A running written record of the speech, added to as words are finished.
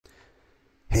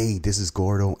Hey, this is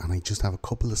Gordo, and I just have a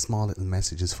couple of small little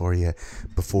messages for you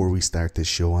before we start this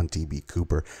show on DB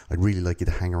Cooper. I'd really like you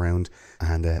to hang around,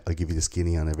 and I'll give you the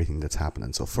skinny on everything that's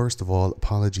happening. So first of all,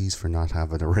 apologies for not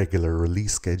having a regular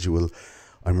release schedule.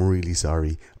 I'm really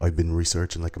sorry. I've been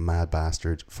researching like a mad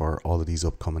bastard for all of these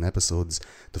upcoming episodes.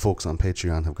 The folks on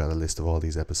Patreon have got a list of all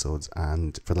these episodes,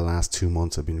 and for the last 2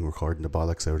 months I've been recording the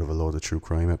bollocks out of a load of true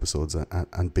crime episodes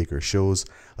and bigger shows.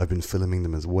 I've been filming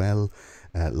them as well,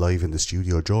 live in the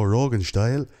studio, Joe Rogan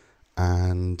style.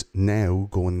 And now,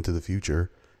 going into the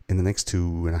future, in the next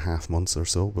 2.5 months or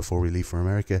so before we leave for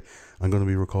America, I'm going to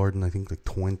be recording I think like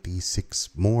 26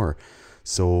 more.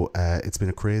 So it's been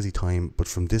a crazy time, but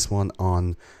from this one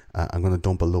on, I'm going to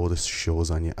dump a load of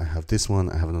shows on you. I have this one,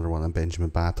 I have another one on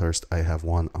Benjamin Bathurst, I have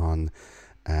one on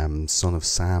Son of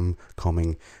Sam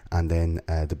coming, and then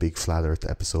the big Flat Earth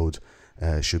episode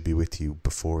should be with you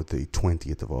before the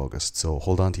 20th of August. So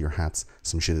hold on to your hats,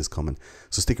 some shit is coming.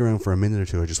 So stick around for a minute or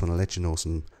two. I just want to let you know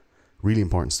some really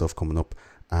important stuff coming up,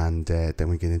 and then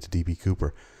we get into DB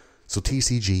Cooper. So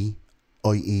TCG,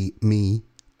 i.e. me,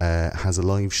 has a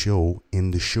live show in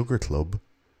the Sugar Club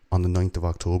on the 9th of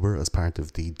October as part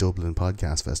of the Dublin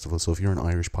Podcast Festival. So if you're an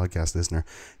Irish podcast listener,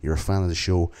 you're a fan of the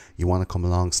show, you want to come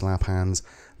along, slap hands,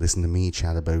 listen to me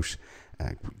chat about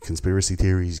conspiracy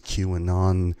theories,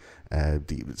 QAnon,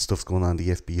 the stuff's going on in the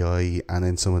FBI, and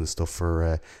then some of the stuff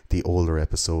for the older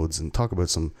episodes, and talk about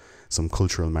some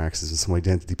cultural Marxism, some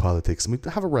identity politics, and we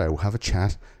have a row, have a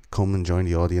chat, come and join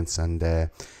the audience, and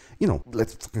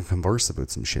let's fucking converse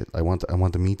about some shit. I want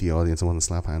to meet the audience. I want to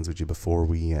slap hands with you before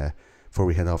we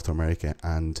head off to America,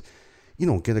 and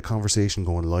get a conversation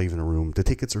going live in a room. The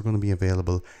tickets are going to be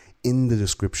available in the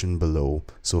description below.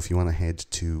 So if you want to head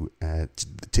to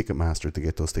Ticketmaster to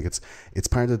get those tickets, it's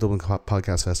part of the Dublin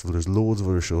Podcast Festival. There's loads of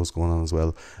other shows going on as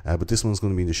well, but this one's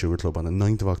going to be in the Sugar Club on the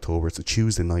 9th of October. It's a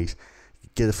Tuesday night.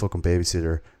 Get a fucking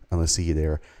babysitter, and I'll see you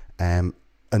there.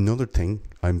 Another thing,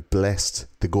 I'm blessed.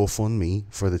 The GoFundMe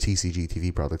for the TCG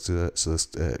TV products, so it's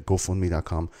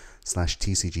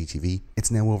gofundme.com/TCGTV.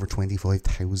 It's now over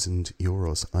 25,000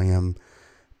 euros. I am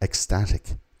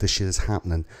ecstatic. This shit is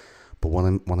happening. But what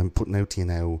I'm putting out to you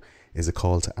now is a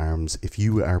call to arms. If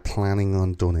you are planning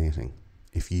on donating,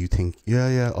 if you think,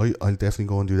 I'll definitely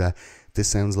go and do that. This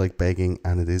sounds like begging,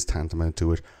 and it is tantamount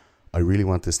to it. I really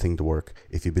want this thing to work.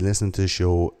 If you've been listening to the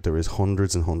show, there is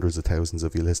hundreds and hundreds of thousands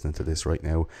of you listening to this right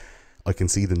now. I can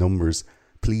see the numbers.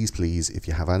 Please, if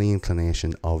you have any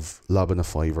inclination of lobbing a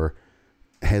fiver,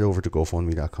 head over to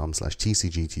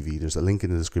gofundme.com/TCGTV. There's a link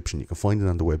in the description. You can find it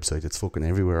on the website. It's fucking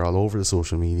everywhere, all over the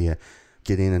social media.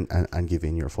 Get in and give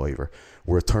in your fiver.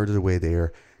 We're a third of the way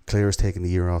there. Claire's taking the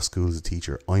year off school as a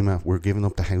teacher. We're giving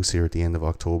up the house here at the end of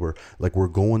October. Like, we're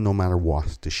going no matter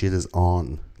what. The shit is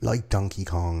on. Like Donkey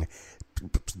Kong,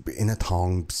 in a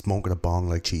thong, smoking a bong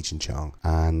like Cheech and Chong.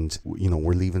 And,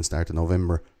 we're leaving start of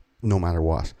November, no matter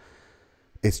what.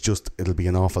 It's just, it'll be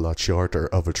an awful lot shorter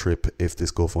of a trip if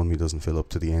this GoFundMe doesn't fill up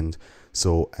to the end.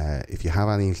 So, if you have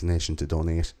any inclination to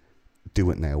donate,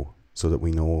 do it now, so that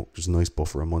we know there's a nice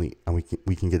buffer of money, and we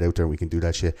can get out there and we can do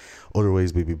that shit.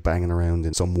 Otherwise, we'd be banging around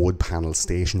in some wood panel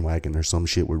station wagon or some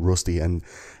shit with Rusty and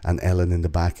Ellen in the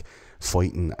back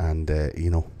fighting, and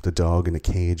the dog in a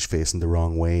cage facing the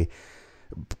wrong way,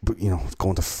 but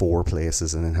going to 4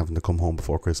 places and then having to come home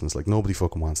before Christmas. Like, nobody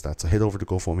fucking wants that. So head over to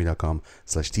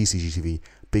gofundme.com/TCGTV.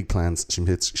 Big plans,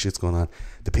 shit's going on.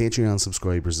 The Patreon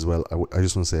subscribers as well, I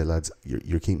just want to say, lads,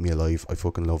 you're keeping me alive. I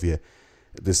fucking love you.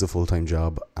 This is a full-time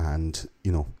job, and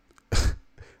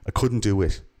I couldn't do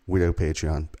it without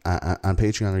Patreon, and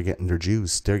Patreon are getting their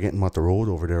dues. They're getting what they're owed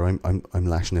over there. I'm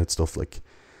lashing out stuff like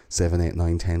 7, 8,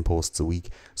 9, 10 posts a week.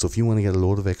 So if you want to get a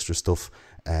load of extra stuff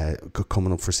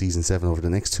coming up for season 7 over the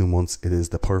next 2 months, it is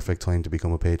the perfect time to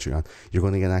become a Patreon. You're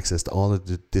going to get access to all of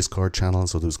the Discord channels,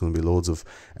 so there's going to be loads of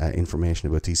information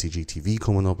about TCG TV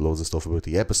coming up, loads of stuff about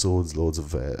the episodes, loads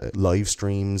of live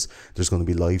streams. There's going to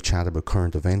be live chat about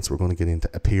current events. We're going to get into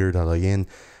appear.in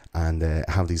and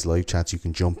have these live chats. You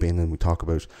can jump in and we talk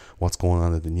about what's going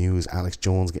on in the news. Alex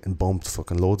Jones getting bumped,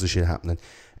 fucking loads of shit happening.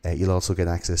 You'll also get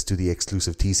access to the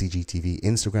exclusive TCG TV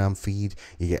Instagram feed.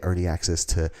 You get early access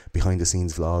to behind the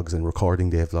scenes vlogs and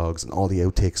recording day vlogs and all the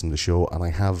outtakes from the show. And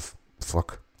I have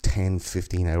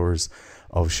 10-15 hours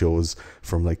of shows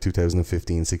from like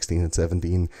 2015, 16 and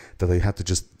 17 that I had to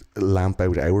just lamp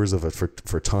out hours of it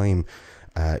for time.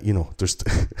 There's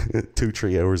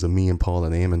 2-3 hours of me and Paul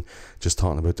and Eamon just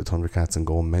talking about the Thundercats and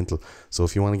going mental. So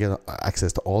if you want to get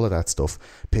access to all of that stuff,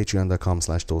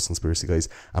 patreon.com/ThoseConspiracyGuys.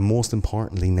 And most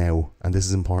importantly now, and this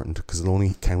is important because it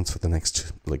only counts for the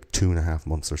next like 2.5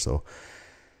 months or so,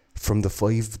 from the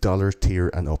 $5 tier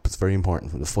and up, it's very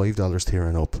important, from the $5 tier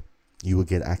and up, you will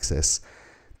get access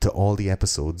to all the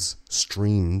episodes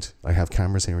streamed. I have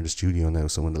cameras here in the studio now,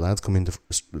 so when the lads come in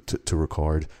to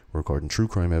record, we're recording true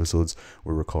crime episodes,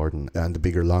 we're recording, and the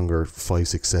bigger, longer 5,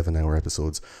 6, 7 hour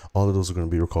episodes, all of those are going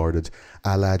to be recorded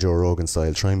a la Joe Rogan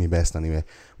style, trying my best anyway,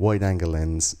 wide angle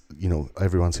lens, you know,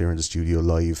 everyone's here in the studio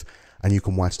live, and you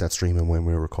can watch that streaming when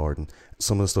we're recording.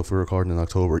 Some of the stuff we're recording in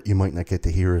October, you might not get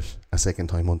to hear it a second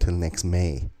time until next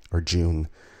May or June.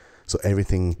 So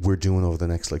everything we're doing over the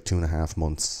next like 2.5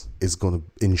 months is going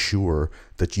to ensure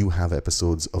that you have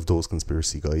episodes of Those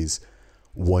Conspiracy Guys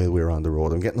while we're on the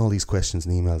road. I'm getting all these questions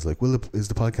and emails like, is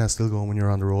the podcast still going when you're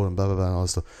on the road, and blah, blah, blah, and all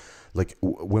this stuff. Like,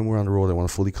 when we're on the road, I want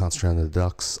to fully concentrate on the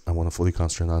docs. I want to fully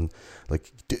concentrate on, like,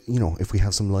 you know, if we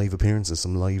have some live appearances,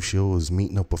 some live shows,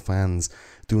 meeting up with fans,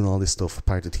 doing all this stuff,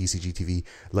 part of TCG TV.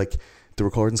 Like, the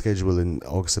recording schedule in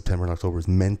August, September and October is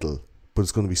mental. But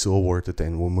it's going to be so worth it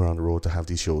then when we're on the road to have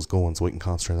these shows going, so I can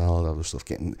concentrate on all that other stuff,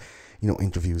 getting, you know,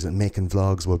 interviews and making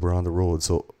vlogs while we're on the road.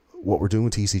 So what we're doing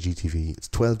with TCG TV, it's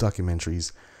 12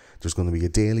 documentaries. There's going to be a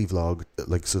daily vlog,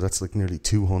 like, so that's like nearly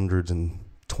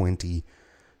 220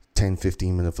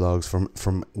 10-15 minute vlogs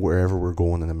from wherever we're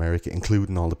going in America,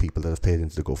 including all the people that have paid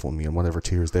into the GoFundMe and whatever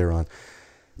tiers they're on.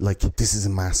 Like, this is a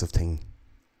massive thing.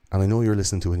 And I know you're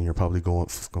listening to it and you're probably going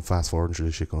fast forwarding through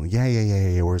this shit going,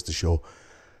 yeah, where's the show?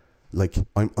 Like,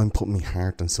 I'm putting my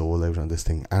heart and soul out on this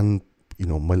thing, and, you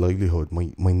know, my livelihood,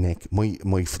 my neck, my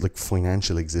like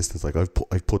financial existence. Like, I've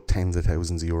put tens of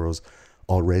thousands of euros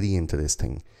already into this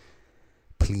thing.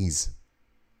 Please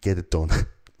get it done.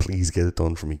 Please get it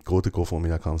done for me. Go to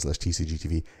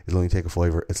GoFundMe.com/TCGTV. It'll only take a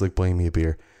 $5. It's like buying me a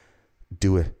beer.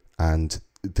 Do it, and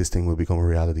this thing will become a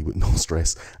reality with no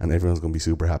stress, and everyone's going to be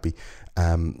super happy.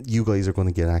 You guys are going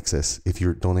to get access, if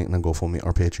you're donating on GoFundMe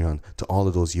or Patreon, to all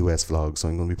of those US vlogs. So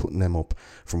I'm going to be putting them up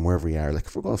from wherever we are. Like,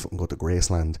 if we're going to fucking go to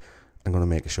Graceland, I'm going to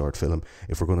make a short film.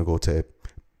 If we're going to go to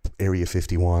Area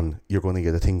 51, you're going to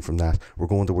get a thing from that. We're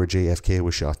going to where JFK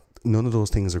was shot. None of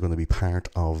those things are going to be part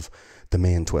of the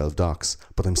main 12 docs,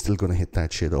 but I'm still going to hit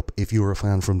that shit up. If you're a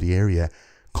fan from the area,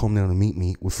 come down and meet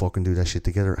me. We'll fucking do that shit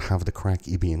together. Have the crack.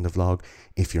 You be in the vlog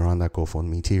if you're on that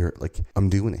GoFundMe tier. Like, I'm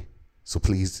doing it. So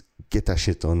please get that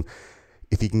shit done.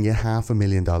 If you can get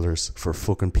 $500,000 for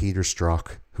fucking Peter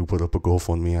Strzok, who put up a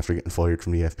GoFundMe after getting fired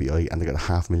from the FBI, and they got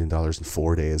 $500,000 in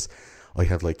 4 days, I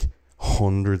have like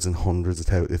hundreds and hundreds of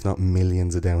thousands, if not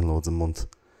millions of downloads a month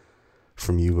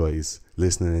from you guys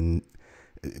listening in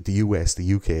the US,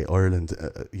 the UK, Ireland,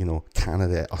 you know,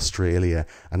 Canada, Australia,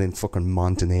 and then fucking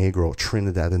Montenegro,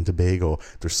 Trinidad and Tobago.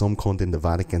 There's some cunt in the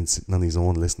Vatican sitting on his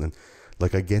own listening.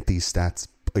 Like, I get these stats.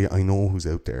 I know who's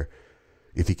out there.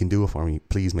 If you can do it for me,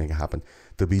 please make it happen.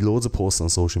 There'll be loads of posts on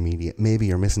social media. Maybe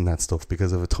you're missing that stuff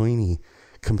because of a tiny,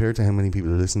 compared to how many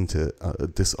people are listening to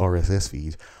this RSS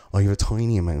feed, I have a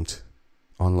tiny amount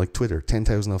on, like, Twitter.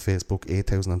 10,000 on Facebook,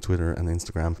 8,000 on Twitter and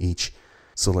Instagram each.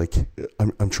 So, like,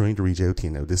 I'm trying to reach out to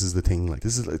you now. This is the thing. Like,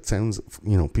 it sounds,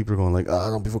 you know, people are going like,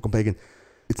 don't be fucking begging.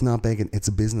 It's not begging. It's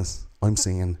a business. I'm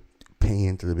saying pay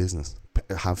into the business.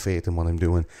 Have faith in what I'm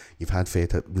doing. You've had faith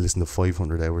to listen to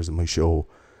 500 hours of my show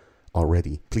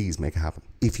already. Please make it happen.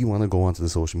 If you want to go onto the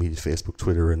social media, Facebook,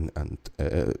 Twitter, and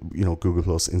you know, Google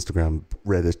Plus, Instagram,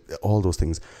 Reddit, all those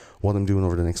things, what I'm doing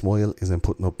over the next while is I'm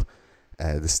putting up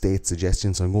the state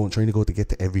suggestions. So I'm trying to get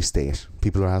to every state.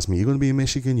 People are asking me, you're going to be in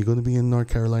Michigan, you're going to be in North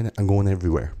Carolina. I'm going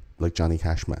everywhere, like Johnny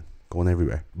Cashman, going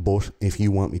everywhere. But if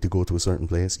you want me to go to a certain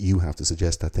place, you have to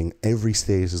suggest that thing. Every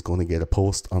state is going to get a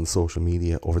post on social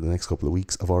media over the next couple of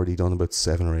weeks. I've already done about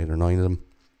 7 or 8 or 9 of them.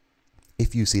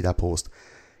 If you see that post,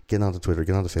 get onto Twitter,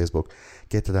 get onto Facebook,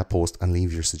 get to that post and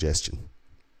leave your suggestion.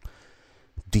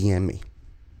 DM me.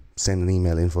 Send an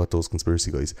email,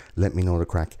 info@thoseconspiracyguys. Let me know the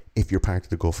crack. If you're part of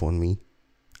the GoFundMe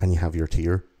and you have your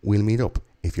tier, we'll meet up.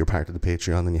 If you're part of the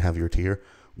Patreon and you have your tier,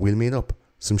 we'll meet up.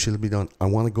 Some shit will be done. I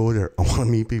want to go there. I want to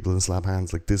meet people and slap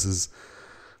hands. Like, this is,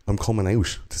 I'm coming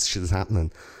out. This shit is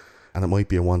happening. And it might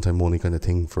be a one-time money kind of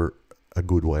thing for a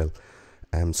good while.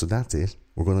 So that's it.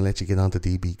 We're going to let you get on to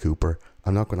DB Cooper.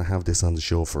 I'm not going to have this on the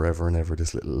show forever and ever,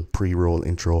 this little pre-roll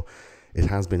intro. It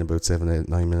has been about 7, 8,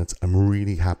 9 minutes. I'm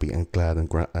really happy and glad and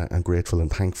grateful and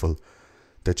thankful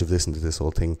that you've listened to this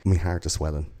whole thing. My heart is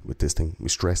swelling with this thing. My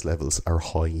stress levels are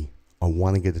high. I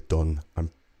want to get it done.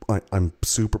 I'm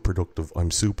super productive.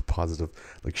 I'm super positive.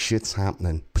 Like, shit's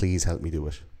happening. Please help me do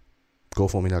it.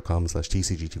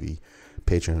 GoFundMe.com/TCGTV,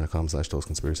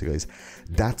 Patreon.com/thoseconspiracyguys.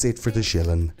 That's it for the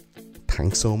shilling.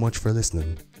 Thanks so much for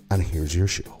listening, and here's your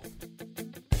show.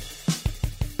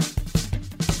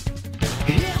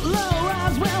 Hitler,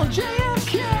 Roswell,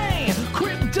 JFK,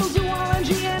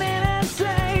 cryptozoology and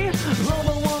NSA,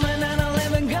 global warming,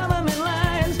 9/11 government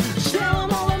lies, tell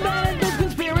them all about it, those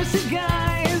conspiracy guys.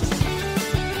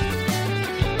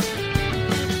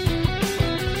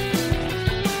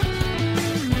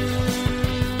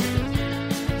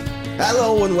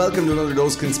 Hello and welcome to another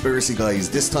Dose Conspiracy Guys.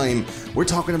 This time we're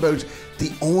talking about the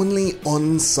only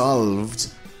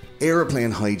unsolved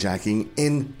aeroplane hijacking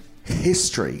in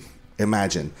history.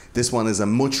 Imagine. This one is a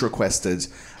much requested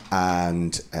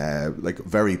and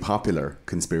very popular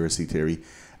conspiracy theory.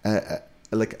 A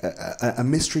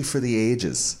mystery for the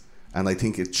ages. And I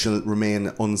think it shall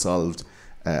remain unsolved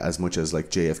as much as like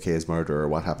JFK's murder or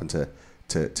what happened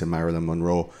to Marilyn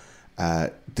Monroe.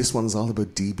 This one's all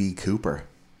about D.B. Cooper.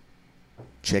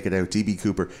 Check it out, D.B.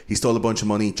 Cooper. He stole a bunch of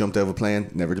money, jumped out of a plane,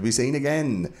 never to be seen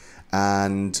again.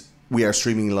 And we are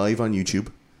streaming live on YouTube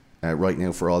right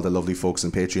now for all the lovely folks on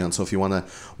Patreon. So if you want to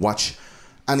watch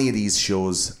any of these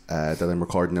shows that I'm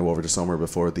recording now over the summer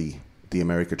before the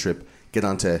America trip, get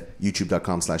onto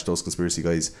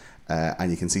youtube.com/thoseconspiracyguys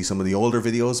and you can see some of the older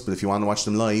videos. But if you want to watch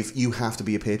them live, you have to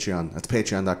be a Patreon. That's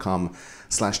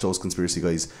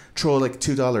patreon.com/thoseconspiracyguys. Throw like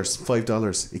 $2,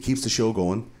 $5. It keeps the show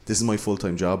going. This is my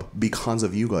full-time job because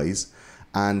of you guys.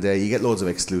 And you get loads of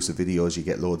exclusive videos, you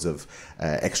get loads of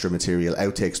extra material,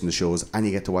 outtakes from the shows, and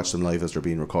you get to watch them live as they're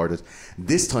being recorded.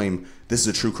 This time, this is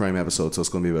a true crime episode, so it's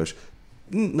going to be about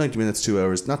 90 minutes, 2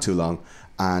 hours, not too long.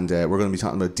 And we're going to be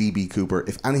talking about D.B. Cooper.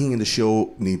 If anything in the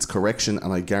show needs correction,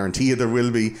 and I guarantee you there will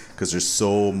be, because there's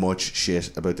so much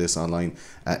shit about this online,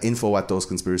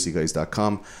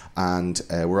 info@thoseconspiracyguys.com. And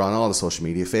we're on all the social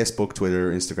media, Facebook,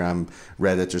 Twitter, Instagram,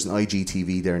 Reddit. There's an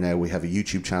IGTV there now. We have a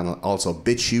YouTube channel. Also,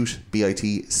 BitChute,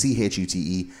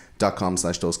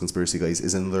 bitchute.com/thoseconspiracyguys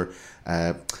is another...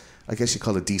 I guess you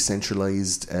call it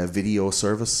decentralized video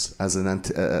service as an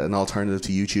alternative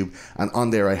to YouTube. And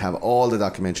on there I have all the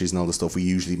documentaries and all the stuff we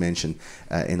usually mention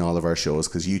in all of our shows,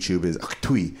 because YouTube is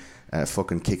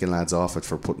fucking kicking lads off it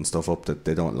for putting stuff up that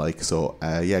they don't like. So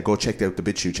go check out the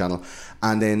BitChute channel.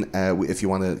 And then if you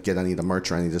want to get any of the merch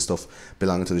or any of the stuff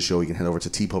belonging to the show, you can head over to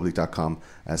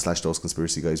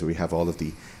tpublic.com/thoseconspiracyguys, where we have all of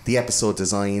the episode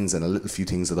designs and a little few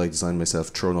things that I designed myself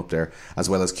thrown up there, as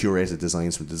well as curated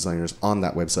designs from designers on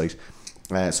that website.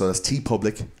 So that's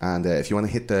tpublic. And if you want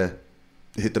to hit the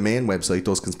main website,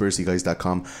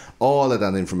 thoseconspiracyguys.com, all of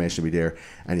that information will be there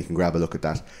and you can grab a look at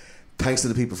that. Thanks to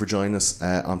the people for joining us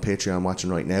on Patreon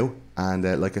watching right now. And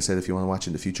like I said, if you want to watch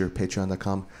in the future,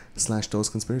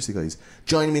 patreon.com/thoseconspiracyguys.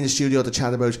 Joining me in the studio to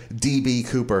chat about D.B.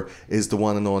 Cooper is the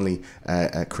one and only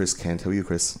Chris Kent. How are you,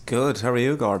 Chris? Good. How are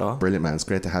you, Gordo? Brilliant, man. It's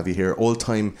great to have you here.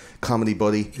 Old-time comedy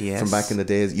buddy from back in the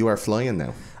days. You are flying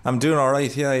now. I'm doing all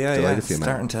right. Yeah. Delighted for you, man.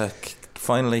 Starting to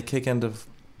finally kick into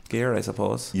gear, I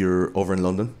suppose. You're over in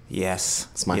London? Yes.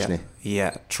 Smashing it?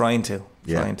 Yeah, trying to.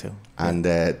 And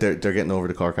they're getting over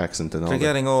the Cork accent and all. They're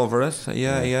getting over it.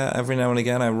 Yeah. Every now and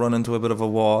again I run into a bit of a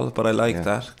wall, but I like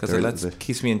that because it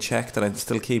keeps me in check that I'm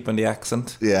still keeping the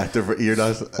accent. Yeah, you're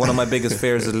not. One of my biggest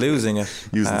fears is losing it.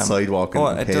 Using sidewalk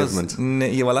and pavement.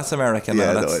 Well, that's American.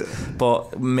 Yeah,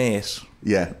 but mate.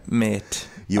 Yeah. Mate.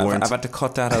 I've had to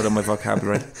cut that out of my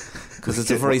vocabulary. Because it's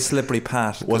a very slippery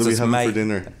path. What are we having for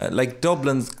dinner? Like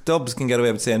Dubs can get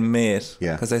away with saying mate.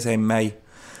 Yeah. Because they say may.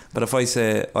 But if I'll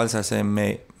start saying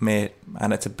mate,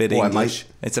 and it's a bit English.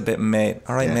 It's a bit mate.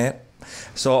 All right, mate.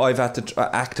 So I've had to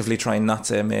actively try and not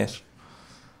say mate.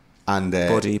 And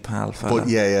buddy, pal, fella. But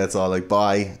it's all like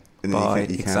bye. And bye.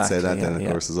 You can't say that then, of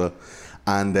course, as well.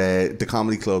 And the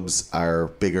comedy clubs are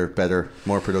bigger, better,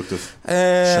 more productive,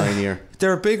 shinier.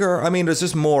 They're bigger. I mean, there's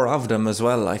just more of them as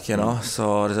well, like, you know.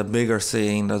 So there's a bigger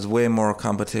scene. There's way more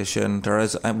competition. There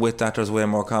is, and with that, there's way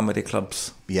more comedy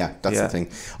clubs. Yeah, that's the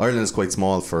thing. Ireland is quite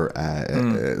small for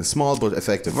small but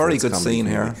effective. Very good scene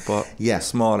here, but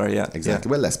smaller. Yeah, exactly.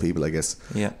 Yeah. Well, less people, I guess.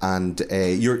 Yeah. And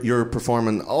you're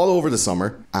performing all over the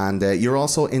summer, and you're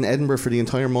also in Edinburgh for the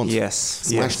entire month. Yes,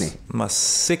 smashing it.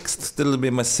 It'll be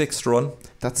my sixth run.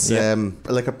 That's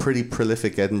like a pretty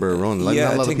prolific Edinburgh run. Like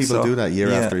not a lot of people do that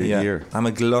year after year. I'm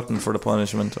a glutton for the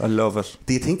punishment. I love it.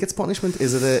 Do you think it's punishment?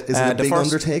 Is it a big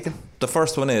undertaking? The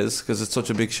first one is, because it's such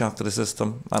a big shock to the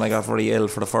system, and I got very ill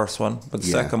for the first one. But the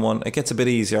second one, it gets a bit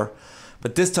easier.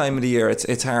 But this time of the year,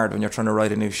 it's hard when you're trying to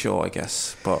write a new show, I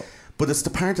guess. But it's the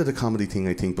part of the comedy thing,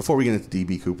 I think. Before we get into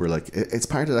D.B. Cooper, like it's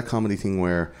part of that comedy thing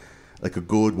where, like, a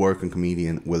good working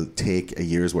comedian will take a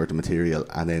year's worth of material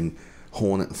and then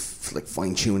hone it and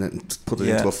fine tune it and put it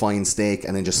into a fine steak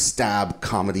and then just stab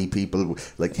comedy people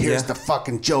like, here's the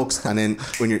fucking jokes. And then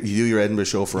when you do your Edinburgh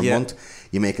show for a month,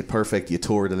 you make it perfect, you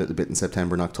tour it a little bit in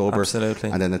September and October. Absolutely.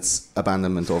 And then it's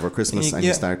abandonment over Christmas and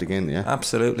you start again.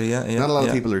 Absolutely. Not a lot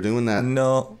of people are doing that.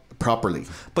 No. Properly.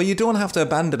 But you don't have to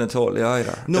abandon it totally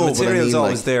either. No, the material's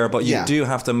always there, but you yeah. do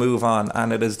have to move on,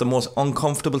 and it is the most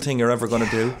uncomfortable thing you're ever going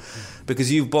to do,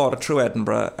 because you've bought it through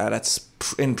Edinburgh and it's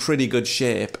in pretty good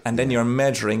shape, and then you're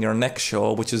measuring your next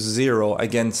show, which is zero,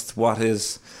 against what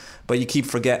is. But you keep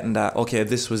forgetting that, okay,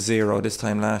 this was 0 this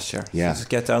time last year. Yeah. Just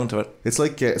get down to it. It's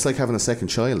like having a second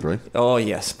child, right? Oh,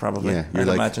 yes, probably. Yeah, I'd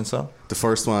imagine so. The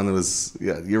first one was,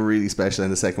 you're really special,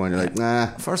 and the second one you're like, nah.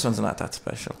 First one's not that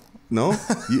special. No,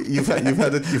 you've had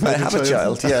I have a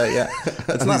child. Yeah.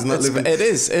 It's not. It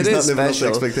is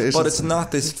special, but it's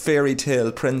not this fairy tale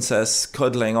princess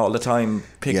cuddling all the time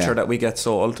picture that we get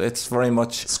sold. It's very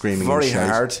much screaming, very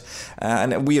hard.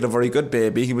 And we had a very good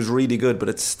baby. He was really good, but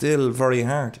it's still very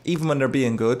hard. Even when they're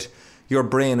being good, your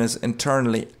brain is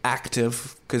internally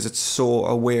active because it's so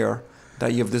aware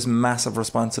that you have this massive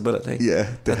responsibility. Yeah,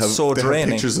 they have draining. Have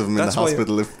pictures of them in the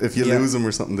hospital. If you lose them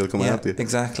or something, they'll come after you.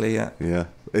 Exactly. Yeah. Yeah.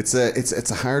 It's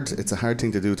a hard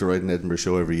thing to do to write an Edinburgh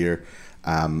show every year.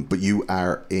 But you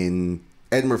are in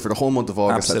Edinburgh for the whole month of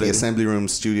August. Absolutely. At the Assembly Room,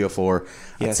 Studio 4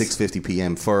 at 6:50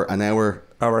 p.m. for an hour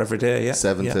every day. Yeah.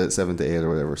 7 to 8 or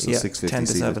whatever. So 6:50. 10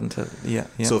 to 7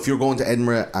 to So if you're going to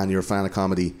Edinburgh and you're a fan of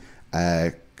comedy,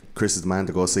 Chris is the man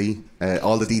to go see.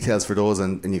 All the details for those,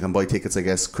 and you can buy tickets, I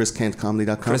guess,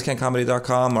 chriskentcomedy.com.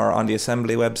 chriskentcomedy.com or on the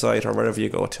Assembly website or wherever you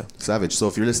go to. Savage. So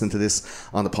if you're listening to this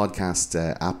on the podcast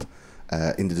app,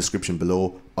 in the description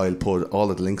below, I'll put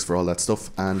all of the links for all that stuff,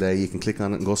 and you can click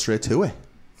on it and go straight to it.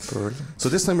 Brilliant. So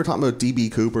this time we're talking about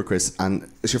DB Cooper, Chris, and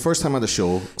it's your first time on the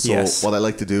show. So what I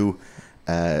like to do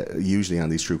usually on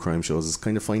these true crime shows is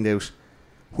kind of find out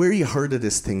where you heard of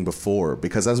this thing before,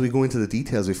 because as we go into the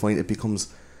details, we find it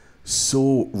becomes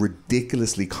so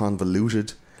ridiculously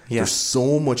convoluted. There's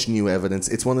so much new evidence.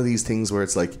 It's one of these things where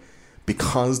it's like,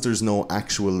 because there's no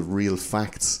actual real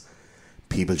facts,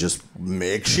 people just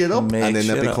make shit up, and then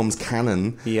that becomes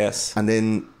canon. Yes. And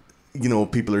then,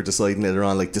 people are deciding later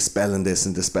on, like, dispelling this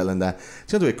and dispelling that. Do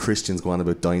you know the way Christians go on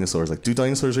about dinosaurs? Like, do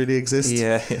dinosaurs really exist?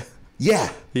 Yeah.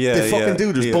 They fucking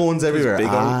do. There's bones everywhere.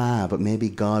 But maybe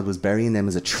God was burying them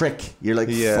as a trick. You're like,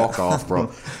 fuck off,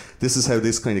 bro. This is how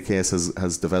this kind of case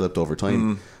has developed over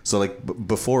time. So, like,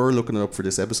 before looking it up for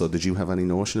this episode, did you have any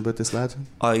notion about this lad?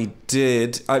 I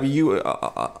did.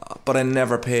 But I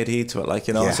never paid heed to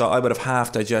it, So I would have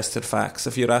half digested facts.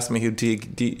 If you'd asked me who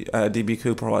DB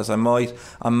Cooper was, I might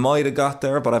have got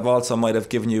there, but I've also might have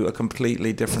given you a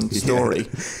completely different story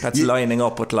that's lining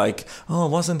up with, like, oh,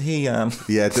 wasn't he? Yeah,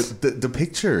 the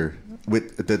picture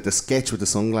with the sketch with the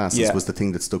sunglasses was the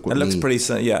thing that stuck with me. It looks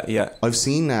pretty. Yeah. I've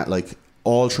seen that like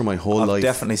all through my whole life. I've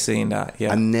definitely seen that.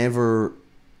 Yeah, I never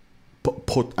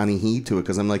put any heed to it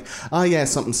because I'm like,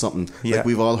 something. Yeah. Like,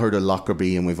 we've all heard of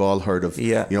Lockerbie and we've all heard of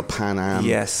Pan Am.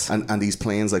 Yes. And these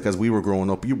planes, like, as we were growing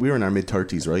up, we were in our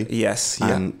mid-30s, right? Yes. Yeah.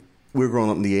 And we were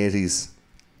growing up in the 80s,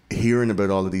 hearing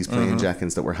about all of these plane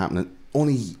jackings that were happening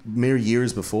only mere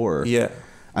years before. Yeah.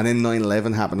 And then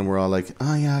 9/11 happened, and we're all like,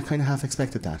 I kind of half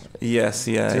expected that. Yes.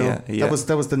 Yeah.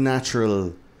 That was the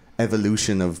natural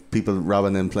evolution of people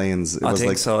robbing them planes. I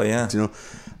think so. Yeah.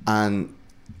 And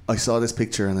I saw this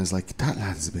picture and I was like, that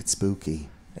lad is a bit spooky.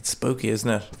 It's spooky, isn't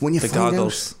it? When you the find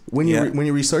goggles. Out, when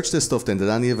you research this stuff, then did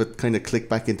any of it kind of click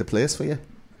back into place for you?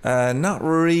 Not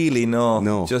really.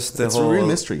 No. Just the whole. It's a real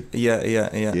mystery.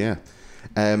 Yeah.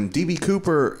 DB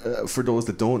Cooper, for those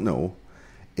that don't know,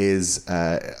 is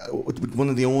one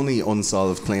of the only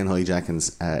unsolved plane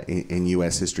hijackings in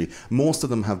US history. Most of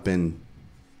them have been,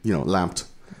 lamped,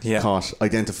 caught,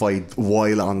 identified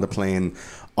while on the plane,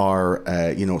 or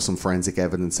some forensic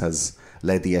evidence has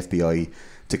led the FBI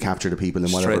to capture the people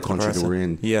in whatever country they were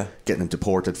in, getting them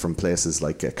deported from places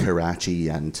like Karachi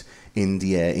and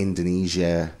India,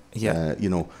 Indonesia.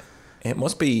 It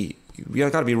must be.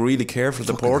 You've got to be really careful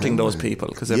deporting those people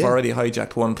because they've already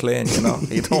hijacked one plane. You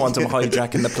don't want them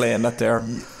hijacking the plane that they're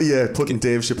putting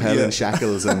Dave Chappelle in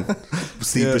shackles, and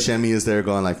Steve Buscemi is there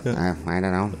going like, I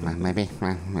don't know, maybe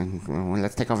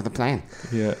let's take over the plane.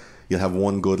 Yeah, you'll have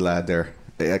one good lad there.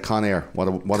 Con Air, what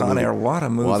a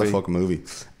movie! What a fucking movie!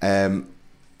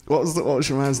 What was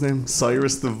your man's name?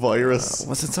 Cyrus the Virus.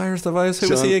 Was it Cyrus the Virus? Who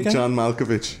was he again? John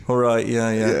Malkovich. Oh, right,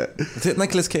 yeah. Did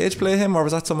Nicolas Cage play him, or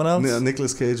was that someone else? No,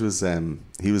 Nicolas Cage was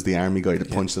he was the army guy that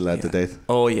punched the lad to death.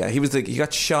 Oh yeah, he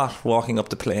got shot walking up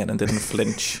the plane and didn't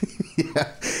flinch.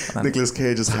 Nicolas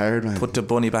Cage is hard, man. Put the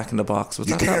bunny back in the box. Was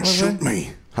you that can't one? Shoot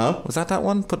me, huh? Was that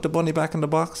one? Put the bunny back in the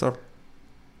box, or?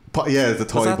 The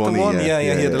toy was that bunny. The one? Yeah, he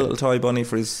had a little toy bunny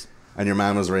for his. And your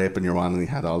man was raping your one, and he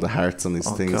had all the hearts on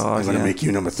these things. God, I'm going to make you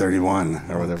number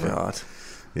 31 or whatever. God.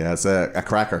 Yeah, it's a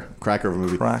cracker of a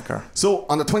movie. Cracker. So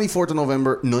on the 24th of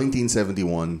November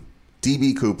 1971,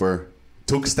 DB Cooper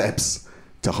took steps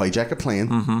to hijack a plane.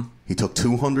 Mm-hmm. He took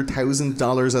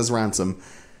 $200,000 as ransom,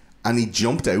 and he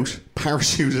jumped out,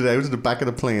 parachuted out of the back of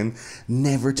the plane,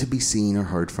 never to be seen or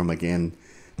heard from again.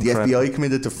 The FBI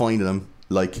committed to finding him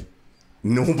like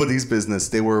Nobody's business.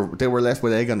 They were left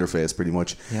with egg on their face, pretty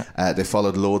much. Yeah. They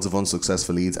followed loads of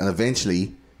unsuccessful leads, and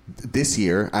eventually, this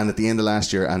year, and at the end of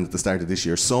last year, and at the start of this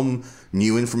year, some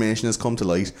new information has come to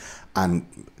light, and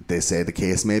they say the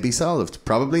case may be solved.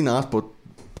 Probably not, but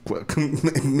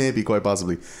maybe quite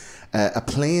possibly.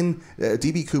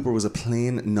 DB Cooper was a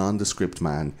plain, nondescript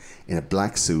man in a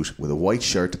black suit with a white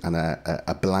shirt and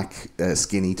a black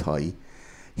skinny tie.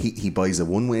 He buys a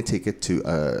one-way ticket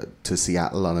to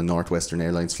Seattle on a Northwestern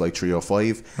Airlines flight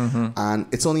 305, and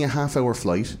it's only a half-hour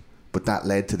flight, but that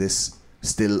led to this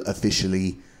still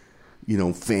officially,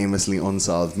 famously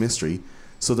unsolved mystery.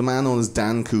 So the man known as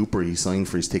Dan Cooper, he signed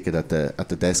for his ticket at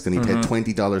the desk, and he paid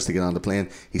 $20 to get on the plane.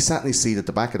 He sat in his seat at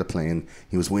the back of the plane.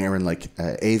 He was wearing like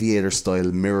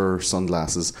aviator-style mirror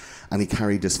sunglasses, and he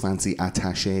carried this fancy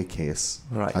attaché case.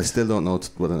 Right. I still don't know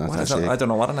what an attaché. I don't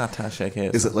know what an attaché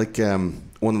case is. It like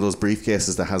one of those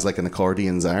briefcases that has like an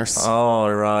accordion's arse? Oh,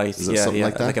 right. Is it something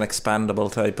like that? Like an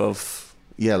expandable type of...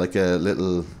 Yeah, like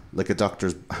a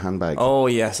doctor's handbag. Oh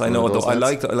yes, I know. I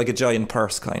like a giant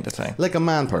purse kind of thing. Like a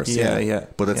man purse. Yeah.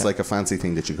 But it's yeah. like a fancy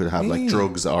thing that you could have, like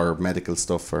drugs or medical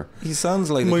stuff for. He sounds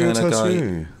like the kind of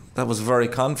guy that was very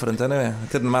confident. Anyway,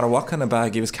 it didn't matter what kind of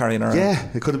bag he was carrying around. Yeah,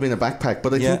 it could have been a backpack.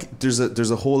 But I think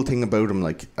there's a whole thing about him,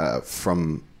 like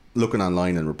from looking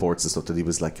online and reports and stuff, that he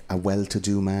was like a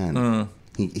well-to-do man.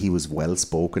 He was well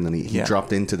spoken, and he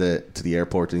dropped into the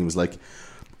airport, and he was like,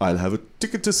 I'll have a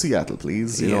ticket to Seattle,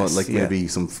 please. Maybe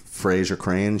some Fraser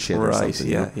Crane shit or something.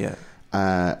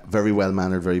 Yeah. Very well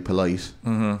mannered, very polite.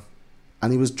 And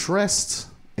he was dressed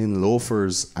in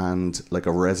loafers and like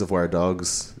a Reservoir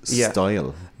Dogs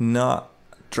style. Not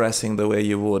dressing the way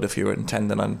you would if you were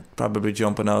intending on probably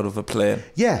jumping out of a plane.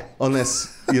 Yeah,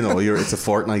 unless it's a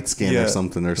Fortnite skin or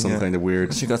something, or some kind of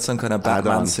weird. She got some kind of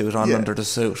Batman suit on under the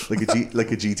suit, like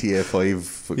a GTA 5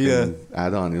 fucking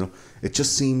add-on. It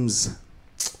just seems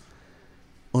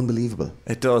unbelievable.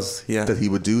 It does, yeah. That he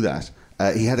would do that.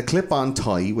 He had a clip-on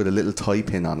tie with a little tie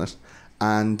pin on it,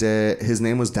 and his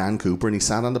name was Dan Cooper, and he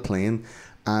sat on the plane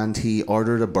and he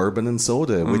ordered a bourbon and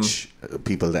soda, which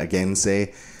people again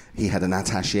say he had an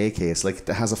attaché case, like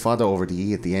that has a fada over the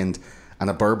E at the end, and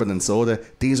a bourbon and soda.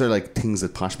 These are like things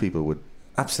that posh people would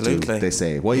absolutely do, they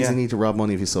say. Why does he need to rob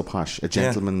money if he's so posh? A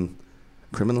gentleman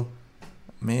criminal?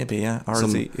 Maybe, yeah. Or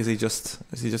is he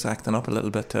just acting up a little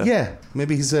bit? Yeah,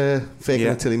 maybe he's faking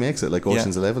it till he makes it, like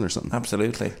Ocean's 11 or something.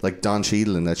 Absolutely. Like Don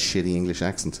Cheadle in that shitty English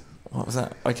accent. What was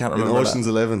that? I can't remember. In Ocean's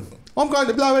 11. I'm going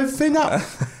to blow everything up.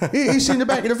 He's in the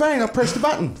back of the van. I'll press the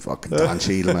button. Fucking Don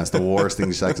Cheadle, man. That's the worst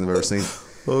English accent I've ever seen.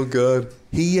 Oh, God.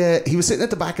 He was sitting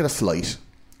at the back of the flight,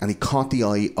 and he caught the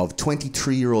eye of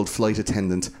 23-year-old flight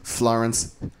attendant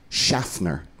Florence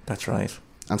Schaffner. That's right.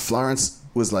 And Florence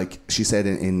was like, she said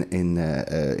in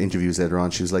interviews later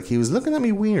on, she was like, he was looking at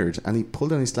me weird, and he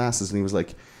pulled down his glasses and he was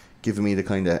like giving me the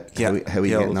kind of how he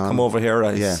getting on. Come over here,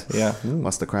 right? Yeah.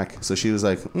 What's the crack? So she was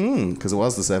like, because it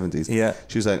was the 70s. Yeah.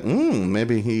 She was like,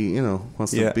 maybe he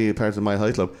wants to be a part of my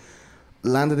high club.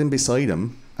 Landed in beside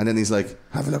him, and then he's like,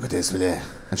 have a look at this, will you?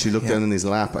 And she looked down in his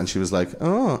lap, and she was like,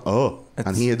 oh.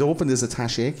 And he had opened his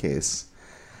attaché case,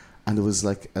 and there was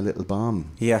like a little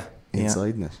bomb. Yeah.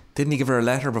 Inside it. Didn't he give her a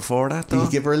letter before that, though?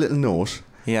 He gave her a little note.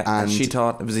 Yeah, and she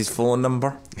thought it was his phone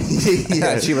number.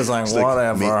 Yeah. She was like,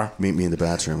 whatever. Like, meet me in the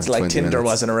bathroom. It's like Tinder minutes.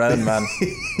 Wasn't around, man.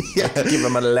 Give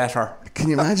him a letter. Can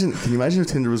you imagine if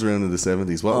Tinder was around in the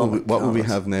 70s? What would we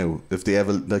have now if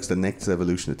the next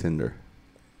evolution of Tinder?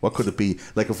 What could it be?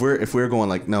 Like if we're going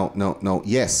like no,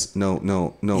 yes,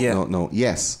 no,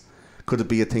 yes. Could it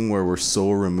be a thing where we're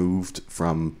so removed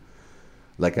from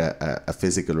like a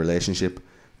physical relationship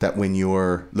that when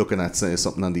you're looking at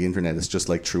something on the internet, it's just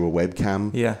like through a webcam.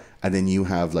 Yeah. And then you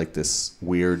have like this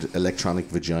weird electronic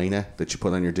vagina that you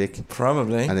put on your dick.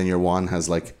 Probably. And then your one has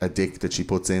like a dick that she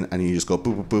puts in, and you just go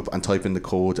boop, boop, boop, and type in the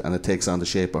code, and it takes on the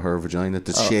shape of her vagina,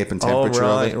 the shape and temperature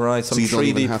of it. Right. Some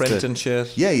 3D print and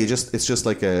shit. Yeah, it's just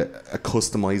like a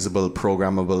customizable,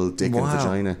 programmable dick and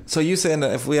vagina. So you saying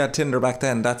that if we had Tinder back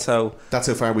then, that's how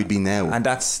far we'd be now. And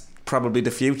that's probably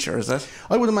the future, is it?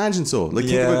 I would imagine so. Like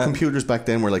think about computers back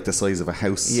then were like the size of a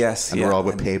house. Yes, and were all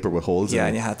with paper with holes in them. Yeah,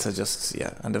 and you had to just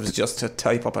and it was just to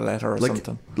type up a letter or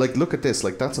something. Like look at this,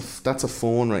 like that's a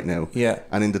phone right now. Yeah.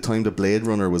 And in the time the Blade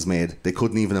Runner was made, they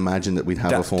couldn't even imagine that we'd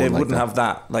have a phone like that. They wouldn't have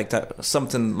that. Like that,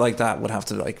 something like that would have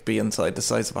to like be inside the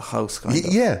size of a house kind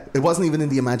of. Yeah, it wasn't even in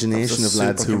the imagination of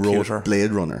lads who wrote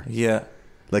Blade Runner. Yeah.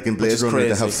 Like in Blade Runner,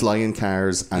 they have flying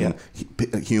cars and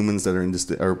humans that are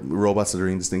or robots that are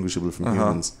indistinguishable from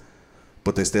humans,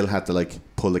 but they still had to like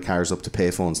pull the cars up to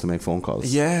pay phones to make phone calls.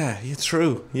 Yeah,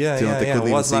 true. Yeah. It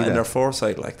was not in their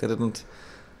foresight. Like they didn't.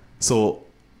 So,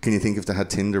 can you think if they had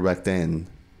Tinder back then?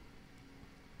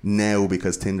 now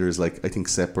because Tinder is like, I think,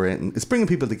 separating. It's bringing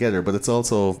people together, but it's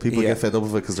also people get fed up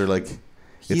of it because they're like,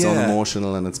 it's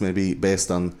unemotional and it's maybe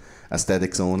based on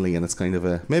aesthetics only, and it's kind of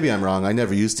a, maybe I'm wrong, I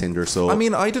never used Tinder, so I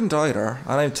mean, I didn't either,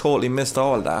 and I totally missed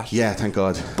all that. Yeah, thank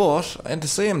God. But at the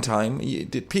same time,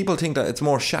 people think that it's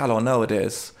more shallow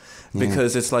nowadays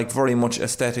because it's like very much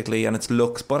aesthetically and it's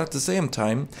looks. But at the same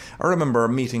time, I remember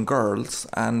meeting girls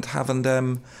and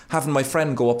having my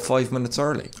friend go up 5 minutes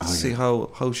early to see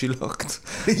how she looked,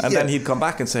 and then he'd come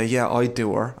back and say, "Yeah, I'd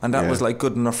do her," and that was like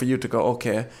good enough for you to go,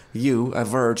 "Okay, you, a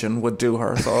virgin, would do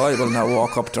her, so I will now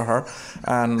walk up to her,"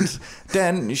 and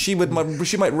then she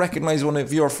might recognize one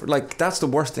of your, like, that's the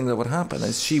worst thing that would happen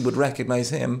is she would recognize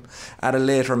him at a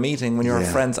later meeting when you're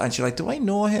friends, and she's like, "Do I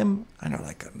know him?" And you're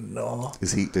like, "No."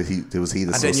 Was he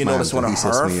the And sus then you man? notice one of Did he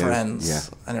suss her me out?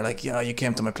 friends, and you're like, "Yeah, you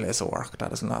came to my place of work.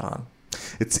 That is not on."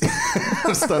 It's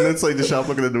I'm standing outside the shop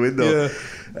looking at the window.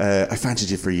 I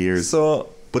fancied you for years. So,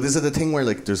 but is it a thing where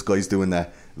like there's guys doing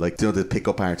that, like, you know, the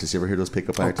pickup artists? You ever hear those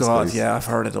pickup artists? oh God, guys? yeah, I've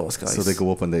heard of those guys. So they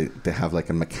go up and they have like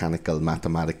a mechanical,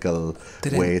 mathematical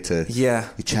way to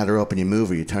you chat her up and you move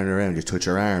her, you turn her around, you touch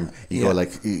her arm, you go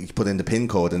like, you put in the pin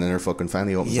code and then her fucking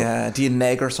fanny opens up. Do you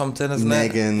neg or something, isn't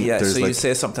Negging, it? Yeah, so like, you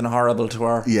say something horrible to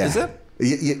her. Is it?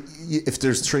 If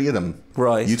there's three of them,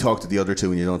 right, you talk to the other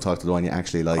two and you don't talk to the one you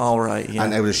actually like. All right, yeah.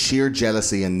 And out of sheer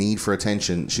jealousy and need for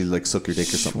attention, she'll like suck your dick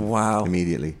or something. Wow.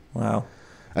 Immediately. Wow.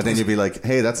 And then you'll be like,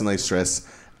 "Hey, that's a nice dress.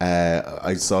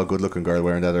 I saw a good looking girl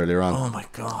wearing that earlier on." Oh my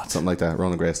God. Something like that,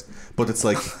 Ronan Grace. But it's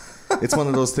like, it's one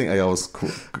of those things. I always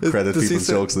credit people's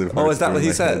jokes they've heard. Oh, is that what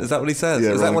he says? Is that what he says?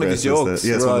 Yeah, is that one of his jokes?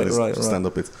 Yeah, it's one of his right.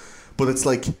 stand-up bits. But it's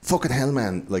like, fucking hell,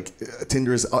 man. Like,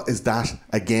 Tinder is that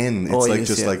again.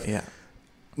 It's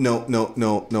no,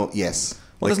 yes.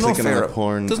 Well, like there's no fear of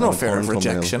porn. There's no fear of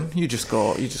rejection. You just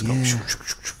go.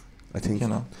 I think, you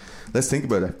know. Let's think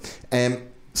about it.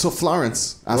 So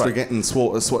Florence, after getting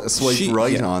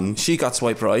swiped on, she got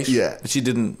swiped right. Yeah, but she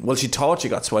didn't. Well, she thought she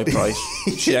got swiped right.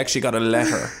 She actually got a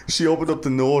letter. She opened up the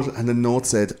note, and the note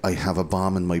said, "I have a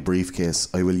bomb in my briefcase.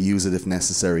 I will use it if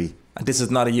necessary." And this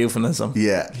is not a euphemism.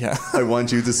 Yeah. Yeah. I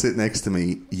want you to sit next to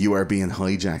me. You are being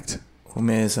hijacked.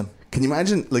 Amazing. Can you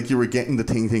imagine, like, you were getting the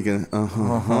thing thinking, and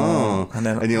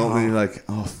then you open and you're like,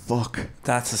 oh, fuck.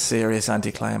 That's a serious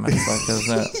anticlimax, like,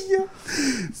 isn't it? Yeah.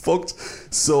 Fucked.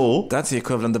 So that's the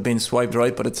equivalent of being swiped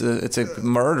right, but it's a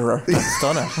murderer that's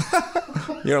done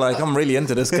it. You're like, I'm really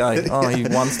into this guy. Oh, he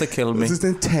wants to kill me. Is his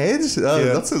name Ted? Oh,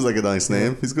 that sounds like a nice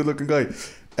name. He's a good looking guy.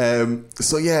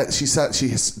 So yeah, she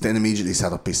then immediately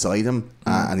sat up beside him,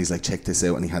 and he's like, check this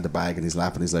out, and he had the bag in his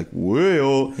lap, and he's like,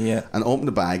 whoa, and opened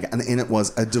the bag, and in it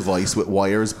was a device with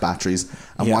wires, batteries,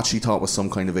 and what she thought was some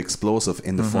kind of explosive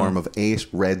in the form of 8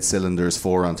 red cylinders,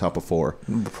 4 on top of 4.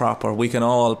 Proper. We can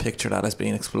all picture that as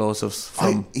being explosives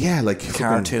from like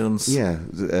cartoons.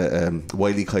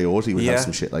 Wile E. Coyote would have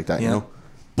some shit like that, you know.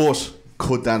 But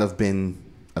could that have been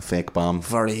a fake bomb?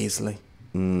 Very easily.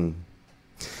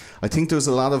 I think there was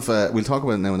a lot of we'll talk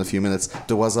about it now in a few minutes.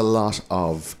 There was a lot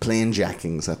of plane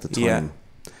jackings at the time.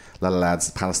 A lot of lads,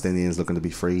 Palestinians looking to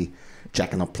be free,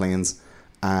 jacking up planes,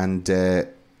 and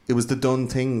it was the done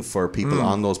thing for people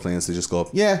on those planes to just go,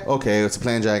 yeah, okay, it's a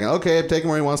plane jacking, okay, take him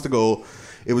where he wants to go.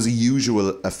 It was a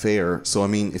usual affair. So I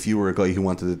mean, if you were a guy who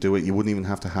wanted to do it, you wouldn't even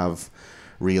have to have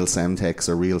real Semtex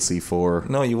or real C4.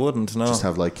 No, you wouldn't. No, just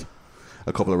have like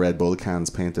a couple of Red Bull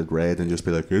cans painted red and just be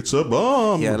like, it's a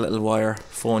bomb. Yeah, a little wire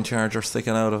phone charger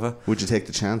sticking out of it. Would you take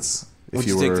the chance if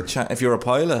you were a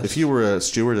pilot? If you were a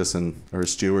stewardess or a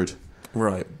steward?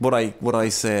 Right. Would I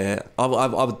say I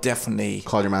would definitely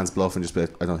call your man's bluff and just be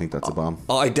like, I don't think that's a bomb.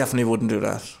 I definitely wouldn't do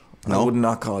that. No? I would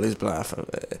not call his bluff.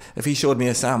 If he showed me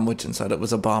a sandwich and said it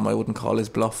was a bomb, I wouldn't call his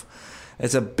bluff.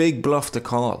 It's a big bluff to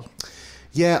call.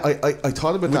 Yeah, I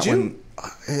thought about that one.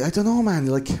 I don't know, man.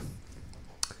 Like,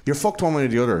 you're fucked one way or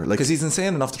the other. Like, because he's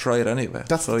insane enough to try it anyway.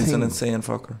 So he's an insane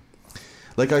fucker.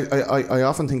 Like, I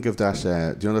often think of that.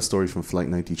 Do you know that story from Flight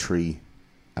 93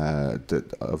 of the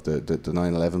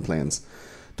 9/11 planes?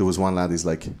 There was one lad. He's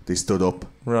like, they stood up,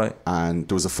 right, and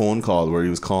there was a phone call where he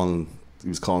was calling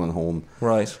home,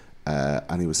 right,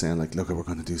 and he was saying like, look, we're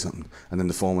going to do something, and then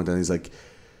the phone went down. He's like,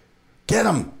 get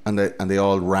him, and they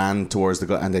all ran towards the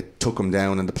guy and they took him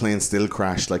down, and the plane still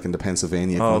crashed like in the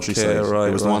Pennsylvania countryside. Right,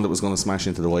 it was the one that was going to smash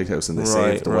into the White House, and they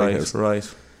saved the White House. Right.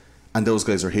 And those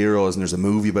guys are heroes, and there's a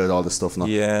movie about all this stuff. And all.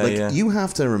 You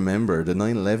have to remember the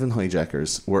 9/11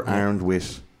 hijackers were armed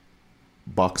with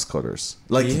box cutters.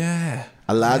 Like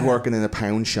a lad working in a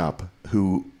pound shop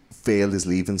who failed his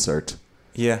leave insert.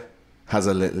 Yeah. Has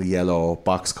a little yellow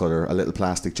box cutter, a little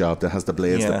plastic job that has the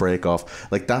blades that break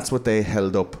off. Like, that's what they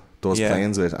held up those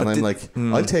planes with, and I'm like,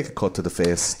 I'll take a cut to the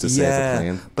face to save a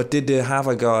plane. But did they have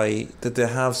a guy? Did they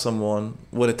have someone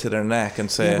with it to their neck and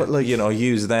say,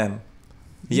 use them?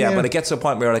 Yeah, but it gets to a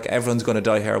point where like everyone's going to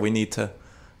die here. We need to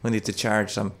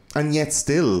charge them. And yet,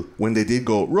 still, when they did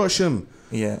go rush him,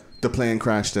 the plane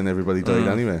crashed and everybody died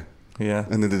anyway. Yeah,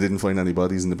 and then they didn't find any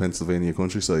bodies in the Pennsylvania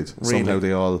countryside. Really?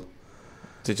 Somehow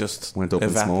they just went up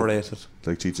evaporated. In smoke,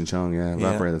 like Cheech and Chong,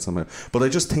 evaporated somehow. But I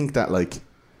just think that like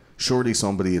surely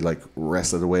somebody like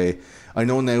wrestled away. I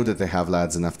know now that they have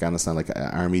lads in Afghanistan, like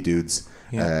army dudes.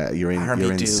 You're in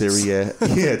dudes. Syria.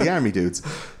 Yeah, the army dudes.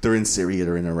 They're in Syria,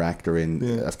 they're in Iraq, they're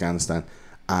in Afghanistan,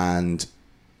 and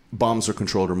bombs are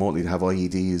controlled remotely. They have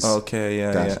IEDs.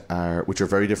 Okay, which are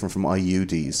very different from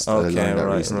IUDs. Okay,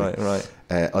 right.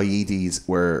 IEDs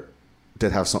where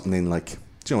they'd have something in like,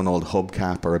 an old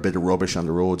hubcap or a bit of rubbish on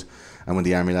the road, and when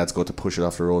the army lads go to push it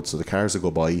off the road, so the cars will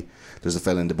go by, there's a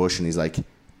fella in the bush and he's like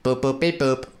boop boop beep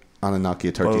boop on a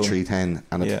Nokia 3310,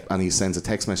 and he sends a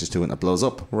text message to it and it blows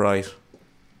up. Right.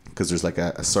 Because there's like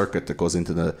a circuit that goes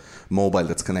into the mobile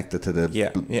that's connected to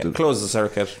the close the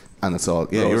circuit, and it's all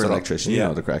you're an electrician, you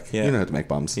know the crack, you know how to make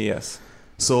bombs. Yes.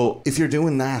 So if you're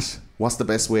doing that, what's the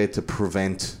best way to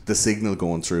prevent the signal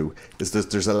going through?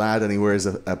 There's a lad and he wears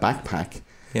a backpack,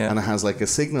 and it has like a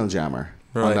signal jammer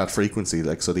on that frequency,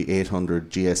 like so the 800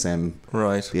 GSM,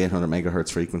 the 800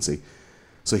 megahertz frequency.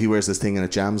 So he wears this thing and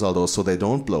it jams all those so they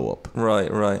don't blow up.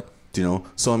 Right. Do you know?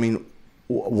 So I mean,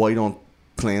 why don't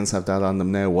planes have that on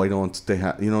them now? Why don't they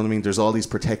have, you know what I mean? There's all these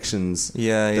protections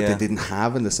that they didn't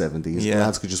have in the 70s.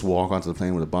 Lads could just walk onto the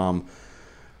plane with a bomb.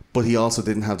 But he also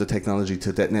didn't have the technology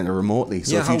to detonate it remotely.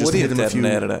 So if how you just would he hit have him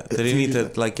detonated it? Did he need to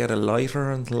like get a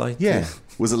lighter and light? Yeah.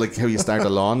 Was it like how you start a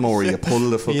lawnmower? You pull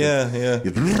the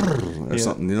fucking or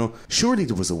something, you know? Surely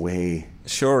there was a way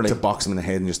to box him in the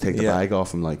head and just take the bag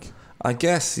off him, like. I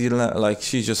guess like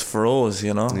she just froze,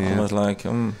 you know. I was like,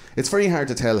 It's very hard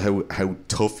to tell how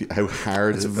tough, how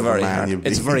hard it's very hard.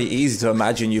 It's very easy to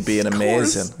imagine you being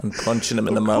amazing and punching him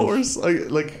in the mouth. Of course,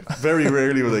 very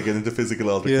rarely will I get into physical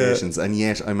altercations, and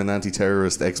yet I'm an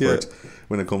anti-terrorist expert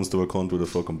when it comes to a cunt with a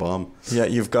fucking bomb. Yeah,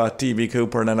 you've got DB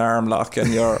Cooper in an arm lock,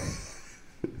 and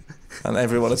and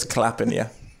everyone is clapping you.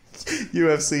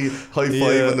 UFC high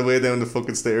five on the way down the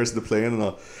fucking stairs of the plane and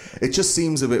all. It just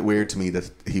seems a bit weird to me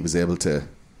that he was able to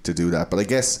do that. But I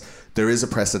guess there is a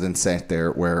precedent set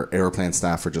there where airplane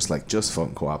staff are just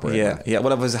fucking cooperate. Yeah.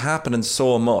 Well, it was happening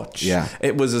so much. Yeah.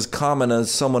 It was as common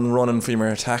as someone running from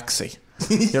your taxi.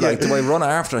 You're like, do I run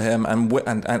after him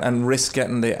and risk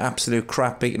getting the absolute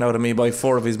crap beaten out of me by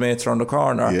 4 of his mates around the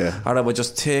corner? Yeah. Or I would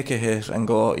just take a hit and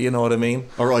go, you know what I mean?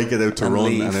 Or I get out to run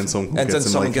leave. and then someone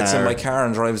gets in my car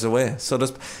and drives away. So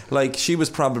there's she was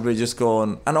probably just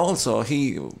going, and also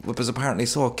he was apparently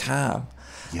so calm.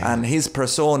 Yeah. And his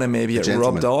persona maybe it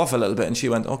rubbed off a little bit, and she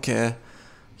went, okay,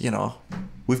 you know.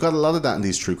 We've got a lot of that in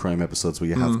these true crime episodes where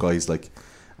you have guys like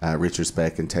Richard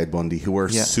Speck and Ted Bundy, who are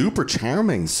super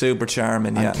charming,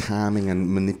 and calming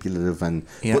and manipulative,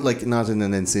 but not in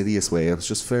an insidious way. It was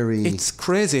just very. It's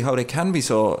crazy how they can be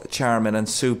so charming and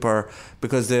super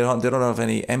because they don't have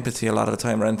any empathy a lot of the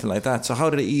time or anything like that. So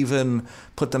how do they even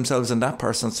put themselves in that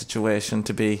person's situation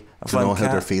to know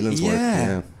how their feelings work?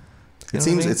 Yeah, it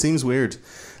seems weird.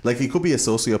 Like he could be a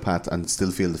sociopath and still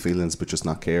feel the feelings, but just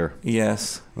not care.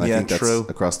 Yes, I think that's true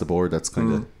across the board. That's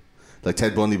kind of. Like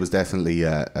Ted Bundy was definitely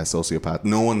a sociopath,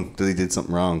 knowing that he did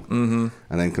something wrong,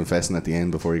 and then confessing at the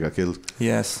end before he got killed.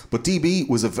 Yes. But DB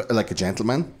was a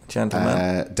gentleman.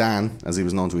 Dan, as he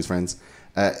was known to his friends.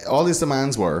 All his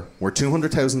demands were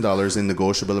 $200,000 in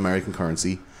negotiable American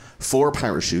currency, 4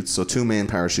 parachutes, so 2 main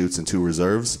parachutes and 2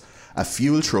 reserves, a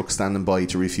fuel truck standing by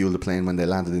to refuel the plane when they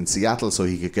landed in Seattle so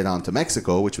he could get on to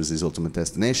Mexico, which was his ultimate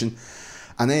destination.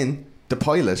 And then the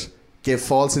pilot gave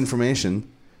false information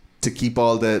to keep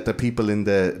all the people in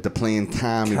the plane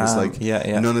calm. He was like,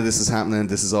 none of this is happening,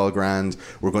 this is all grand,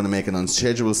 we're going to make an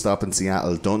unscheduled stop in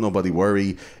Seattle, don't nobody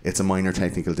worry, it's a minor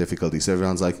technical difficulty. So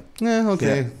everyone's like,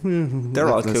 okay. They're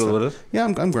all cool with it. Yeah,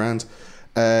 I'm grand.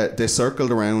 They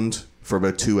circled around for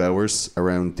about 2 hours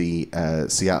around the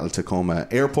Seattle-Tacoma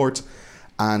airport,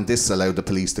 and this allowed the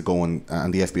police to go and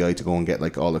the FBI to go and get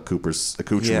like all of Cooper's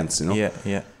accoutrements, you know.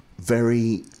 Yeah.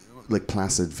 Very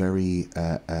placid, very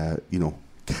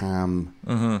calm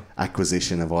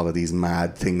acquisition of all of these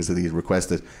mad things that he had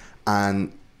requested,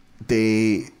 and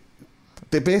they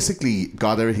basically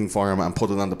got everything for him and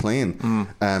put it on the plane.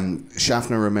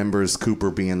 Schaffner remembers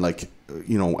Cooper being like,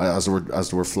 as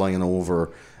they were flying over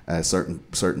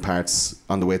certain parts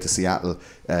on the way to Seattle.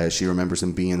 She remembers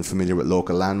him being familiar with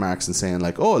local landmarks and saying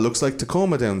like, "Oh, it looks like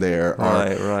Tacoma down there,"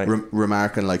 Right.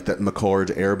 Remarking like that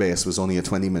McCord Air Base was only a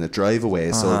 20-minute drive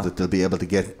away, so that they'll be able to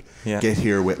get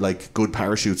here with like good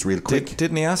parachutes real quick.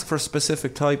 Didn't he ask for a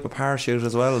specific type of parachute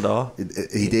as well, though?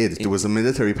 He did. There was a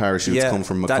military parachute come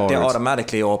from McCord. That they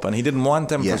automatically open. He didn't want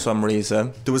them for some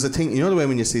reason. There was a thing, you know the way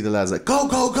when you see the lads like go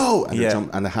go go, and they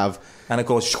jump and they have, and it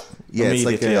goes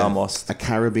immediately, it's like almost a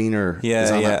carabiner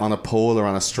is on a pole or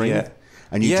on a string,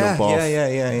 and you jump off.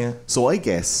 Yeah. So I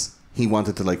guess he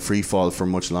wanted to like free fall for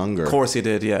much longer. Of course he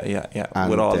did. Yeah. And,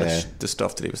 with all the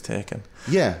stuff that he was taking.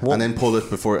 Yeah, and then pull it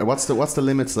before. What's the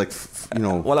limits? Like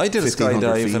Well, I did a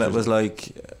skydive and it or was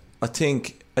like, I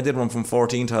think I did one from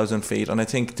 14,000 feet, and I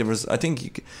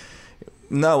think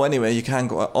no, anyway, you can't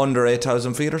go under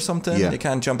 8,000 feet or something. You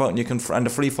can't jump out, and and the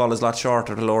free fall is a lot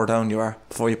shorter the lower down you are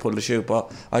before you pull the chute.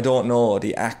 But I don't know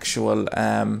the actual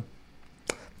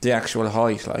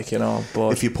height, like, you know. But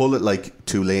if you pull it like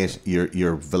too late,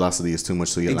 your velocity is too much,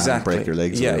 so you'll break your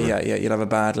legs. Yeah, you'll have a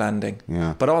bad landing.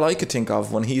 Yeah. But all I could think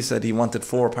of when he said he wanted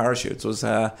 4 parachutes was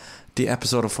the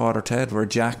episode of Father Ted where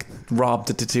Jack robbed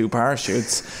the 2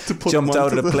 parachutes, jumped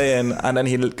out of the plane, and then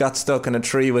he got stuck in a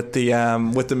tree with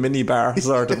the mini bar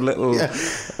sort of little. Well,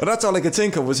 that's all I could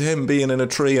think of was him being in a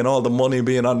tree and all the money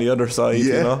being on the other side.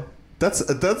 You know. That's.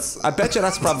 I bet you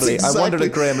that's probably. Exactly. I wonder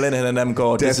if Graham Linehan and them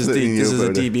go, this is a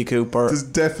DB Cooper.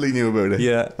 Just definitely knew about it.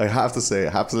 Yeah, I have to say,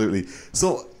 absolutely.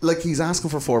 So, like, he's asking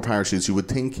for 4 parachutes. You would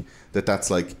think that's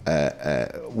like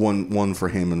one for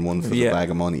him and one for the bag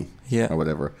of money, or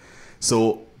whatever.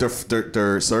 So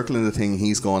they're circling the thing.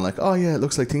 He's going like, "Oh yeah, it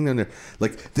looks like thing down there."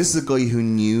 Like, this is a guy who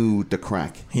knew the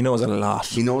crack. He knows a lot.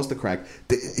 He knows the crack.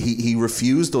 He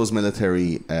refused those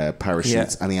military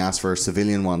parachutes and he asked for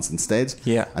civilian ones instead.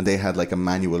 Yeah, and they had like a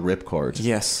manual ripcord.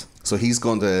 Yes. So he's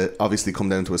going to obviously come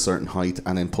down to a certain height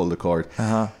and then pull the cord.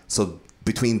 So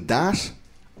between that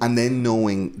and then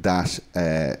knowing that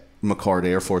McCord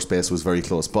Air Force Base was very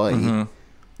close by,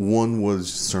 one would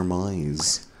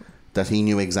surmise that he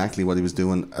knew exactly what he was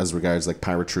doing as regards like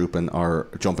paratrooping or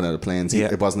jumping out of planes.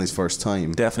 It wasn't his first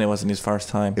time. Definitely wasn't his first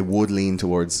time. It would lean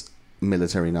towards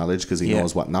military knowledge because he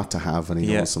knows what not to have, and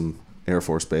he knows some Air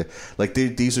Force Base. Like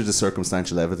these are the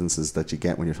circumstantial evidences that you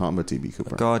get when you're talking about DB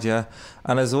Cooper. God, yeah.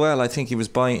 And as well, I think he was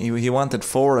buying. He wanted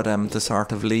 4 of them to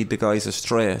sort of lead the guys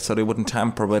astray, so they wouldn't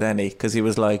tamper with any. Because he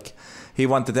was like, he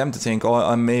wanted them to think,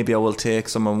 "Oh, maybe I will take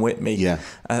someone with me." Yeah.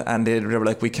 And they were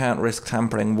like, "We can't risk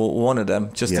tampering one of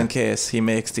them just in case he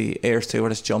makes the air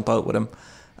stewardess jump out with him."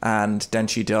 And then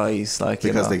she dies, like,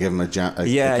 because they give him a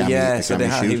so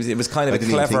it was kind of a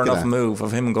clever enough move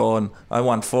of him going, "I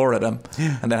want 4 of them,"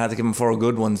 and then had to give him 4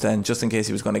 good ones then, just in case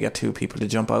he was going to get 2 people to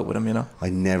jump out with him. You know, I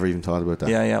never even thought about that.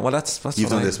 Yeah. Well, that's you've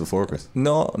done this before, Chris.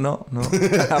 No,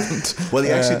 I haven't. Well,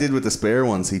 he actually did with the spare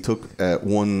ones. He took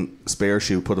one spare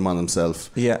chute, put him on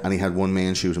himself, and he had one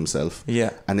main chute himself,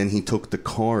 and then he took the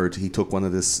cord. He took one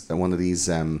of these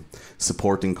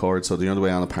supporting cords. So the other way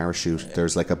on a parachute,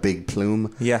 there's like a big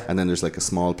plume. And then there's like a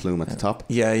small plume at the top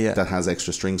that has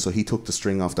extra string. So he took the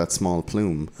string off that small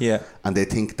plume, and they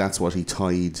think that's what he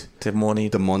tied the money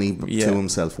to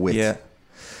himself with.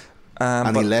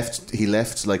 And he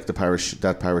left like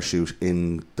that parachute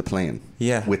in the plane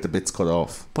with the bits cut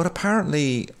off. But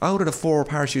apparently out of the 4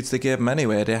 parachutes they gave him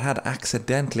anyway, they had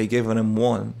accidentally given him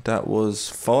one that was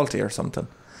faulty or something,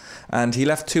 and he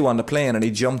left 2 on the plane and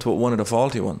he jumped with one of the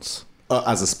faulty ones.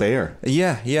 As a spare?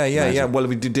 Yeah. Well,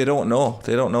 they don't know.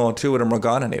 2 of them were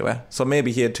gone anyway. So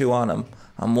maybe he had 2 on him,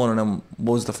 and one of them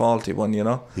was the faulty one, you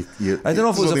know? I don't know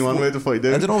if it was only one way to find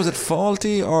out. I don't know, was it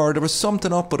faulty or there was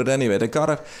something up with it anyway. They got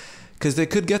it, because they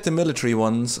could get the military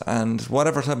ones, and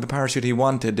whatever type of parachute he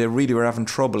wanted, they really were having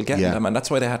trouble getting them, and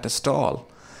that's why they had to stall.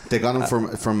 They got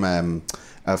them from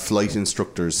flight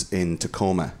instructors in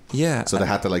Tacoma. Yeah. So they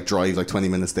had to like drive like 20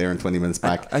 minutes there and 20 minutes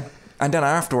back. And then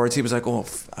afterwards he was like, "Oh,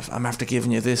 I'm after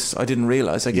giving you this. I didn't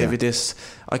realise I gave you this.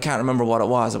 I can't remember what it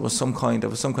was. It was some kind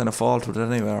of fault with it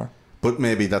anyway." But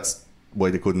maybe that's why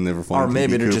they couldn't never find. Or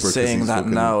maybe they're just saying that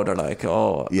now. They're like,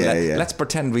 "Oh, let's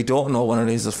pretend we don't know one of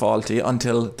these is faulty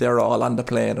until they're all on the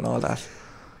plane and all that."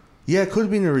 Yeah, it could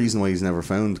have been a reason why he's never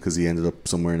found, because he ended up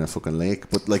somewhere in a fucking lake.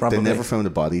 But like, they never found a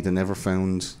body. They never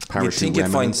found parachute. You'd think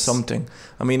you'd find something.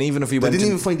 I mean, even if you didn't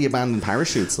even find the abandoned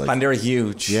parachutes. Like, and they're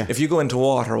huge. Yeah. If you go into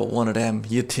water with one of them,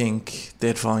 you'd think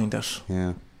they'd find it.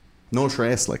 Yeah. No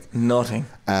trace, like nothing.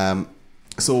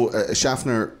 So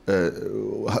Schaffner,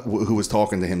 who was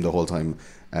talking to him the whole time,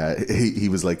 he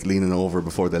was like leaning over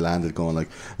before they landed, going like,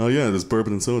 "Oh yeah, there's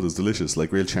bourbon and soda, it's delicious,"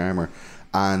 like real charmer.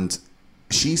 And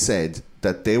she said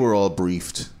that they were all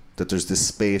briefed that there's this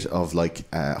spate of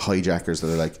like hijackers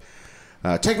that are like,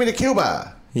 take me to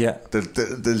Cuba. Yeah. They'll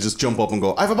just jump up and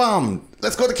go, I have a bomb.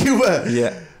 Let's go to Cuba.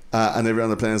 Yeah. And everyone on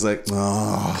the plane is like,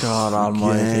 oh, God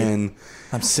almighty. again.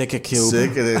 I'm sick of Cuba. Sick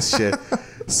of this shit.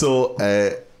 So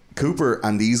Cooper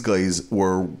and these guys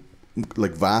were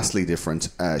like vastly different.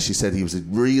 She said he was a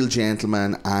real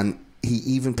gentleman, and he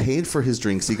even paid for his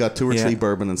drinks. He got 2 or 3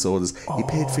 bourbon and sodas. He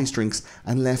paid for his drinks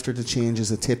and left her the change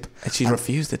as a tip. And she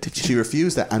refused it, did she? She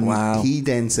refused it. And wow. he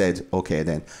then said, okay,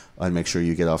 then I'll make sure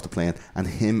you get off the plane. And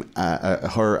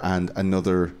her and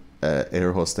another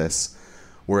air hostess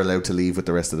were allowed to leave with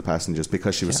the rest of the passengers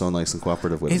because she was so nice and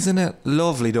cooperative with Isn't it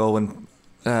lovely though when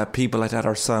people like that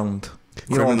are sound?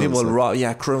 You know, when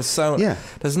people sound. Yeah.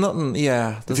 There's nothing.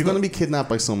 Yeah. If you're going to be kidnapped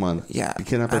by someone, yeah, be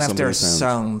kidnapped by and if somebody they're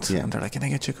sound, yeah. and they're like, "Can I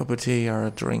get you a cup of tea or a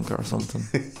drink or something?"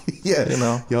 Yeah, you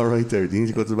know, you're right there. Do you need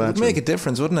to go to the bathroom? It'd make a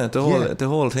difference, wouldn't it? The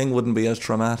whole thing wouldn't be as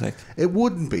traumatic. It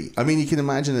wouldn't be. I mean, you can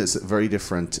imagine it's very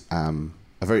different.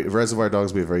 Reservoir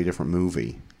Dogs would be a very different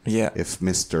movie. Yeah. If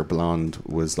Mr. Blonde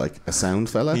was like a sound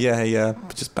fella. Yeah,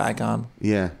 just bag on.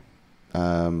 Yeah.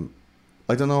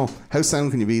 I don't know. How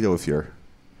sound can you be though if you're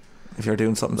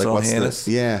doing something like so heinous?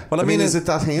 Yeah. Well, I mean, is it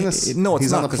that heinous? No,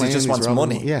 it's not, because he just wants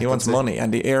money. Yeah, he wants money,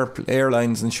 and the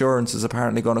airline's insurance is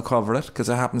apparently going to cover it because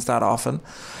it happens that often,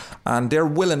 and they're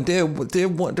willing.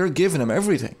 They're giving him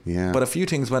everything. Yeah. But a few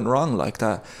things went wrong like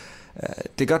that.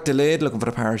 They got delayed looking for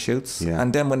the parachutes,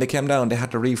 and then when they came down, they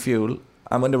had to refuel,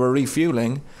 and when they were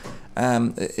refueling,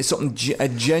 a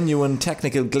genuine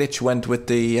technical glitch went with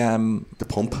the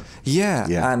pump.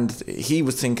 Yeah, and he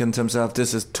was thinking to himself,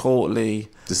 "This is totally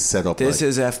set up. This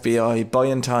is FBI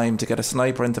buying time to get a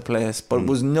sniper into place." But it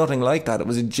was nothing like that. It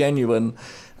was a genuine.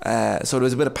 So there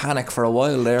was a bit of panic for a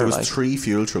while there. There was 3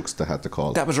 fuel trucks they had to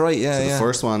call. That was right. Yeah. So the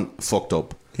first one fucked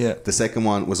up. Yeah. The second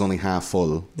one was only half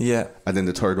full. Yeah. And then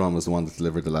the third one was the one that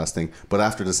delivered the last thing. But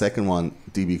after the second one,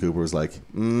 DB Cooper was like,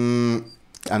 I'm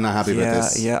not happy about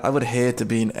this. Yeah, I would hate to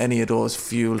be in any of those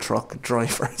fuel truck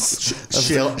drivers.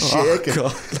 Shaking.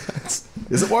 God,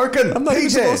 is it working? I'm not even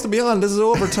supposed to be on. This is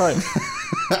overtime.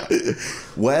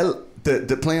 Well,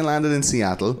 the plane landed in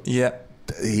Seattle. Yeah.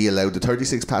 He allowed the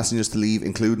 36 passengers to leave,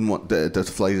 including the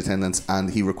flight attendants, and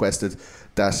he requested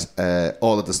that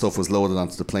all of the stuff was loaded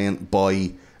onto the plane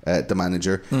by the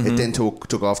manager. Mm-hmm. It then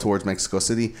took off towards Mexico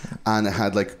City, and it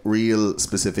had like real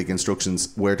specific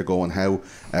instructions where to go and how.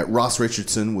 Ross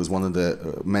Richardson was one of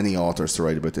the many authors to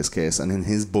write about this case, and in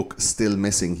his book Still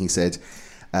Missing, he said,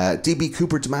 DB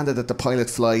Cooper demanded that the pilot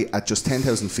fly at just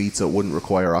 10,000 feet so it wouldn't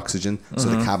require oxygen, so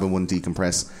the cabin wouldn't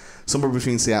decompress. Somewhere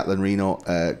between Seattle and Reno,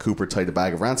 Cooper tied a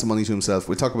bag of ransom money to himself.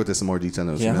 We'll talk about this in more detail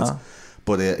in a few minutes.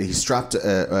 But he strapped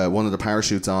one of the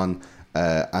parachutes on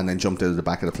and then jumped out of the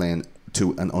back of the plane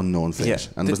to an unknown fate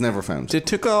and was never found. They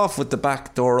took off with the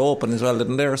back door open as well,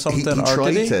 didn't they, or something? He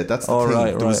tried to. That's the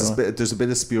thing. Right. There's a bit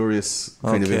of spurious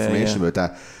kind of information about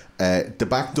that. The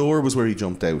back door was where he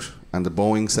jumped out, and the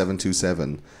Boeing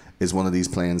 727 is one of these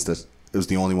planes that it was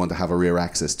the only one to have a rear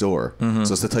access door. Mm-hmm.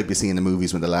 So it's the type you see in the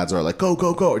movies when the lads are like, go,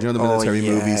 go, go. Do you know the military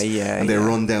movies? And they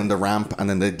run down the ramp and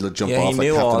then they jump off like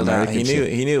Captain America. He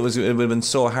knew it would have been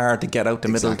so hard to get out the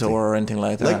middle door or anything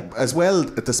like that. Like, as well,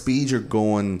 at the speed you're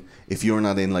going, if you're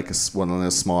not in like one of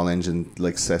those small engine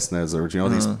like Cessnas or, do you know,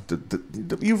 these,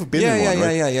 you've been in one,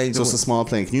 right? Yeah. So it's a small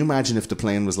plane. Can you imagine if the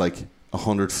plane was like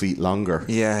 100 feet longer?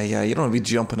 Yeah. You don't want to be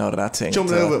jumping out of that thing.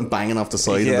 Jumping out of it and banging off the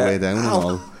side on the way down and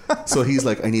all. So he's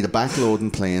like, I need a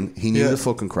backloading plane. He knew the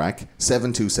fucking crack.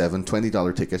 727,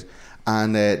 $20 ticket.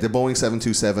 And the Boeing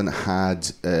 727 had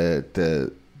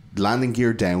the landing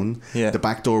gear down. The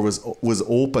back door was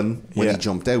open when he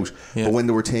jumped out. But when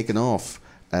they were taking off,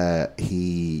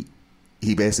 he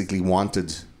basically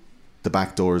wanted the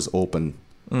back doors open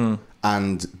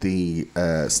and the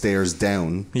stairs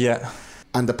down. Yeah.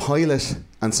 And the pilot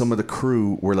and some of the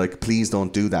crew were like, please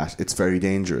don't do that. It's very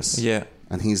dangerous. Yeah.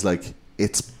 And he's like,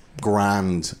 it's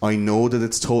grand. I know that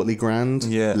it's totally grand.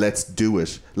 Yeah. Let's do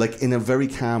it. Like in a very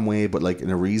calm way, but like in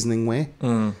a reasoning way.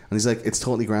 And he's like, it's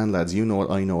totally grand, lads. You know it,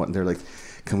 I know it. And they're like,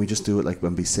 can we just do it like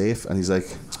and be safe? And he's like,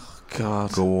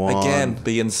 God. Go on. Again,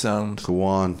 being sound. Go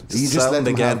on. He just let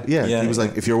them again. He was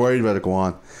like, if you're worried about it, go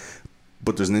on.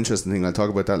 But there's an interesting thing. I'll talk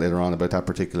about that later on, about that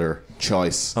particular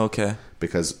choice. Okay.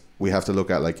 Because we have to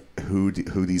look at like who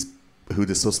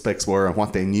the suspects were and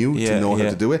what they knew to know how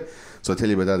to do it. So I'll tell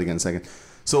you about that again in a second.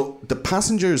 So the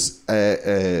passengers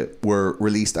were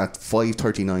released at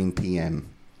 5:39 p.m.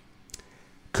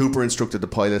 Cooper instructed the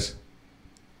pilot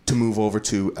to move over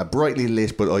to a brightly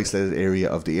lit but isolated area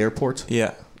of the airport.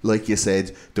 like you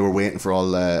said, they were waiting for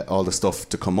all the stuff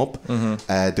to come up.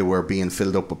 They were being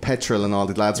filled up with petrol, and all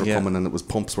the lads were coming, and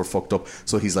pumps were fucked up.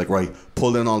 So he's like, right,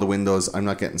 pull down all the windows. I'm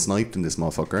not getting sniped in this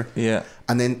motherfucker. Yeah.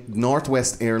 And then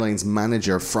Northwest Airlines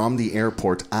manager from the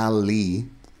airport, Al Lee,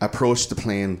 approached the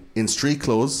plane in street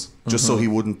clothes, just so he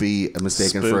wouldn't be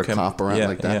mistaken for a cop or anything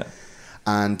like that.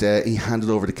 And he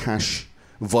handed over the cash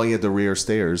via the rear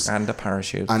stairs. And the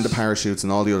parachutes.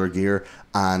 And all the other gear.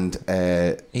 And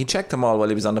he checked them all while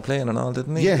he was on the plane and all,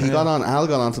 didn't he? Yeah, Al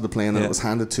got onto the plane, and it was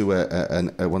handed to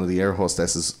one of the air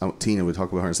hostesses, Tina, we'll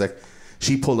talk about her in a sec.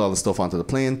 She pulled all the stuff onto the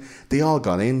plane. They all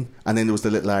got in, and then there was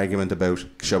the little argument about,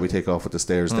 shall we take off with the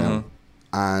stairs down?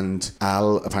 And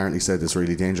Al apparently said, it's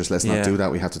really dangerous, let's not do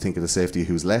that, we have to think of the safety of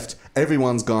who's left.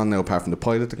 Everyone's gone now apart from the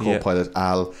pilot, the co-pilot,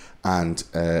 Al, and two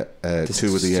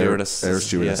of the air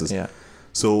stewardesses.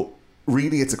 So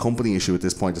really it's a company issue at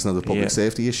this point. It's not a public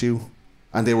safety issue,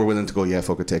 and they were willing to go,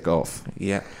 fuck it, take off.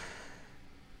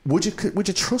 Would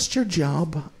you trust your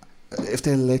job if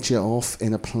they let you off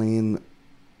in a plane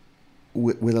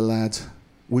with a lad?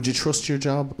 Would you trust your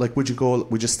job? Like, would you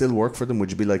still work for them?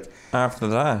 Would you be like, after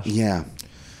that? Yeah.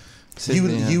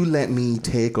 You let me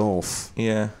take off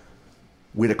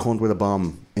with a cunt with a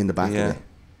bomb in the back of it.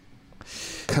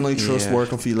 Can I trust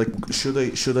working for you? Like,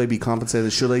 should I be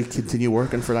compensated? Should I continue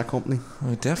working for that company? I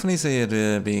would definitely say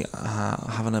it'd be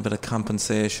having a bit of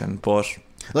compensation, but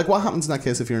like, what happens in that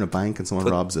case if you're in a bank and someone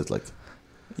robs it? Like,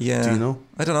 do you know?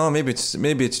 I don't know.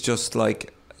 Maybe it's just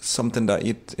like something that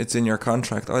it's in your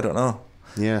contract. I don't know.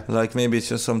 Yeah. Like, maybe it's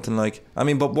just something like, I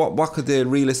mean, but what could they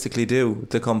realistically do,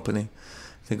 the company?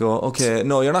 They go, okay,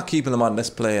 no, you're not keeping them on this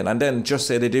plane. And then just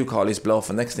say they do call his bluff,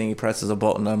 and next thing he presses a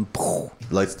button and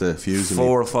lights the fuse. 4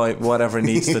 or 5, whatever he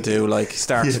needs to do, like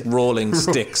starts rolling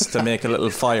sticks to make a little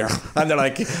fire. And they're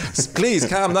like, please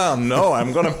calm down. No,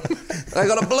 I'm gonna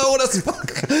blow this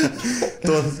fuck.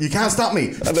 You can't stop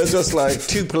me. And they're just like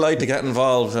too polite to get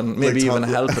involved, and maybe like even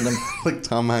helping them. Like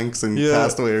Tom Hanks in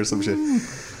Castaway or some shit.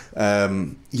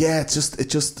 It's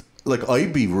just like,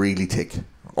 I'd be really tick.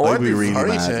 I'd be really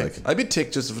mad. Like. I'd be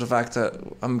ticked just for the fact that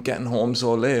I'm getting home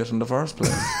so late in the first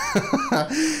place.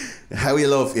 How you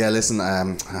love? Yeah, listen,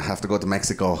 I have to go to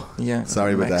Mexico. Yeah,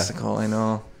 sorry about Mexico, I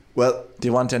know. Well, do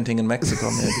you want anything in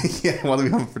Mexico? Maybe. Yeah, what are we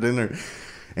having for dinner?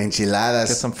 Enchiladas.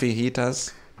 Get some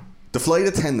fajitas. The flight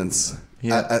attendants,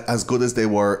 as good as they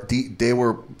were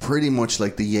pretty much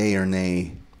like the yay or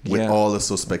nay with all the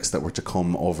suspects that were to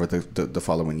come over the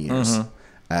following years.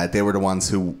 They were the ones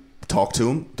who talked to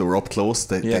him. They were up close.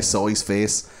 They saw his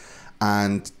face,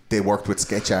 and they worked with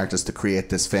sketch artists to create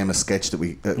this famous sketch that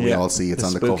we all see. It's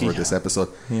on the cover of this episode.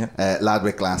 Lad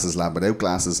with glasses, lad without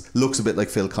glasses. Looks a bit like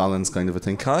Phil Collins, kind of a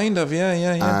thing. Kind of,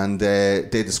 yeah. And they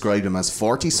described him as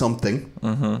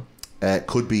 40-something.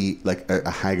 Could be like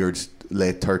a haggard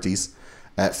late 30s.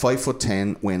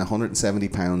 5'10", weighing 170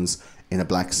 pounds, in a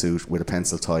black suit with a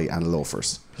pencil tie and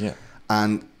loafers. Yeah.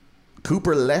 And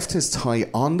Cooper left his tie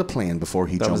on the plane before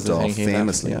he jumped off,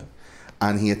 famously.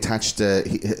 And he attached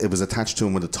it was attached to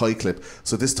him with a tie clip.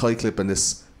 So this tie clip and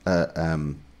this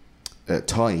tie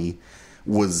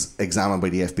was examined by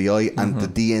the FBI, and the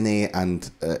DNA and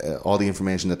all the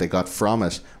information that they got from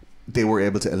it, they were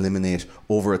able to eliminate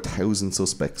over 1,000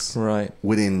 suspects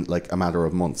within like a matter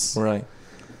of months.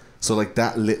 So like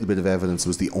that little bit of evidence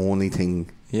was the only thing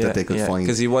that they could find,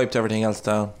 because he wiped everything else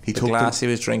down. He took glass he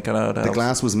was drinking out of. The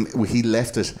glass he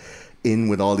left it in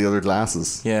with all the other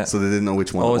glasses, so they didn't know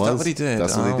which one it was. Is that what he did?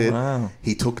 That's what he did. Wow.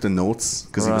 He took the notes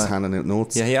because he was handing out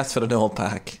notes. Yeah, he asked for the note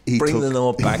back. Bring the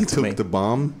note back to me. He took the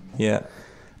bomb. Yeah.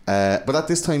 But at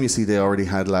this time, you see, they already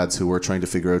had lads who were trying to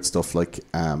figure out stuff like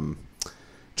handwriting,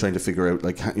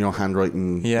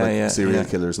 serial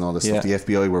killers and all this stuff. The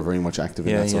FBI were very much active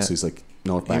in that stuff. So he's like,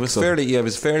 note back. He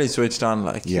was fairly switched on.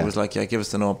 Like he was like, give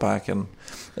us the note back. And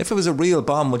if it was a real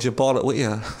bomb, would you bought it with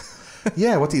you?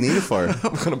 Yeah, what do you need it for?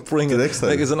 I'm gonna bring it next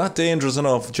time. Like, is it not dangerous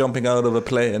enough jumping out of a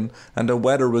plane, and the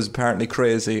weather was apparently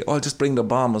crazy? I'll just bring the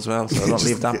bomb as well, so I don't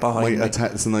leave that behind me.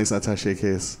 It's a nice attaché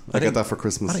case. I got that for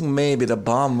Christmas. I think maybe the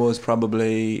bomb was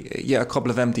probably a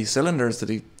couple of empty cylinders that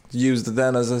he used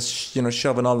then as a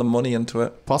shoving all the money into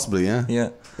it. Possibly, yeah.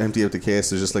 Empty out the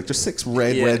case. There's just like, there's 6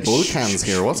 Red Bull cans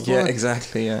here. What's going on? Yeah,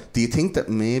 exactly. Yeah. Do you think that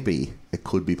maybe it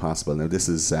could be possible? Now, this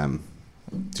is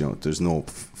there's no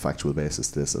factual basis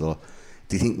to this at all.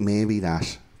 Do you think maybe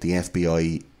that the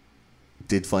FBI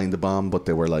did find the bomb, but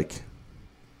they were like,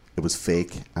 it was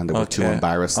fake, and they were too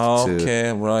embarrassed to...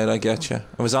 Okay, right, I get you.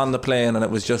 It was on the plane, and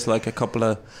it was just like a couple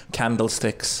of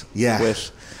candlesticks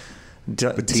with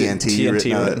TNT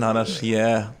written on it.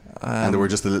 Yeah. And they were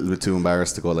just a little bit too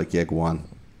embarrassed to go like, go on.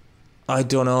 I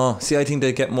don't know. See, I think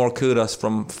they'd get more kudos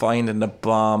from finding the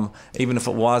bomb, even if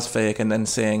it was fake, and then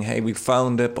saying, hey, we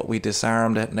found it, but we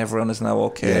disarmed it, and everyone is now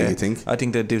okay. Yeah, you think? I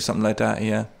think they'd do something like that,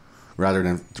 yeah. Rather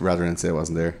than say it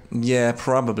wasn't there. Yeah,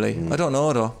 probably. I don't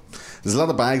know, though. There's a lot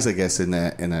of bags, I guess, in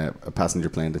a passenger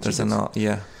plane that There's a lot,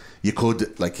 yeah. You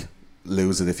could, like,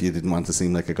 lose it if you didn't want to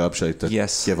seem like a gobshite that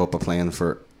Yes. give up a plane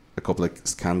for a couple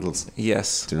of candles.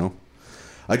 Yes. Do you know?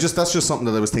 That's just something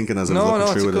that I was thinking as I was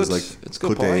looking through it. I was like, it's a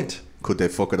good point. Could they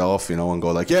fuck it off, you know, and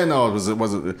go like, yeah, no, it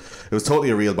was totally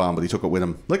a real bomb, but he took it with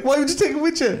him. Like, why would you take it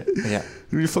with you? Yeah.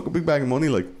 You fucking big bag of money,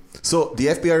 like. So the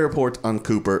FBI report on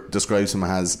Cooper describes him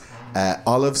as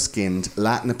olive-skinned,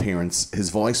 Latin appearance. His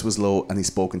voice was low, and he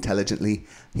spoke intelligently.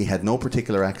 He had no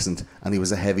particular accent, and he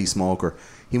was a heavy smoker.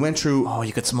 He went through. Oh,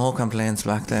 you could smoke on planes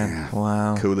back then.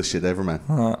 Wow. Coolest shit ever, man.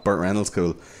 Burt Reynolds,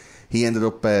 cool. He ended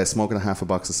up smoking a half a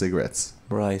box of cigarettes.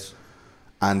 Right.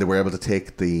 And they were able to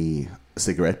take the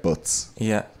cigarette butts.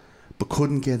 Yeah. But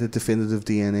couldn't get a definitive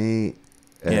DNA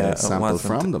sample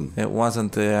from them. It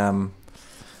wasn't the...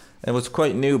 it was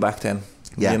quite new back then.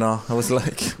 Yeah. You know, it was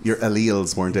like... Your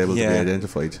alleles weren't able to be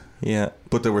identified. Yeah.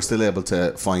 But they were still able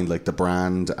to find, like, the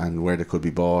brand and where they could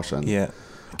be bought. And yeah.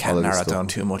 Can't narrow it down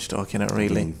too much, though, can it,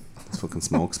 really? It's fucking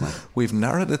smokes, man. We've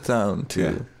narrowed it down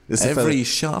to every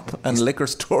shop and liquor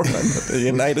store in the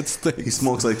United States. He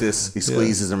smokes like this. He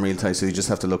squeezes them real tight, so you just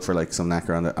have to look for, like, some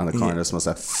knacker on the corner that smells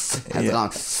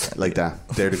like that.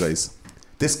 They're the guys.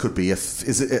 This could be it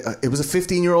was a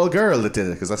 15-year-old girl that did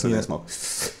it, because that's what they smoke.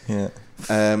 Yeah.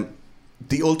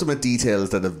 The ultimate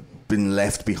details that have been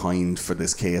left behind for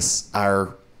this case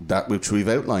are that which we've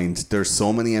outlined. There's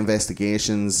so many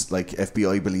investigations. Like,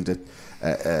 FBI believed that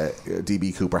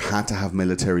DB Cooper had to have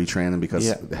military training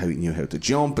because he knew how to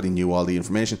jump, but he knew all the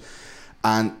information.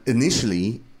 And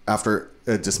initially, after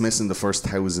dismissing the first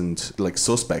 1,000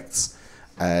 suspects,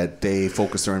 they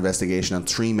focused their investigation on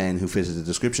 3 men who fitted the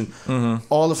description,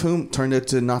 all of whom turned out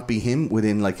to not be him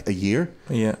within like a year.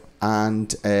 Yeah.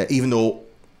 And even though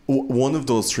one of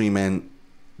those 3 men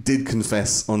did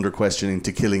confess under questioning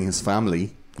to killing his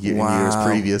family years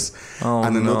previous,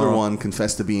 and another one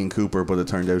confessed to being Cooper, but it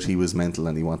turned out he was mental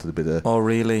and he wanted a bit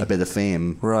of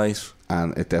fame, right?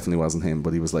 And it definitely wasn't him,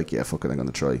 but he was like, yeah, fuck it, I'm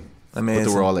gonna try. Amazing. But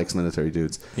they were all ex-military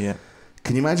dudes. Yeah.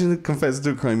 Can you imagine confessing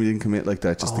to a crime you didn't commit like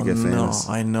that just to get famous?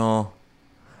 No, I know.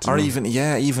 Or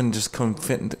even just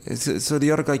confessing. So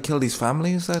the other guy killed his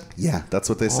family, is that? Yeah, that's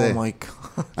what they say. Oh my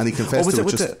god! And he confessed to it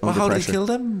just under how pressure. did he kill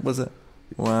them? Was it?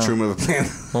 Wow. Threw him out of a plane.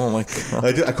 Oh my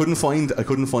god! I couldn't find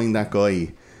that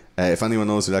guy. If anyone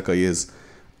knows who that guy is,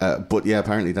 but yeah,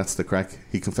 apparently that's the crack.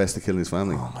 He confessed to killing his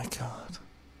family. Oh my god!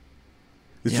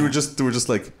 They were just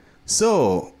like,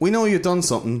 so we know you've done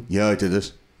something. Yeah, I did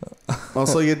it.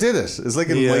 Also, you did it. It's like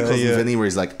in My Cousin Vinny, where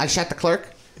he's like, I shot the clerk.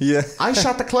 Yeah, I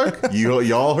shot the clerk.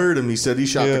 You all heard him. He said he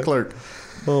shot the clerk.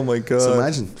 Oh my god! So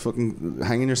imagine fucking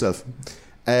hanging yourself.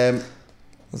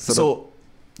 So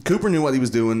Cooper knew what he was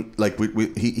doing. Like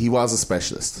he was a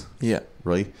specialist. Yeah.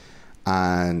 Right.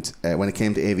 And when it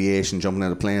came to aviation, jumping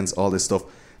out of planes, all this stuff,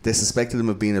 they suspected him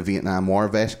of being a Vietnam War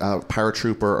vet, a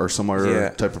paratrooper, or some other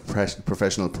type of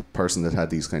professional person that had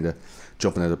these kind of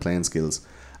jumping out of plane skills.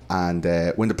 And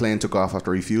when the plane took off after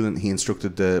refueling, he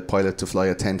instructed the pilot to fly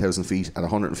at 10,000 feet at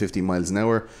 150 miles an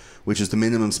hour, which is the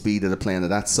minimum speed that a plane of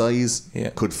that size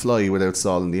could fly without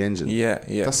stalling the engine. Yeah.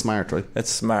 That's smart, right? It's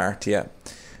smart, yeah.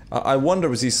 I wonder,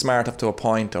 was he smart up to a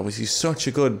point, or was he such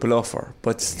a good bluffer?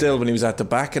 But still, when he was at the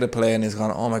back of the plane, he's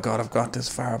gone, oh my god, I've got this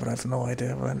far, but I have no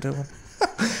idea what I'm doing.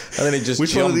 And then he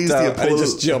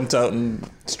just jumped out and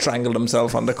strangled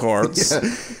himself on the cords. Yeah.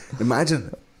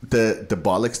 Imagine the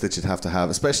bollocks that you'd have to have,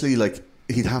 especially like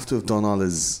he'd have to have done all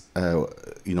his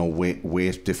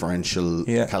weight differential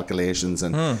calculations,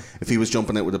 and if he was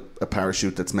jumping out with a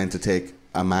parachute that's meant to take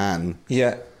a man.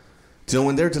 Yeah. Do you know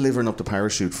when they're delivering up the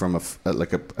parachute from a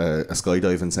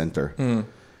skydiving centre? Do you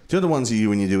know the ones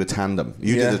when you do a tandem?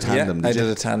 You did a tandem, I did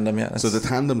a tandem, yeah. So the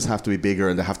tandems have to be bigger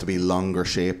and they have to be longer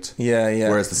shaped. Yeah.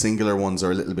 Whereas the singular ones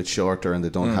are a little bit shorter and they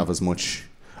don't have as much.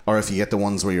 Or if you get the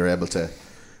ones where you're able to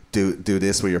do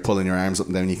this, where you're pulling your arms up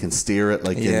and down, you can steer it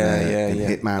like in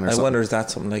Hitman or something. I wonder, is that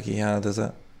something like he had, is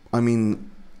it? I mean,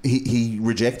 he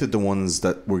rejected the ones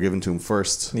that were given to him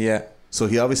first. Yeah. So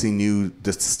he obviously knew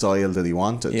the style that he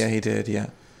wanted. Yeah, he did, yeah.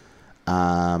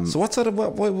 So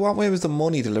what way was the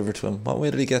money delivered to him? What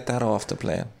way did he get that off the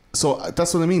plane? So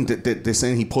that's what I mean. They're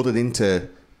saying he put it into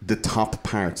the top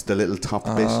part, the little top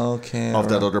bit of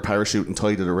that other parachute, and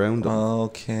tied it around him.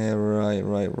 Okay,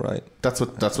 right. That's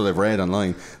what I've read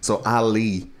online. So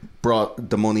Ali brought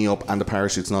the money up and the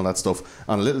parachutes and all that stuff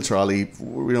on a little trolley,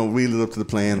 wheeled it up to the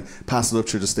plane, passed it up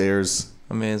through the stairs,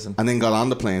 Amazing. And then got on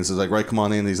the plane. So I was like, right, come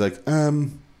on in. He's like,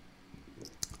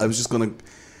 I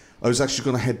was actually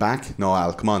gonna head back. No,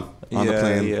 Al, come on the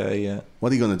plane. Yeah.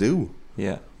 What are you gonna do?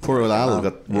 Yeah. Poor old Al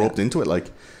got roped into it,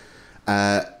 like.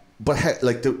 But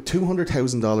like the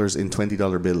 $200,000 in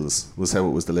 $20 bills was how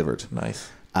it was delivered. Nice.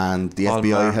 And the All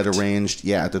FBI marked. had arranged,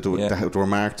 they were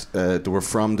marked. They were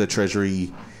from the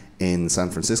Treasury in San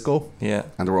Francisco. Yeah.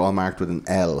 And they were all marked with an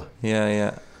L.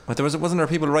 Yeah. But wasn't there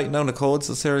people writing down the codes,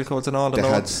 the serial codes, and all the They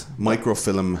notes? had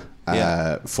microfilm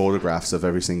photographs of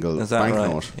every single Is that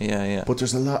banknote. right? Yeah. But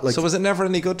there's a lot like. So was it never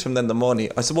any good to him then, the money?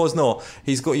 I suppose no.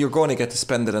 You're going to get to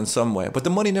spend it in some way, but the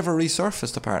money never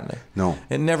resurfaced. Apparently, No.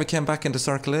 It never came back into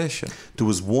circulation. There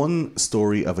was one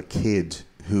story of a kid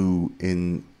who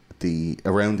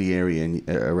around the area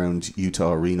around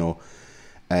Utah, Reno,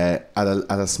 at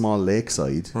a small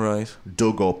lakeside, Right.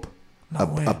 dug up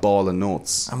a ball of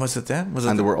notes, And was it them?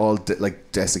 and they were all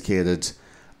desiccated.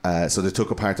 So they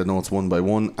took apart the notes one by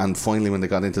one, and finally, when they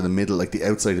got into the middle, like the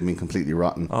outside had been completely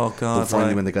rotten. Oh God! But finally,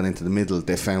 right. when they got into the middle,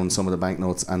 they found some of the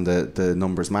banknotes, and the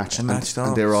numbers matched. It matched and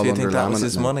up. they were all so you under think that was laminate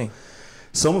his now. money?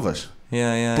 Some of it.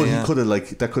 Yeah. But he could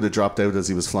have that could have dropped out as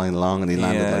he was flying along, and he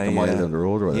landed like a mile down the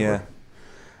road or whatever. Yeah.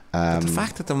 But the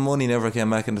fact that the money never came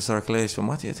back into circulation,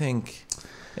 what do you think?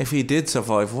 If he did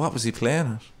survive, what was he playing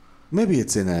at? Maybe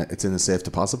it's in a safe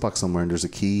deposit box somewhere, and there's a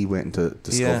key waiting to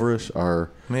discover it,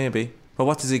 or maybe. But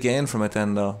what does he gain from it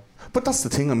then, though? But that's the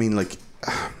thing. I mean, like,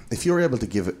 if you're able to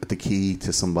give the key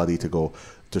to somebody to go,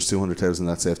 there's 200,000 in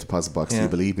that safe deposit box. Do you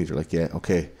believe me? They're like, yeah,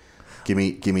 okay. Give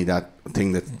me that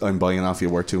thing that I'm buying off you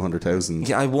worth 200,000.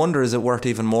 Yeah, I wonder, is it worth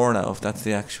even more now if that's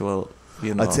the actual,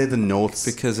 I'd say the notes,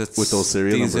 because it's with those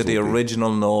serial these numbers are the would be-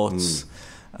 original notes,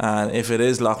 and if it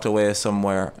is locked away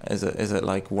somewhere, is it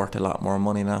like worth a lot more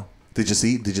money now? Did you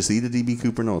see the DB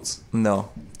Cooper notes? No.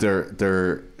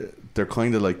 They're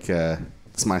kind of like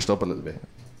smashed up a little bit.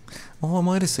 Oh, I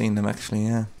might have seen them actually.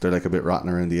 Yeah. They're like a bit rotten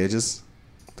around the edges.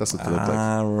 That's what they look like.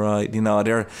 Ah, right. You know,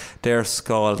 they're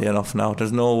scaldy enough now.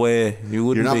 There's no way you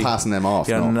wouldn't. You're not be, passing them off.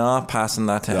 You're no. not passing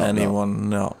that to anyone.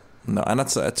 No. And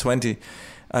that's at 20.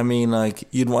 I mean, like,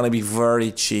 you'd want to be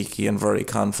very cheeky and very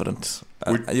confident.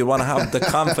 You want to have the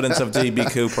confidence of DB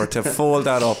Cooper to fold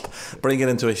that up, bring it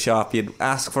into a shop. You'd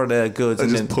ask for the goods, and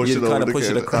just then push you'd it kind over of the push it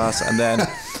counter. across, and then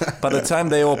by the time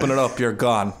they open it up, you're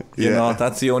gone. You Yeah. know,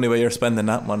 that's the only way you're spending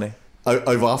that money.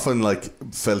 I've often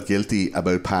felt guilty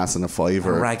about passing a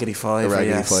fiver. A raggedy fiver,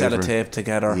 sellotape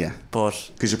together. Yeah.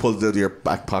 But Because you pulled it out of your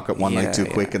back pocket one night too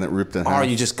quick and it ripped in half. or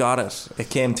you just got it.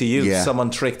 It came to you. Yeah. Someone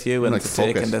tricked you into Like, fuck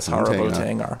taking it, this I'm horrible taking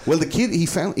thing. that. Or Well, the kid, he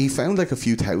found like a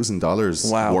few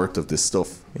 $1,000s Wow. worth of this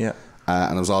stuff. yeah.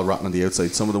 And it was all rotten on the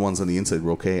outside. Some of the ones on the inside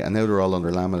were okay, and now they're all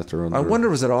under laminate. Or under, I wonder,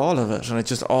 was it all of it, and it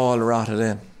just all rotted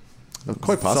in?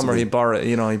 quite possibly. Somewhere he borrowed,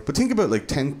 you know. But think about like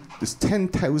there's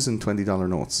 10,000 $20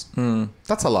 notes.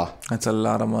 That's a lot. That's a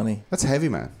lot of money. That's heavy,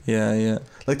 man. Yeah.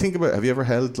 Like, think about, have you ever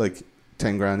held like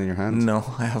 10 grand in your hand? No,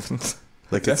 I haven't.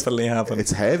 Like, Definitely haven't. It's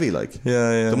heavy. Like,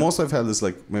 Yeah. the most I've held is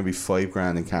like maybe 5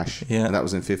 grand in cash. Yeah. And that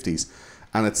was in 50s.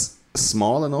 And it's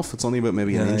small enough. It's only about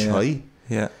maybe an inch high.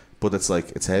 Yeah. But it's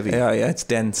like, it's heavy. Yeah. It's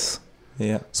dense.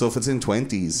 Yeah. So if it's in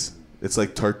 20s, it's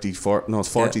like 30, 40, no, it's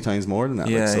 40 times more than that.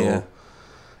 Yeah, like, so yeah.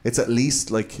 it's at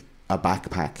least like a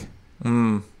backpack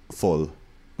full,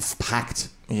 packed.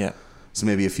 Yeah. So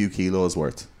maybe a few kilos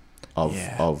worth of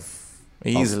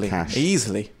Easily. cash.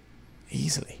 Easily.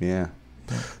 Yeah.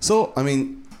 So I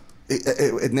mean,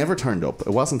 it never turned up. It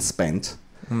wasn't spent.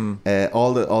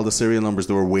 All the serial numbers,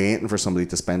 they were waiting for somebody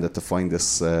to spend it to find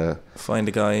this. Find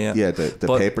a guy. Yeah. Yeah, the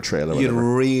But paper trail or you'd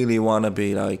whatever. really want to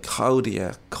be like, how do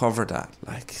you cover that?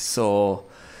 Like, so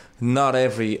not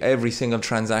every single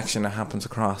transaction that happens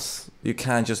across, you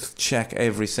can't just check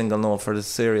every single note for the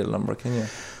serial number, can you?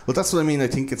 Well, that's what I mean. I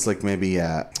think it's like maybe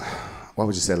what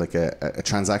would you say, like a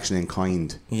transaction in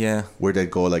kind, Yeah. where they'd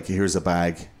go like, here's a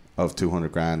bag of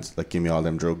 200 grand, like, give me all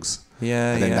them drugs.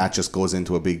 Yeah. And then that just goes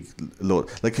into a big load.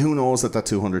 Like, who knows that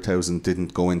 200,000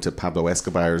 didn't go into Pablo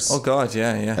Escobar's Oh God,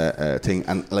 yeah. thing.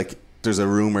 And like, there's a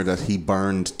rumor that he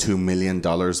burned $2 million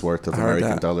worth of I heard American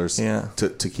that. dollars Yeah. to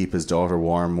keep his daughter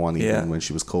warm one evening Yeah. when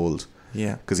she was cold.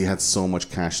 Yeah. Because he had so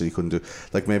much cash that he couldn't do.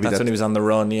 Like, maybe That's when he was on the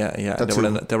run. Yeah. That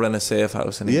They were in a safe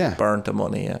house and he Yeah. burnt the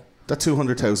money. Yeah. that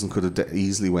 200,000 could have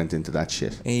easily went into that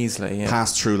shit. Easily. Yeah.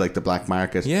 Passed through like the black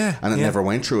market. Yeah, And it yeah. never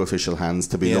went through official hands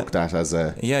to be Yeah. looked at as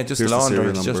a Yeah. Just here's the serial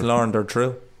laundered. Just number. laundered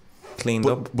through. Cleaned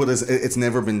up. But it's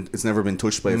never been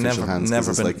touched by official hands. 'Cause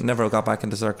it's like, Never got back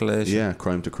into circulation. yeah,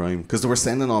 crime to crime. Because they were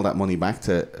sending all that money back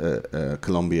to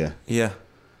Colombia. Yeah.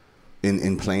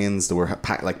 in planes. They were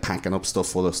packing up stuff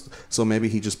full of. So maybe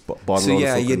he just bought. So a load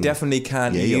yeah, of you definitely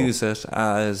can't use it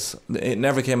as it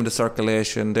never came into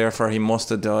circulation. Therefore, he must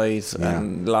have died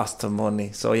and lost the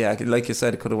money. So yeah, like you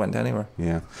said, it could have went anywhere.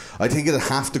 Yeah, I think it'd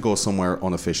have to go somewhere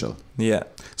unofficial. Yeah.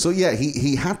 So yeah,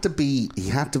 he had to be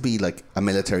like a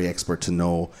military expert to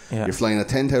know you're flying at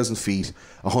 10,000 feet,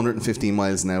 115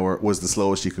 miles an hour was the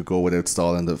slowest you could go without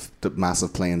stalling the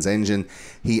massive plane's engine.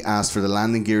 He asked for the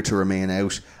landing gear to remain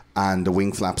out and the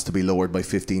wing flaps to be lowered by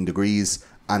 15 degrees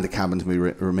and the cabin to be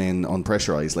remain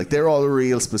unpressurized. Like, they're all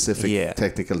real specific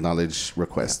technical knowledge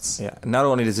requests. Yeah. Not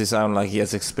only does he sound like he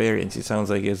has experience, he sounds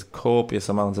like he has copious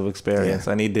amounts of experience,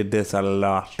 and he did this a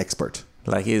lot. Expert.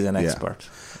 Like, he's an expert.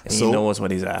 He knows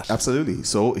what he's at. Absolutely.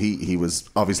 So he was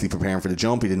obviously preparing for the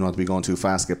jump. He didn't want to be going too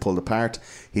fast, get pulled apart.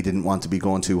 He didn't want to be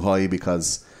going too high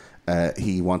because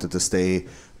he wanted to stay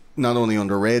not only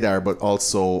under radar but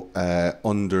also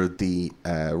under the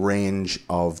range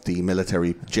of the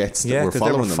military jets that were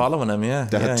following him.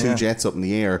 They had two jets up in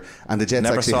the air, and the jets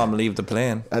never saw him leave the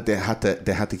plane. They had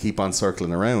to keep on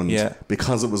circling around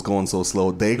because it was going so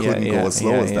slow. They couldn't go as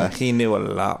slow as that. He knew a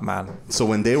lot, man. So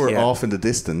when they were off in the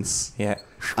distance,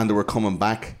 and they were coming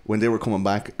back,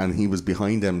 and he was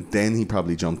behind them, then he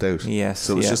probably jumped out. Yes.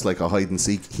 So it was just like a hide and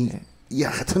seek. You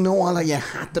had to know all that. You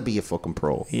had to be a fucking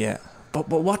pro. Yeah. But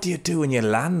what do you do when you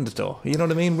land, though? You know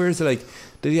what I mean? Where's it like?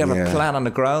 Did he have a plan on the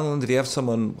ground? Did he have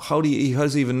someone? How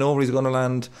does he even know where he's going to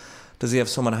land? Does he have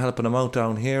someone helping him out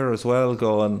down here as well?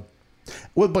 Going.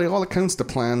 Well, by all accounts, the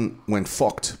plan went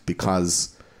fucked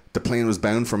because the plane was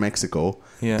bound for Mexico.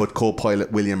 Yeah. But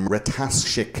co-pilot William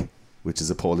Retashik, which is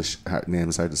a Polish name,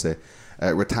 it's hard to say,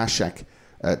 Retashik,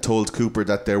 told Cooper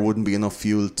that there wouldn't be enough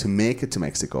fuel to make it to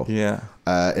Mexico. Yeah.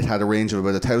 It had a range of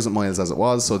about 1,000 miles as it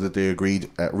was, so that they agreed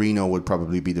Reno would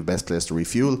probably be the best place to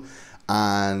refuel.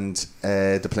 And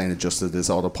the plane adjusted its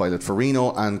autopilot for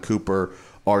Reno, and Cooper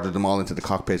ordered them all into the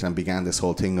cockpit and began this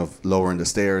whole thing of lowering the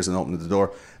stairs and opening the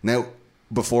door. Now,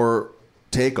 before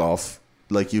takeoff,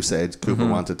 like you said, Cooper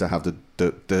wanted to have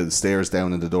the stairs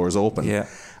down and the doors open. Yeah.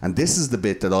 And this is the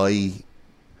bit that I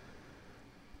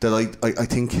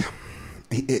think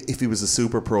if he was a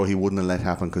super pro, he wouldn't have let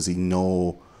happen, because he'd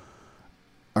know,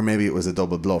 or maybe it was a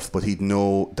double bluff, but he'd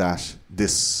know that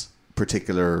this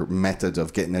particular method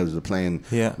of getting out of the plane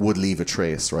would leave a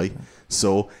trace, right?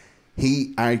 So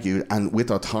he argued, and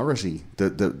with authority,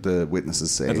 the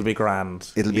witnesses say it'll be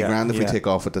grand. It'll be grand if we take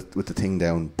off with the thing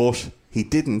down. But he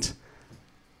didn't.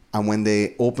 And when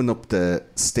they opened up the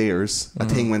stairs, a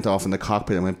thing went off in the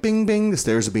cockpit and went bing bing. The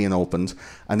stairs are being opened,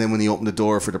 and then when he opened the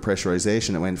door for the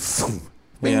pressurization, it went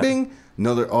bing bing.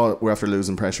 We're after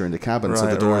losing pressure in the cabin, so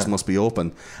the doors must be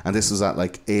open. And this was at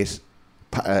like 8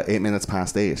 minutes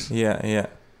past 8. Yeah.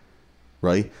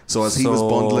 Right. So as he was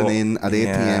bundling in at 8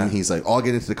 p.m., he's like, "I'll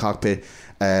get into the cockpit."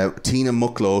 Tina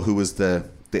Mucklow, who was the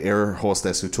air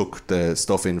hostess who took the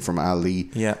stuff in from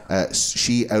Ali,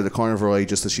 she, out of the corner of her eye,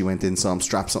 just as she went in, saw him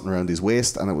strap something around his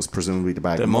waist, and it was presumably the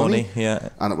bag of money.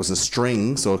 And it was a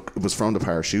string, so it was from the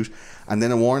parachute. And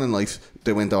then a warning light,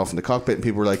 they went off in the cockpit, and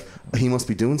people were like, he must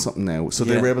be doing something now. So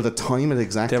they were able to time it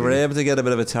exactly. They were able to get a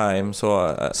bit of a time.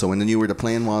 So when they knew where the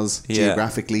plane was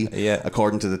geographically,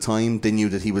 according to the time, they knew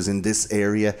that he was in this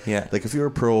area. Like, if you're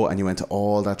a pro and you went to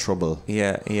all that trouble,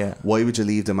 why would you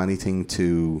leave them anything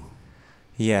to...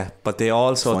 Yeah, but they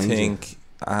also think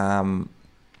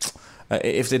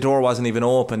if the door wasn't even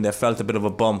open, they felt a bit of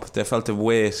a bump. They felt a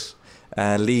weight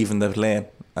leaving the plane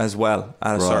as well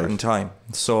at a certain time.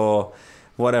 So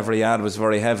whatever he had was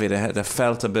very heavy. They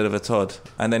felt a bit of a thud.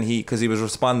 And then because he was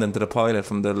responding to the pilot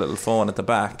from the little phone at the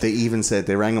back. They even said,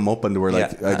 they rang him up and they were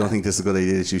like, "I don't think this is a good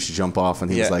idea, you should jump off."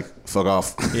 And he was like, "Fuck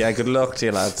off." Yeah, good luck to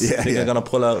you, lads. Think you're going to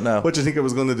pull out now. What do you think it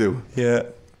was going to do? Yeah.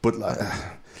 But...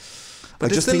 But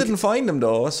they still didn't find him,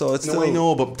 though. So it's I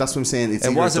know, but that's what I'm saying.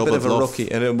 It was a bit of a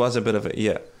rookie, and it was a bit of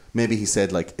a Maybe he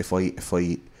said, like, if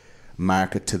I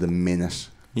mark it to the minute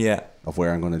of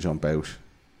where I'm going to jump out,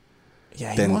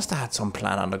 he must have had some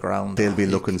plan on the ground. They'll be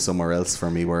looking somewhere else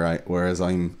for me, whereas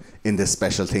I'm in this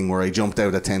special thing where I jumped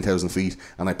out at 10,000 feet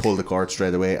and I pulled the cord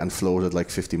straight away and floated like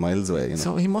 50 miles away. You know?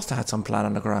 So he must have had some plan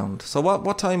on the ground. So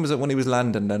what time was it when he was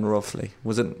landing then, roughly?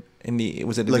 Was it in the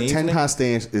like 10 past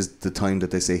 8 is the time that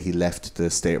they say he left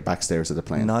the back stairs of the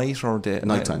plane. Night or day?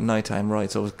 Nighttime,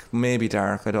 right. So it was maybe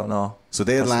dark, I don't know. So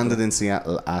they had landed in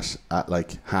Seattle at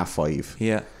like 5:30.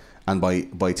 Yeah. And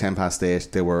by 10 past 8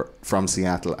 they were from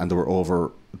Seattle and they were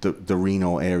over the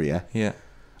Reno area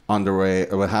on their way,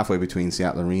 well, halfway between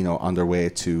Seattle and Reno, on their way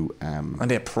to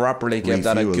and they properly gave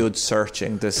that a good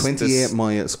searching.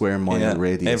 28 square mile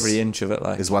radius, every inch of it,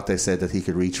 like, is what they said that he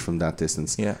could reach from that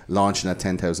distance. Yeah, launching at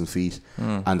 10,000 feet,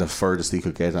 and the furthest he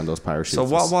could get on those parachutes. So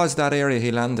what was that area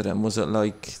he landed in? Was it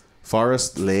like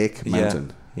forest, lake,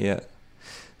 mountain? Yeah.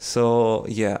 So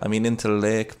yeah, I mean, into the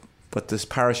lake. But this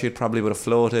parachute probably would have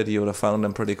floated. You would have found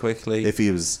him pretty quickly if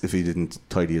he didn't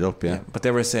tidy it up. Yeah. But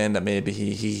they were saying that maybe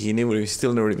he knew he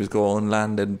still knew where he was going.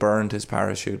 Landed, burned his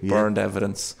parachute, burned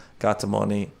evidence, got the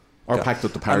money, or packed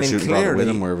up the parachute and brought it with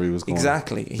him wherever he was going.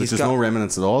 Exactly. There's no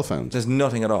remnants at all found. There's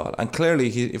nothing at all. And clearly,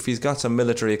 if he's got some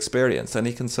military experience, then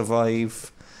he can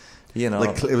survive. You know,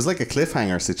 like it was like a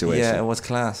cliffhanger situation. Yeah, it was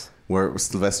class. Where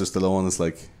Sylvester Stallone is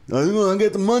like, I'm going to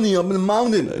get the money up in the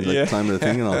mountain, like climbing the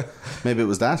thing, you know. Maybe it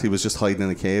was that he was just hiding in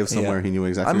a cave somewhere. He knew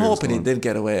exactly. I'm where hoping he did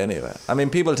get away anyway. I mean,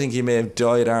 people think he may have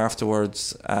died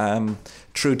afterwards,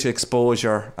 true to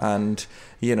exposure, and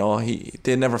you know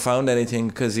they never found anything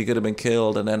because he could have been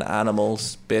killed, and then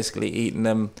animals basically eating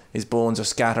him. His bones are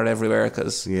scattered everywhere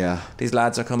because these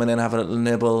lads are coming in, having a little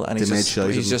nibble, and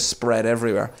he's just spread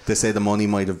everywhere. They say the money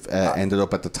might have ended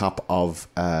up at the top of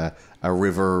a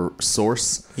river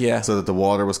source, so that the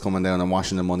water was coming down and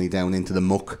washing the money down into the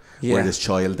muck, where this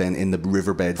child then in the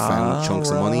riverbed found chunks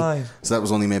of money. So that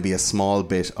was only maybe a small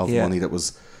bit of money that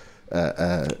was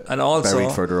and also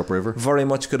buried further upriver. Very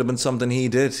much could have been something he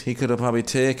did. He could have probably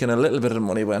taken a little bit of the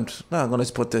money, went, no, I'm going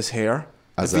to put this here.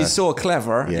 If he's so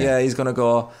clever, he's going to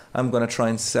go, I'm going to try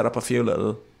and set up a few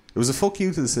little. It was a fuck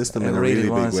you to the system in a really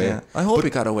big way. Yeah. I hope he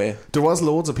got away. There was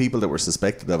loads of people that were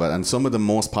suspected of it, and some of the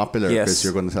most popular, Chris,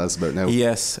 you're going to tell us about now.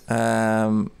 Yes.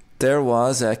 There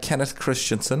was Kenneth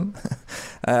Christensen,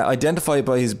 identified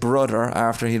by his brother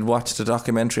after he'd watched a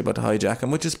documentary about the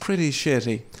hijacking, which is pretty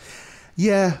shitty.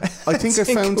 Yeah, I think I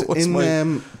found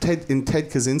in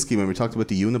Ted Kaczynski when we talked about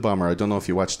the Unabomber. I don't know if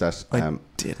you watched that. I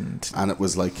didn't. And it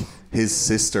was like his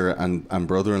sister and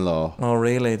brother-in-law. Oh,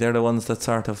 really? They're the ones that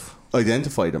sort of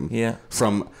identified him. Yeah.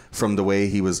 From the way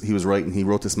he was writing. He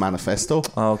wrote this manifesto.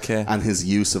 Okay. And his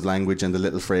use of language and the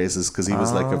little phrases, because he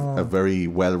was like a very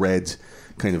well-read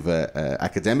kind of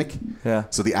academic. Yeah.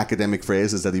 So the academic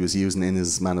phrases that he was using in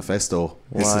his manifesto,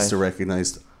 his sister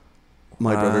recognised.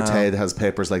 My brother Ted has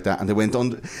papers like that, and they went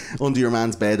under your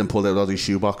man's bed and pulled out all these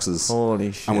shoe boxes.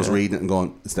 Holy shit! And was reading it and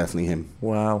going, "It's definitely him."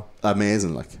 Wow,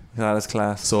 amazing! Like that is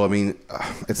class. So I mean,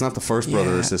 it's not the first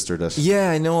brother or sister that. Yeah,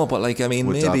 I know, but like I mean,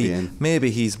 maybe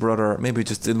his brother maybe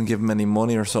just didn't give him any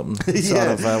money or something. Sort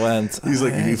of went. He's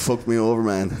like, "You fucked me over,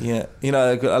 man." Yeah, you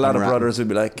know, a lot of brothers would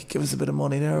be like, "Give us a bit of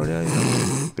money there, you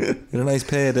know, a nice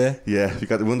payday." Yeah, if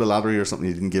you won the lottery or something,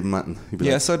 you didn't give him that.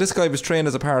 Yeah, so this guy was trained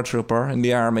as a paratrooper in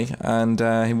the army, and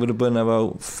he would have been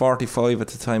about 45 at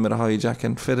the time of the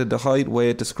hijacking. Fitted the height,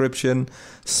 weight, description,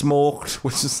 smoked,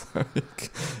 which is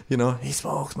like, you know, he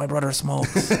smokes. My brother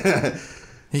smokes.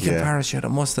 He can parachute. It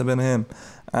must have been him.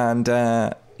 And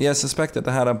suspected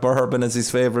they had a bourbon as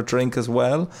his favourite drink as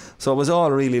well. So it was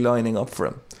all really lining up for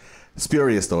him.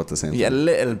 Spurious though at the same time. Yeah, a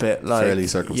little bit like fairly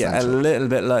circumstantial. Yeah, a little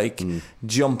bit like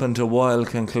jumping to wild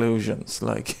conclusions.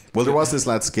 Like, well, there was this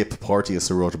lad Skip Porteous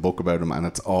who wrote a book about him, and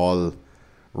it's all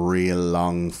real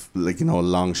long, like, you know,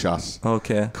 long shot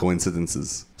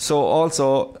coincidences. So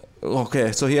also,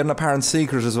 so he had an apparent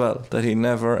secret as well that he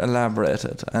never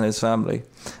elaborated, and his family,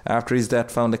 after his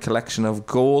death, found a collection of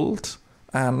gold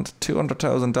and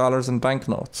 $200,000 in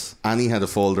banknotes. And he had a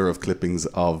folder of clippings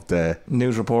of the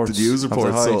news reports. So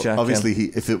obviously,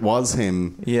 if it was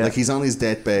him, like he's on his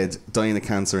deathbed, dying of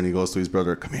cancer, and he goes to his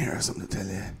brother, "Come here, I have something to tell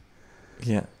you."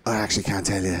 Yeah, I actually can't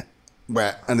tell you.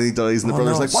 And then he dies, and the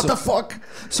brother's like, "What the fuck?"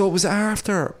 So it was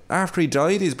after he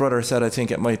died, his brother said, "I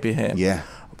think it might be him." Yeah.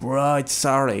 Right,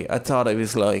 sorry. I thought it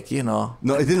was like, you know.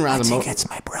 No, it didn't rat him out. I think it's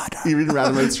my brother. He didn't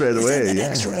rat him out straight away. In the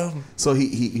next room. So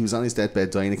he was on his deathbed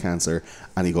dying of cancer,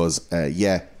 and he goes,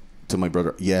 to my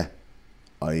brother,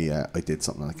 I did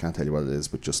something. I can't tell you what it is,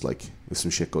 but just like if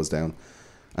some shit goes down.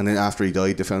 And then after he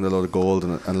died, they found a load of gold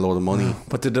and a load of money.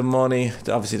 But did the money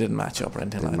obviously didn't match up or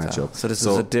anything like that? So this is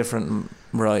a different,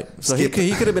 right? So he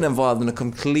could have been involved in a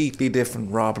completely different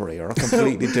robbery or a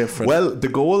completely different. Well, the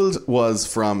gold was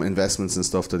from investments and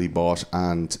stuff that he bought,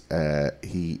 and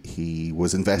he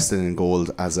was investing in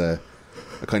gold as a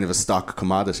kind of a stock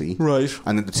commodity, right?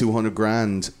 And then the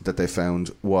 $200,000 that they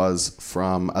found was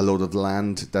from a load of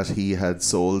land that he had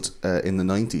sold in the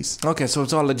 90s. Okay, so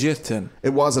it's all legit then.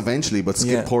 It was eventually, but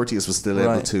Skip Porteous was still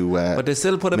able to. But they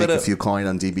still put a few coin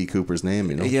on DB Cooper's name,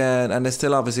 you know. Yeah, and they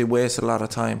still obviously wasted a lot of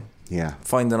time. Yeah.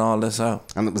 finding all this out.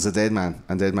 And it was a dead man,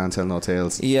 and dead man tell no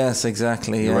tales. Yes,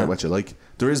 exactly. You Yeah. write what you like.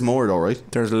 There is more though, right?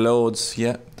 There's loads.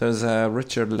 Yeah. There's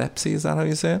Richard Lepsey. Is that how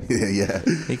you say it? Yeah.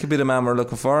 He could be the man we're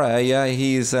looking for. Yeah,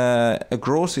 he's a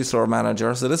grocery store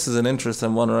manager. So this is an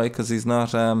interesting one, right? Because he's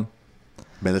not.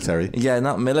 Military. Yeah,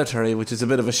 not military, which is a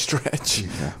bit of a stretch.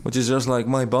 Yeah. Which is just like,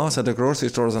 my boss at the grocery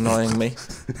store is annoying me.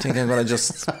 I think I'm going to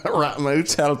just Rat him out.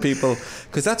 tell people.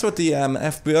 Because that's what the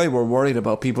FBI were worried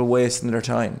about, people wasting their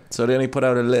time. So they only put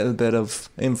out a little bit of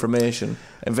information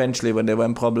eventually when they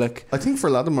went public. I think for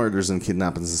a lot of murders and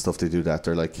kidnappings and stuff, they do that.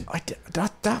 They're like,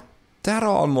 That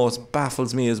almost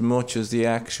baffles me as much as the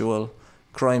actual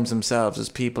crimes themselves, as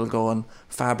people going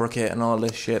fabricating all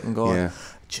this shit and going, yeah.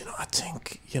 do you know, I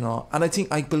think, you know, and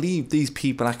I believe these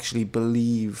people actually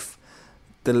believe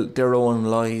their own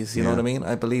lies, you know Yeah. what I mean?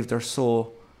 I believe they're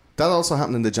so... That also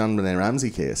happened in the John Benet Ramsey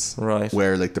case. Right.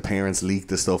 Where like the parents leaked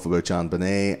the stuff about John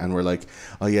Benet and were like,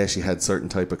 oh yeah, she had certain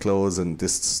type of clothes and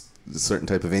this certain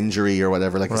type of injury or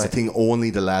whatever. Like it's a Right. thing only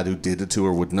the lad who did it to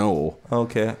her would know.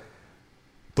 Okay.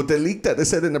 But they leaked that. They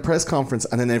said it in a press conference,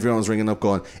 and then everyone was ringing up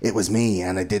going, it was me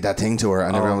and I did that thing to her.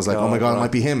 And everyone was like, oh my God, right. it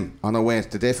might be him. Oh no,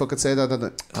 wait, did they fucking say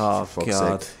that? Oh, For fuck's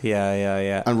God. sake.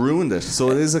 Yeah. And ruined it.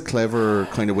 So it is a clever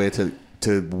kind of way to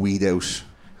weed out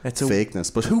It's a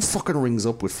fakeness. But who fucking rings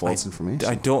up with false information?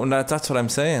 I don't know. That's what I'm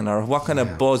saying. Or what kind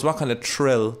of buzz, what kind of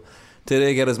trill? Do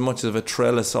they get as much of a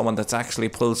trill as someone that's actually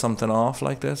pulled something off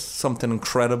like this? Something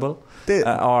incredible? They,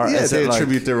 Or yeah, is they it like,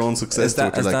 attribute their own success is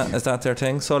that, to it. is, They're that, is that their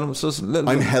thing? So it's a little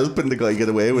I'm bit, helping the guy get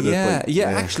away with it. But,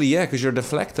 actually, because you're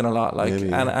deflecting a lot. Like, Maybe,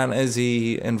 yeah. and is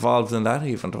he involved in that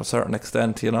even to a certain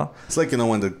extent, you know? It's like, you know,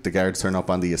 when the guards turn up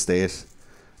on the estate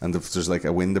and there's like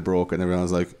a window broke and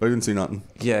everyone's like, I didn't see nothing.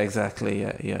 Yeah, exactly.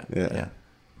 Yeah.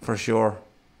 For sure.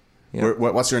 Yeah.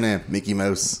 What's your name? Mickey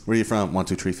Mouse. Where are you from?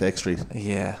 123 Fake Street.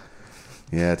 Yeah.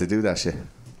 Yeah, they do that shit.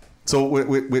 So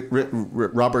with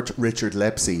Robert Richard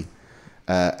Lepsey,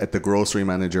 at the grocery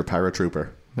manager paratrooper,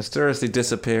 Mysteriously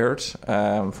disappeared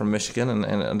from Michigan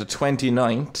on the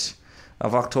 29th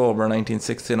of October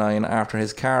 1969 after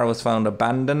his car was found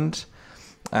abandoned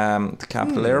at the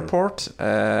Capital Airport,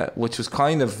 which was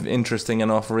kind of interesting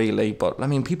enough, really. But I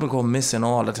mean, people go missing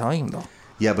all the time, though.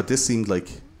 Yeah, but this seemed like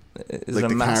Is like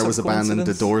it a the car massive was abandoned, the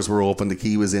coincidence? doors were open, the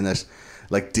key was in it.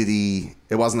 Like, did he?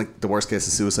 It wasn't like the worst case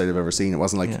of suicide I've ever seen. It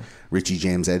wasn't like Yeah. Richie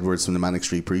James Edwards from the Manic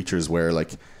Street Preachers, where like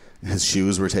his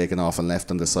shoes were taken off and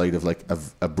left on the side of like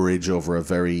a bridge over a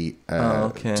very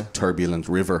turbulent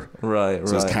river. Right.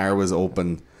 So his car was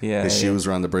open. Yeah, his yeah. shoes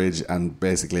were on the bridge, and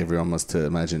basically everyone was to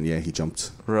imagine, yeah, he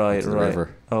jumped Right. into the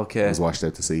river. And Okay. was washed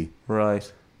out to sea, Right.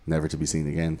 never to be seen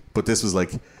again. But this was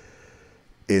like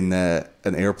in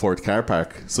an airport car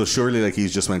park, so surely like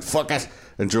he's just went fuck it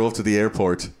and drove to the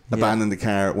airport, abandoned the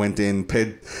car, went in,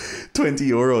 paid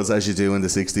 €20 as you do in the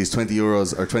 60s,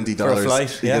 €20 or $20 For a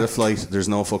flight, you yeah. get a flight. There's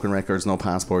no fucking records, no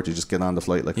passport, you just get on the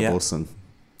flight like Yeah. a bus. And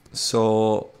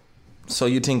So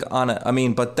you think on it? I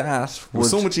mean, but that it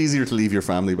was would so much easier to leave your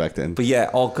family back then. But yeah,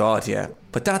 oh God, yeah.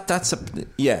 But that's a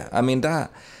yeah. I mean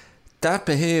that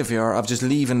behaviour of just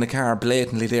leaving the car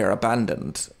blatantly there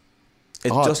abandoned,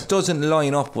 it Odd. just doesn't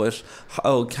line up with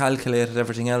how calculated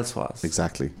everything else was.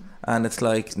 Exactly. And it's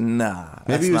like, nah.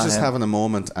 Maybe he was just having. having a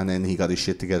moment, and then he got his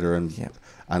shit together and Yeah.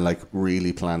 and like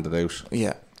really planned it out.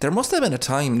 Yeah, there must have been a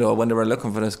time though when they were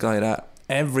looking for this guy that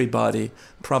everybody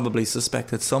probably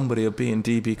suspected somebody of being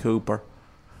DB Cooper.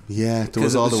 Yeah, there 'Cause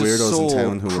was it all the just weirdos so in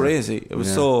town who crazy. It was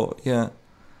yeah. so yeah.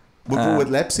 But with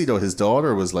Lepsey though, his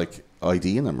daughter was like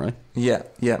IDing him, right? Yeah.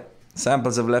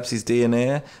 Samples of Lepsey's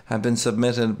DNA have been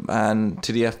submitted and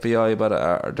to the FBI,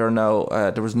 but they're now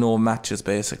there was no matches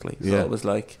basically. So Yeah. it was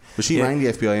like. But she yeah, rang the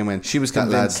FBI and went, She was that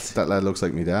convinced. lad looks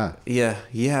like me dad.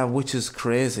 Yeah, which is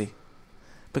crazy,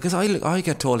 because I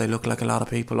get told I look like a lot of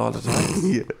people all the time.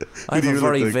 Yeah. I have Who do a you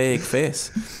very look like? vague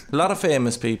face. A lot of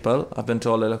famous people I've been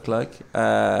told I look like.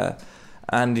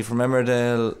 Andy from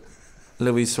Emmerdale,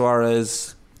 Louis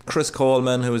Suarez, Chris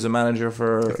Coleman, who was a manager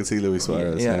for. I can see Luis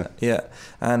Suarez. Yeah,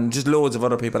 and just loads of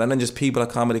other people, and then just people at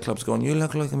comedy clubs going, "You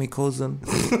look like my cousin."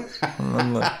 And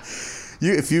I'm like,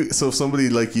 If somebody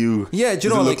like you, Yeah, do you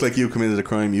know, who looked like- like you committed a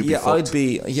crime, you'd be yeah, fucked. I'd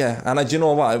be, and do you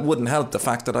know what? It wouldn't help the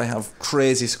fact that I have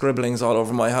crazy scribblings all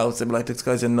over my house. They'd be like, "This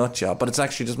guy's a nut job," but it's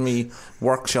actually just me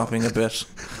workshopping a bit.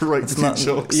 Writing It's a few not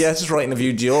jokes. Yeah, it's just writing a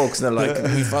few jokes, and they're like,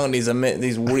 "We found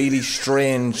these really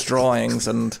strange drawings,"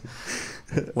 and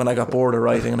when I got bored of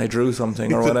writing, and I drew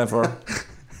something or whatever.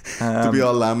 To be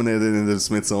all laminated in the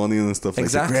Smithsonian and stuff.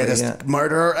 Exactly, Like the greatest yeah.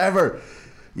 murderer ever.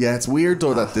 Yeah, it's weird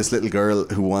though that this little girl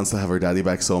who wants to have her daddy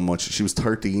back so much, she was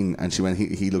 13 and she went,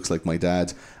 he looks like my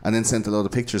dad, and then sent a lot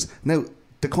of pictures. Now,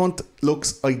 The cunt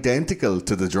looks identical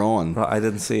to the drawing. Right, I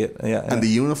didn't see it. Yeah, And the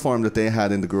uniform that they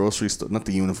had in the grocery store, not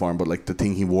the uniform, but like the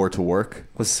thing he wore to work,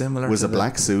 was similar. was to a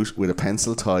black suit with a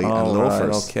pencil tie and Right,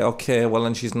 loafers. okay. Well,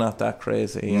 and she's not that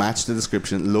crazy. Yeah. Matched the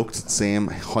description, looked the same,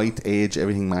 height, age,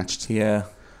 everything matched. Yeah.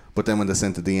 But then when they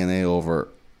sent the DNA over,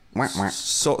 wah, wah.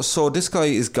 So this guy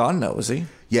is gone now, is he?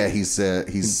 Yeah, he's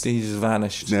He's just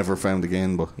vanished. never found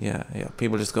again. But Yeah.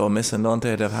 People just go missing, don't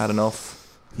they? They've had enough.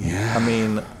 yeah, I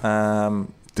mean,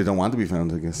 they don't want to be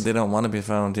found, I guess. they don't want to be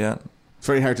found yet. It's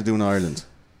very hard to do in Ireland.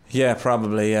 Yeah,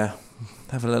 probably. Yeah,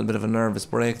 have a little bit of a nervous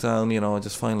breakdown.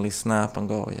 Just finally snap and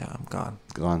go. Yeah, I'm gone.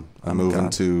 Gone. I'm I'm moving gone.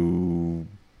 to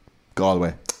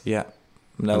Galway. Yeah.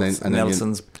 And then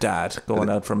Nelson's dad going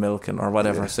out for milking or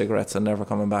whatever, Yeah. cigarettes, and never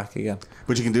coming back again.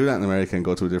 But you can do that in America and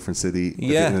go to a different city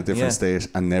Yeah, in a different yeah. state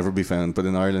and never be found. But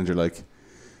in Ireland, you're like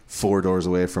 4 doors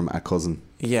away from a cousin.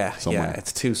 Yeah, Somewhere.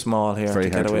 it's too small here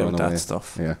Very to hard get to away run with away. that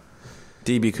stuff. Yeah.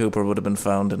 DB Cooper would have been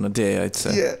found in a day, I'd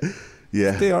say. Yeah.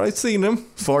 Yeah. They are. I've seen him.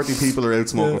 40 people are out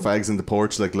smoking Yeah. fags in the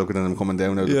porch, like looking at him coming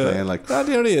down out of the plane, like, Ah,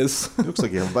 there he is. looks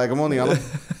like you have a bag of money on him.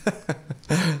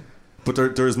 But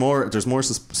there's more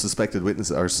suspected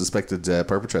witnesses or suspected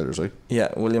perpetrators, right? Yeah,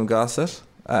 William Gossett.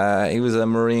 He was a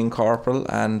Marine corporal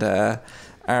and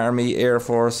Army, Air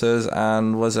Forces,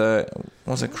 and was a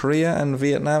Korea and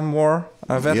Vietnam War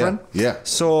veteran. Yeah.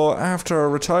 So after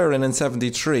retiring in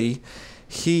 '73,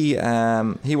 he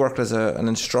worked as an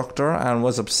instructor and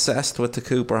was obsessed with the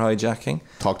Cooper hijacking.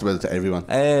 Talked about it to everyone.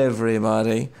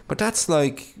 Everybody, but that's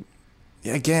like.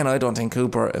 Again, I don't think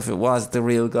Cooper, if it was the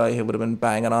real guy, he would have been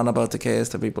banging on about the case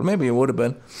to people. Maybe he would have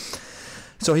been.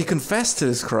 So he confessed to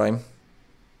his crime,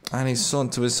 and his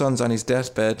son's on his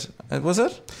deathbed. Was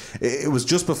it? It was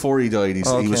just before he died. He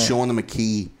was Okay. showing them a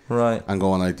key Right. and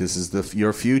going like, "This is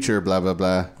your future." Blah blah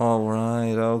blah. Oh,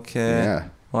 right. Okay. Yeah.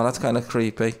 Well, that's kind of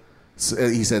creepy. So,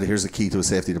 he said, "Here's a key to a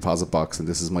safety deposit box, and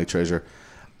this is my treasure."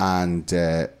 And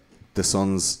the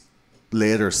sons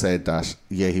later said that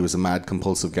he was a mad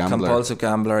compulsive gambler. Compulsive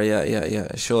gambler. Yeah.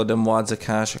 Showed them wads of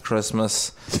cash at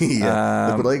Christmas.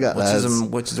 Yeah. Look what I got, lads.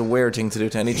 Which is a weird thing to do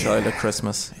to any child at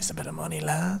Christmas. Here's a bit of money,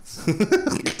 lads. Have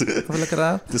a look at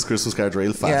that. This Christmas card's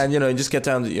real fat. Yeah, and you just get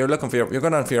down. You're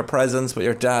going down for your presents, but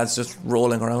your dad's just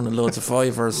rolling around in loads of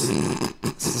fivers.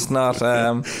 It's not.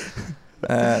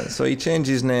 So he changed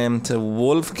his name to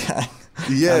Wolfgang.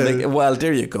 Yeah. And well,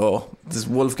 there you go. This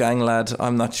Wolfgang lad,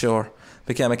 I'm not sure,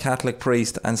 became a Catholic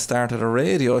priest and started a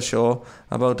radio show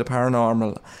about the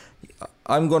paranormal.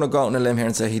 I'm going to go out on a limb here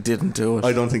and say he didn't do it.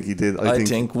 I don't think he did. I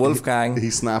think Wolfgang. He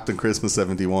snapped in Christmas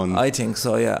 '71. I think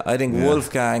so, yeah. I think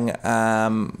Wolfgang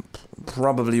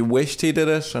probably wished he did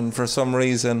it, and for some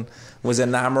reason was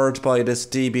enamoured by this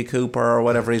DB Cooper or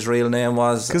whatever his real name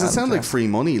was. Because it sounded like free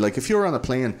money. Like if you're on a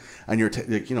plane and you're,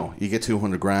 you get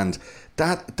 200 grand.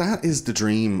 That is the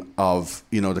dream of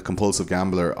the compulsive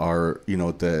gambler or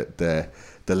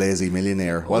the lazy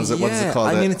millionaire. What is it called?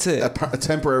 I mean, a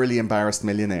temporarily embarrassed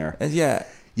millionaire. Yeah.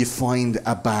 You find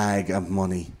a bag of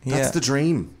money. That's Yeah. the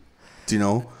dream. Do you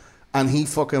know? And he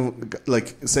fucking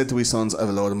said to his sons, "I have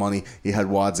a load of money." He had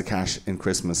wads of cash in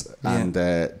Christmas, and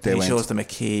he shows them a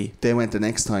key. They went the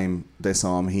next time they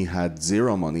saw him. He had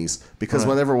zero monies because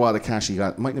whatever wad of cash he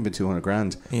got mightn't have been 200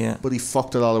 grand. Yeah. But he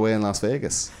fucked it all away in Las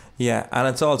Vegas. Yeah, and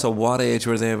it's also what age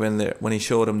were they when he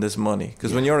showed them this money?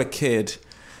 Because when you're a kid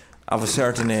of a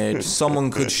certain age, someone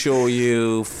could show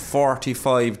you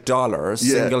 $45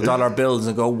 single dollar bills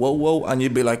and go whoa, and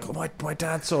you'd be like, "Oh, my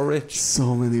dad's so rich.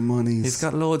 So many monies. He's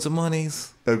got loads of monies."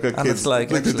 I've got and kids it's like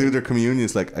to literally- do their communion.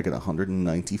 It's like I got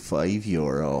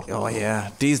 €195. Oh yeah,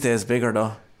 these days bigger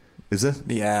though. Is it?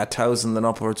 Yeah, 1,000 and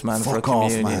upwards, man, for a Fuck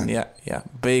off, communion. man. Yeah,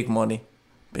 big money.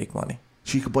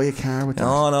 So you could buy a car with that.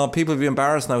 No, people would be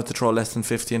embarrassed now to throw less than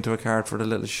 50 into a card for the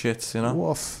little shits,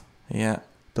 Woof. Yeah.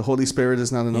 The Holy Spirit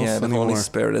is not enough Yeah, the anymore. Holy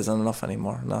Spirit isn't enough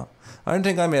anymore. No, I don't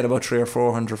think I made about 300 or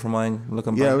 400 for mine.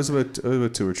 Looking back, Yeah, it was about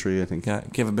 2 or 3, I think. yeah,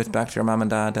 give a bit back to your mum and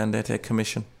dad, and they take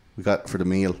commission, We got for the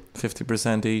meal,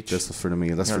 50% each. just for the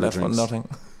meal. That's You're for the left with drinks. nothing.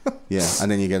 Yeah,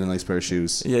 and then you get a nice pair of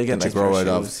shoes. Yeah, you get a that nice grow pair of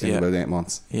out shoes, of in yeah. about 8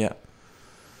 months. Yeah.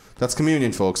 That's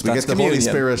communion, folks. We That's get the Holy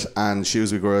communion. Spirit and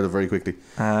shoes we grow out of very quickly.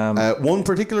 One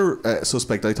particular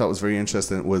suspect I thought was very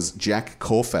interesting was Jack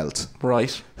Kofelt,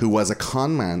 Right. who was a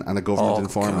con man and a government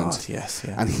informant. God, yes,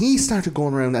 yeah. And he started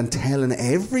going around and telling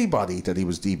everybody that he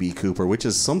was DB Cooper, which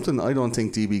is something I don't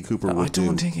think DB Cooper would do. I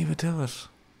don't think he would do it.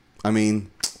 I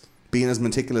mean, being as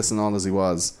meticulous and all as he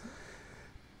was,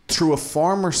 through a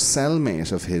former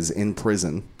cellmate of his in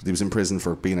prison, he was in prison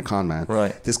for being a con man.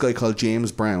 Right. This guy called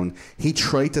James Brown, he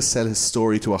tried to sell his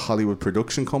story to a Hollywood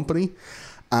production company,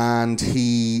 And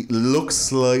he looks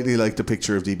slightly like the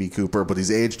picture of DB Cooper, but his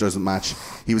age doesn't match.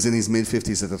 He was in his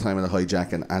mid-50s at the time of the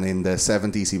hijacking, and in the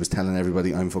 70s he was telling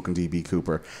everybody, I'm fucking DB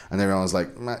Cooper. And everyone was like,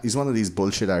 he's one of these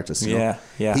bullshit artists. You know?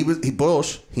 Yeah. He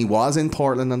was in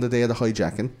Portland on the day of the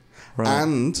hijacking, Right.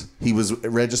 and he was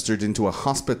registered into a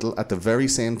hospital at the very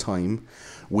same time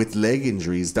with leg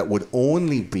injuries that would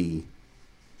only be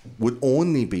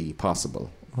possible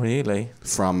Really?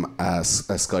 from a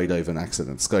skydiving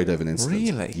incident.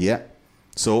 Really? Yeah.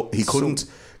 So he couldn't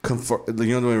confirm.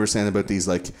 You know the way we were saying about these,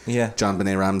 like, John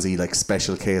Benet Ramsey, like,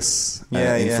 special case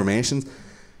information.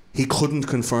 He couldn't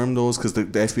confirm those because the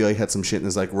FBI had some shit and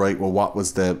is like, right, well, what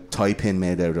was the tie pin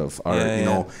made out of, or you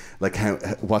know, like,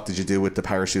 what did you do with the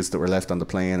parachutes that were left on the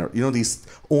plane, or, you know, these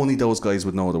only those guys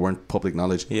would know. They weren't public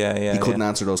knowledge. He couldn't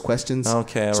answer those questions.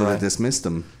 Okay, so right. they dismissed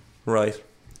him. Right.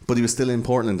 But he was still in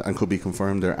Portland and could be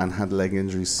confirmed there and had leg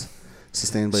injuries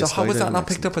sustained by a So how was that skydiving not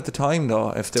picked up at the time, though?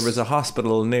 If there was a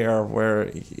hospital near enough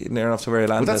to where he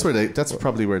landed? Well, that's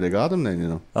probably where they got him then, you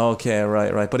know. Okay,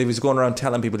 right. But he was going around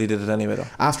telling people he did it anyway, though.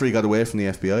 After he got away from the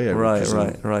FBI, I would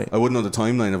presume. Right. I wouldn't know the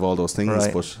timeline of all those things,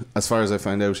 Right. but as far as I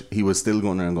found out, he was still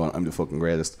going around going, I'm the fucking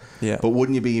greatest. Yeah. But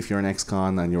wouldn't you be if you're an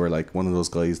ex-con and you were like one of those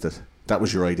guys that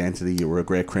was your identity, you were a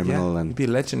great criminal and you'd be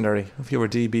legendary if you were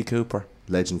DB Cooper.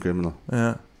 legend criminal.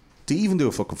 Yeah. They even do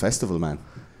a fucking festival, man.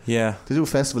 Yeah. They do a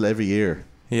festival every year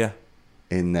Yeah.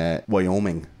 in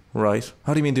Wyoming. Right.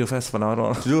 How do you mean do a festival? No, I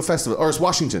don't know. To do a festival, or it's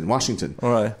Washington.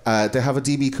 All right. They have a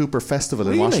DB Cooper festival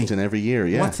in Really? Washington every year.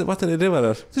 Yeah. What do they do with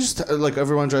it? They just like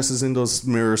everyone dresses in those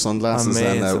mirror sunglasses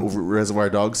and Amazing. Reservoir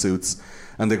Dog suits,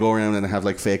 and they go around and have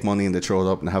like fake money and they throw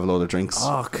it up and have a load of drinks.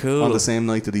 Oh, cool. On the same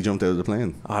night that he jumped out of the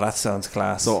plane. Oh, that sounds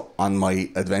class. So on my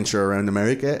adventure around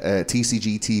America,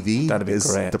 TCG TV That'd be is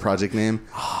great. the project name.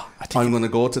 I'm going to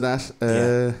go to that.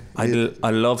 I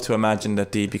love to imagine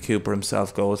that DB Cooper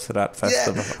himself goes to that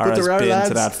festival, or but has there are been lads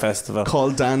to that festival.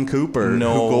 called Dan Cooper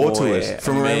No who go to way. it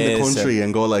from around the Amazing. country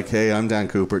and go like, hey, I'm Dan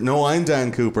Cooper. No, I'm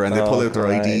Dan Cooper. And they pull out their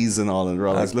right. IDs and all, and they're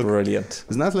all That's like, look, brilliant.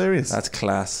 isn't that hilarious? That's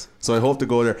class. So I hope to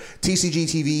go there. TCG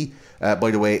TV,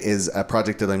 by the way, is a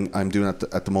project that I'm doing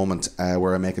at the moment,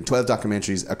 where I'm making 12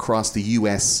 documentaries across the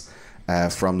US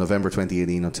from November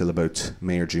 2018 until about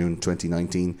May or June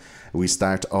 2019. We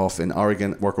start off in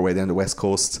Oregon, work our way down the West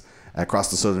Coast, across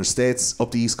the southern states,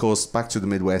 up the East Coast, back to the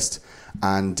Midwest,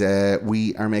 and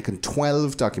we are making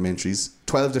 12 documentaries,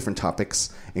 12 different topics,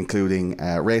 including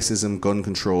racism, gun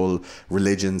control,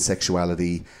 religion,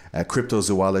 sexuality,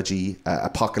 cryptozoology,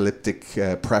 apocalyptic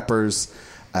preppers,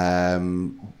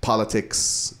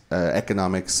 politics,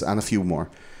 economics, and a few more.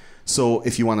 So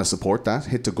if you want to support that,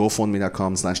 hit to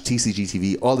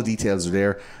gofundme.com/TCGTV. All the details are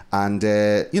there. And,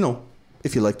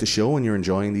 if you like the show and you're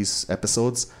enjoying these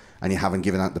episodes and you haven't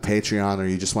given out the Patreon, or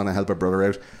you just want to help a brother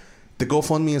out, the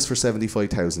GoFundMe is for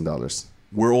 $75,000.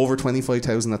 We're over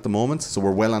 25,000 at the moment, so we're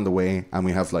well on the way, and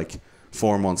we have like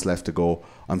 4 months left to go.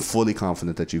 I'm fully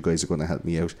confident that you guys are going to help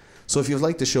me out. So if you've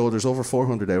liked the show, there's over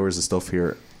 400 hours of stuff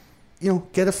here.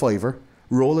 Get a $5,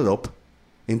 roll it up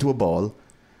into a ball,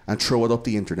 and throw it up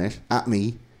the internet at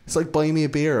me. It's like buying me a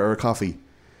beer or a coffee,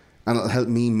 and it'll help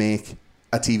me make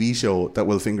a TV show that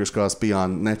will, fingers crossed, be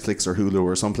on Netflix or Hulu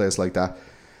or someplace like that,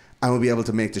 and we'll be able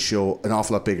to make the show an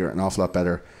awful lot bigger, an awful lot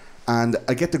better. And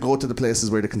I get to go to the places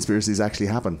where the conspiracies actually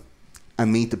happen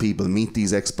and meet the people, meet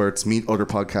these experts, meet other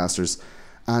podcasters,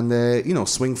 and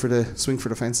swing for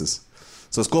the fences.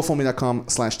 So it's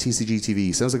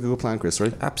gofundme.com/TCGTV. Sounds like a good plan, Chris,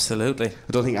 right? Absolutely.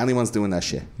 I don't think anyone's doing that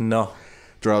shit. No.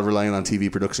 They're all relying on TV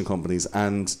production companies,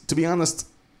 and to be honest,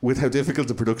 with how difficult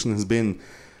the production has been,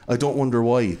 I don't wonder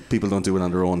why people don't do it on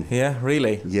their own. Yeah,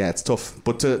 really. Yeah, it's tough.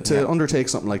 But to undertake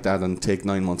something like that and take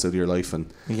 9 months out of your life, and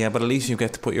yeah, but at least you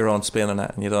get to put your own spin on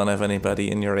it, and you don't have anybody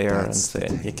in your ear and That's say, the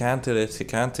thing. you can't do this, you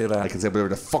can't do that. I can say whatever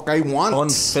the fuck I want.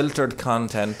 Unfiltered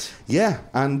content. Yeah,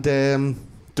 and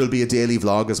there'll be a daily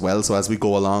vlog as well. So as we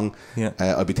go along,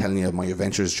 I'll be telling you my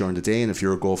adventures during the day. And if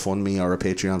you're a GoFundMe or a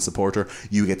Patreon supporter,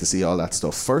 you get to see all that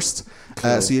stuff first.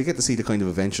 Cool. So you get to see the kind of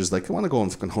adventures, like I want to go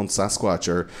and fucking hunt Sasquatch,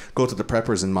 or go to the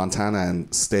preppers in Montana and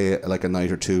stay like a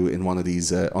night or two in one of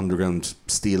these underground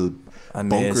steel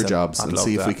bunker jobs, and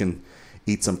see if we can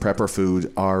eat some prepper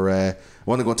food. Or I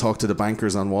want to go talk to the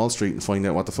bankers on Wall Street and find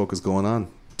out what the fuck is going on.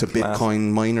 To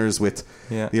Bitcoin miners with,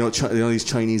 these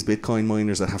Chinese Bitcoin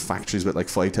miners that have factories with like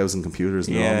 5,000 computers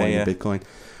and they're all mining Bitcoin.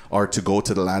 Or to go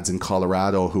to the lads in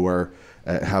Colorado who are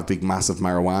have big massive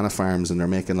marijuana farms and they're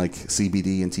making like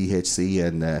CBD and THC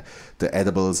and the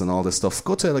edibles and all this stuff.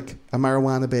 Go to like a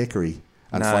marijuana bakery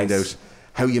and find out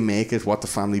how you make it, what the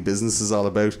family business is all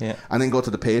about, Yeah. and then go to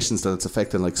the patients that it's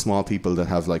affecting, like small people that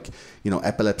have like, you know,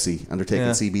 epilepsy, and they're taking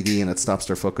Yeah. CBD and it stops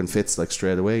their fucking fits like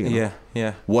straight away. You know? Yeah,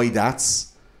 yeah. Why that's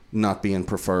not being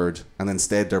preferred, and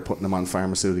instead they're putting them on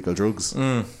pharmaceutical drugs.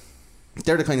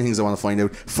 They're the kind of things I want to find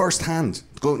out firsthand.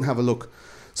 Go out and have a look.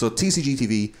 So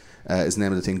TCGTV is the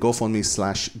name of the thing.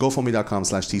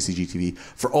 GoFundMe.com/TCGTV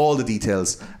for all the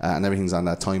details, and everything's on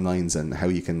that, timelines and how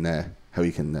you can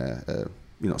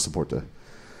you know, support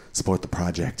the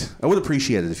project. I would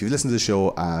appreciate it if you've listened to the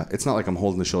show. It's not like I'm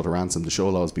holding the show to ransom. The show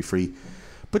will always be free,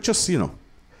 but just, you know,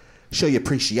 show your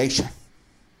appreciation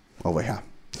over here.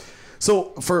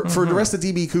 So for the rest of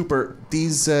DB Cooper,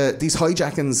 these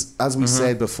hijackings, as we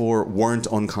said before, weren't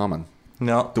uncommon.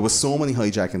 No. There was so many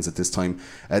hijackings at this time.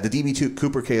 The DB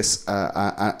Cooper case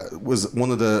was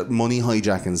one of the money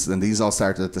hijackings, and these all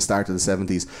started at the start of the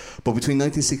 70s. But between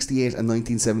 1968 and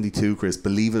 1972, Chris,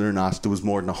 believe it or not, there was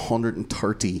more than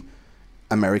 130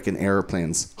 American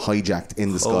airplanes hijacked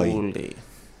in the sky. Holy.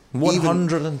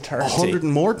 130.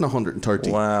 More than 130.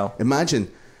 Wow.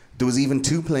 Imagine, there was even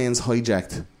 2 planes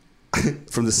hijacked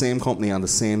from the same company on the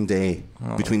same day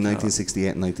between 1968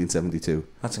 and 1972.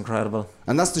 That's incredible.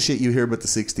 And that's the shit you hear about the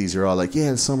 60s. You're all like,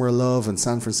 yeah, Summer of Love and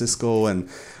San Francisco and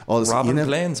all this. Robbing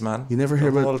planes, man. You never hear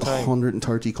The about whole time.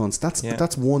 130 cunts.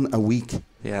 That's one a week.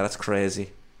 Yeah, that's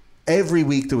crazy. Every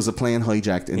week there was a plane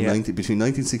hijacked in Yeah. between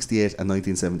 1968 and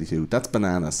 1972. That's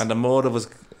bananas. And the motive was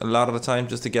a lot of the time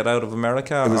just to get out of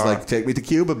America. It was or- like, take me to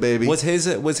Cuba, baby. was his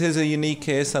a unique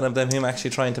case and of them him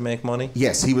actually trying to make money?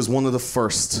 Yes, he was one of the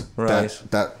first Right.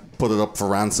 that put it up for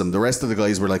ransom. The rest of the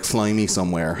guys were like, fly me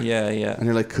somewhere. Yeah, yeah, And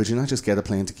you're like, could you not just get a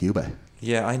plane to Cuba?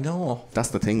 yeah. I know. That's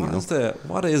the thing, you know.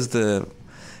 What is the?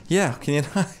 Yeah, can you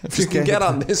not? If you Just can get get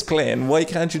on this plane, why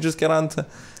can't you just get on to?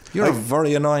 You're a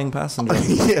very annoying passenger.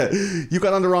 Yeah, you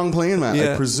got on the wrong plane, man.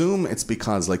 Yeah. I presume it's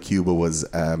because like Cuba was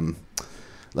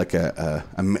like a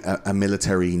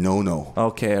military no-no.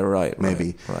 Okay, right.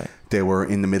 Maybe Right. they were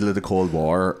in the middle of the Cold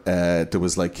War. There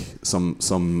was like some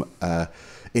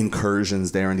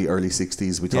incursions there in the early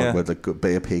 60s. We talked Yeah. about like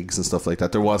Bay of Pigs and stuff like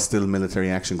that. There was still military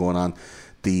action going on.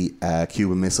 The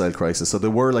Cuban Missile Crisis. So they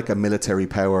were like a military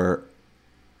power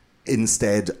in the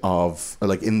stead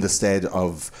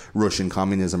of Russian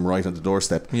communism right on the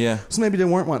doorstep. Yeah. So maybe they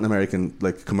weren't wanting American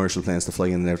like commercial planes to fly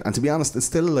in and out. And to be honest, it's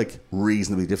still like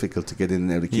reasonably difficult to get in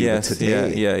and out of Cuba Yes.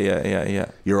 today. Yeah.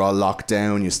 You're all locked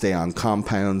down, you stay on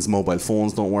compounds, mobile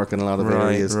phones don't work in a lot of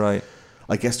areas. Right.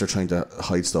 I guess they're trying to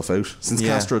hide stuff out. Since Yeah.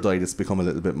 Castro died, it's become a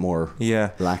little bit more Yeah.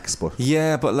 lax, but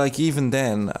Yeah, but like even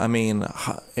then, I mean,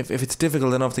 if it's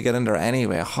difficult enough to get in there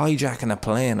anyway, hijacking a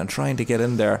plane and trying to get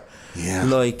in there, Yeah.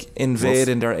 like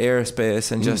invading their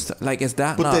airspace and just like is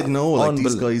that? but not they'd know, like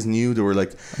these unbel- guys knew, they were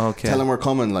like, Okay. tell them we're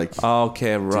coming, like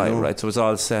Okay, right, know? right. So it's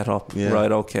all set up, Yeah.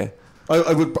 right? Okay.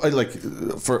 I like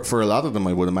for a lot of them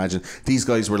I would imagine these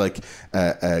guys were like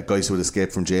guys who had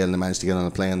escaped from jail and they managed to get on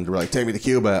a plane and they were like, take me to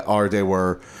Cuba, or they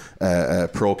were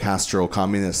pro-Castro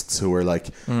communists who were like,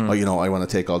 oh, you know, I want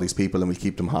to take all these people and we'll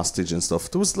keep them hostage and stuff.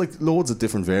 There was like loads of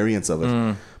different variants of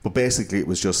it, but basically it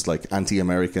was just like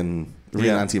anti-American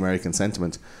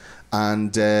sentiment.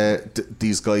 And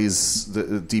these guys, the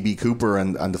DB Cooper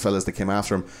and the fellas that came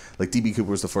after him, like DB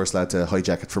Cooper was the first lad to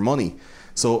hijack it for money.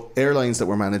 So airlines that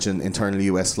were managing internal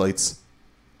US flights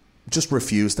just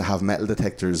refused to have metal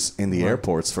detectors in the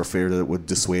airports for fear that it would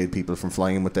dissuade people from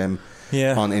flying with them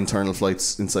on internal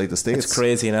flights inside the States. It's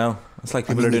crazy now. It's like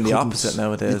people are doing the opposite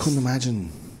nowadays. You couldn't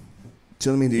imagine. Do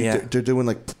you know what I mean? Yeah. They're doing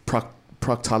like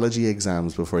proctology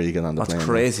exams before you get on the plane. That's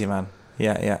crazy, man.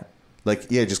 Yeah. Like,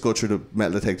 yeah, just go through the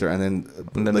metal detector and then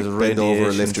And then like there's a bend over,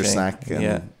 radiation lift your thing. sack, and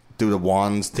Yeah. do the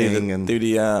wand thing, and do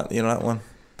the you know that one?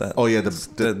 oh yeah, the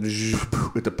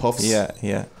with the puffs.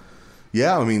 Yeah.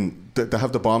 I mean, they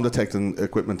have the bomb detecting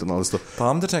equipment and all this stuff.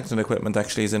 Bomb detecting equipment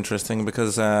actually is interesting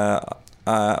because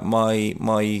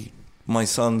my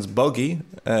son's buggy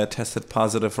tested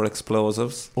positive for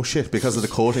explosives. Oh shit! Because of the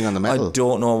coating on the metal. I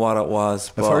don't know what it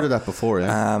was. I've heard of that before.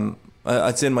 Yeah.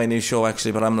 It's in my new show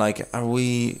actually, but I'm like,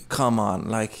 come on,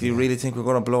 like, do you really think we're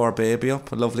going to blow our baby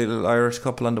up? A lovely little Irish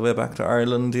couple on the way back to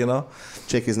Ireland, you know?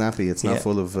 Check his nappy. It's not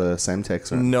full of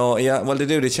Semtex. Right? No, yeah, well,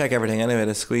 they check everything anyway.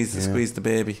 They squeeze the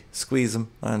baby, squeeze him,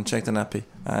 and check the nappy.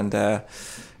 And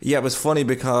it was funny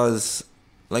because,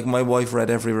 like, my wife read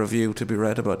every review to be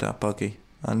read about that buggy,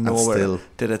 and nowhere still.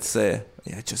 did it say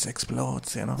Yeah, it just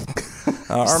explodes, you know.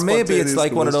 Or maybe it's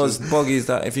like one of those buggies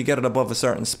that if you get it above a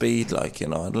certain speed, like, you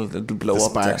know, it'll blow the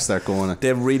up. Sparks start going.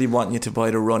 They really want you to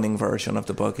buy the running version of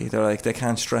the buggy. They're like, they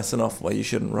can't stress enough why you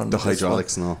shouldn't run the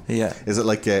hydraulics. No, yeah. Is it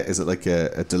like a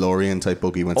DeLorean type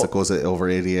buggy? Once it goes over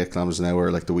 88 kilometers an hour,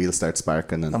 like the wheels start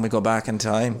sparking, and we go back in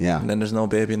time. Yeah, and then there's no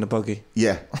baby in the buggy.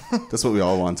 Yeah, that's what we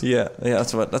all want. Yeah,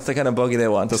 that's the kind of buggy they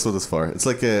want. That's what it's for. It's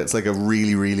like a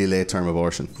really, really late term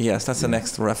abortion. Yes, that's the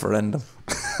next referendum.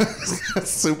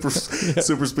 super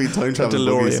speed time travel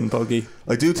DeLorean buggy.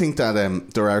 I do think that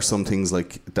there are some things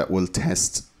like that will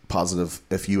test positive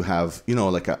if you have, you know,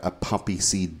 like a poppy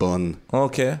seed bun.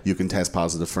 Okay. You can test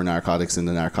positive for narcotics in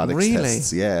the narcotics really?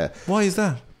 tests. Yeah. Why is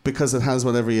that? Because it has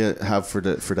whatever you have for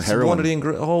the heroin. One of the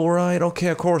right. Okay,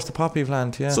 of course, the poppy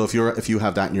plant. Yeah. So if you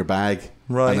have that in your bag,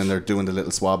 right, and then they're doing the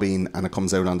little swabbing, and it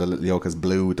comes out on the little yolk as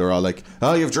blue, they're all like,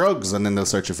 "Oh, you have drugs," and then they'll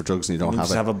search you for drugs, and you don't have it.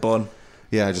 Just have a bun.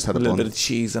 Yeah, I just had a little bun. bit of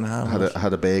cheese and ham.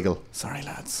 Had a bagel. Sorry,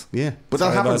 lads. Yeah, but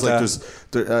Sorry that happens. Like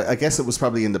that. I guess it was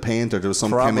probably in the paint, or there was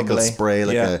some Probably. chemical spray,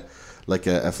 like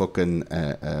a fucking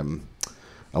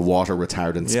a water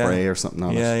retardant spray or something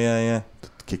on it. Yeah.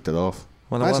 Kicked it off.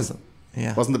 Well, it wasn't.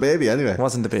 Yeah, wasn't the baby anyway.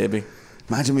 Wasn't the baby.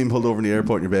 Imagine being pulled over in the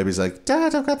airport and your baby's like,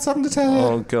 "Dad, I've got something to tell you.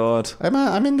 Oh God,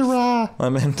 I'm in the raw.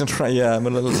 I'm in the raw. Yeah, I'm a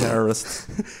little terrorist."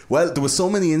 Well, there was so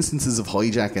many instances of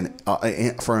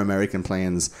hijacking for American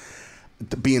planes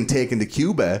being taken to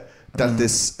Cuba that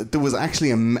there was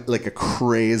actually a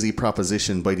crazy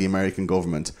proposition by the American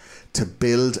government to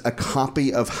build a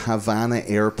copy of Havana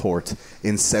Airport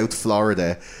in South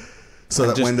Florida. So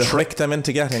and that just when trick them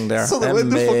into getting there. So that when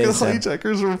the fucking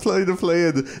hijackers were flying the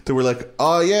plane, they were like,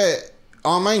 "Oh yeah,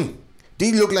 oh man,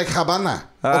 these look like Havana.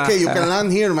 Okay, you can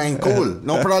land here, man. Cool,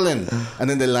 no problem." And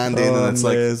then they land in, and it's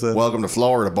like, "Welcome to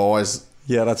Florida, boys."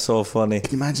 Yeah, that's so funny.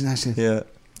 Can you imagine that shit? Yeah.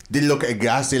 They look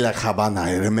exactly like Havana.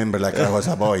 I remember like I was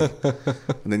a boy.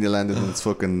 And then you landed, and it's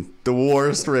fucking the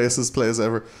worst racist place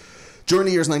ever. During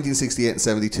the years 1968 and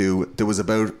 72, there was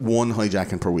about one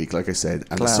hijacking per week, like I said,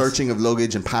 and Class. the searching of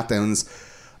luggage and pat downs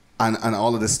and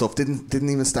all of this stuff didn't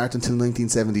even start until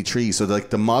 1973. So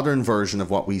like the modern version of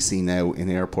what we see now in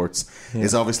airports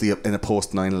is obviously in a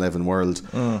post 9/11 world.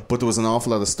 But there was an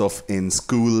awful lot of stuff in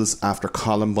schools after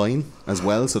Columbine as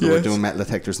well. So they were doing metal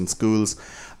detectors in schools,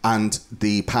 and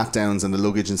the pat downs and the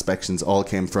luggage inspections all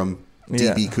came from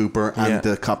DB Cooper and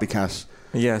the copycat.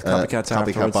 Yeah,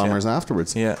 copycat bombers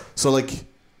afterwards. Yeah. So like,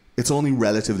 it's only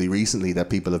relatively recently that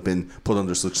people have been put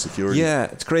under such security. Yeah,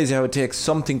 it's crazy how it takes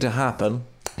something to happen.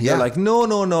 Yeah. They're like, no,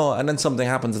 and then something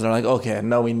happens and they're like, okay,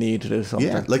 now we need to do something.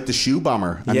 Yeah, like the shoe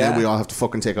bomber, and then we all have to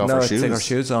fucking take off our shoes. Take our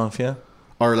shoes off, yeah.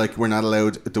 Or like, we're not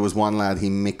allowed. There was one lad,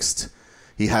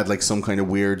 he had like some kind of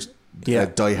weird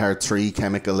Die Hard 3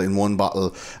 chemical in one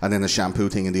bottle and then a shampoo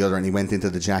thing in the other, and he went into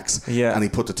the jacks and he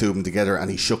put the two of them together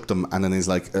and he shook them, and then he's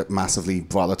like a massively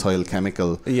volatile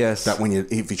chemical that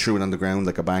if you threw it on the ground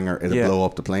like a banger, it'd blow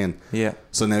up the plane. Yeah.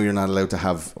 So now you're not allowed to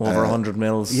have over 100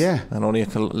 mils. Yeah. And only a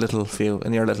little few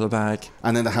in your little bag.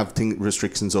 And then they have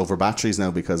restrictions over batteries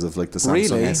now because of like the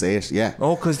Samsung S8. Yeah.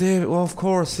 Oh, because of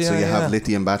course, yeah. So you have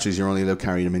lithium batteries, you're only allowed to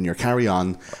carry them in your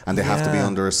carry-on, and they have to be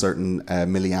under a certain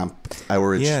milliamp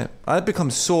hourage. Yeah. I've become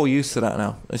so used to that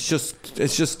now. It's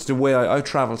just the way I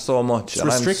travel so much. It's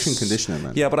restriction conditioning,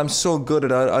 man. Yeah, but I'm so good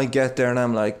at it. I get there and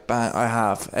I'm like, bang, I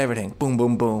have everything. Boom,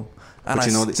 boom, boom. And but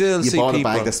you know, you bought a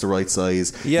bag that's the right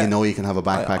size. Yeah. You know you can have a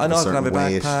backpack of a certain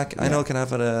weight. I know I can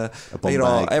have a you know,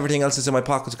 bag. Everything else is in my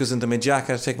pockets, goes into my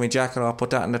jacket. I take my jacket off,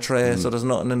 put that in the tray, so there's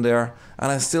nothing in there.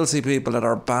 And I still see people that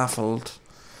are baffled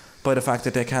by the fact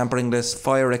that they can't bring this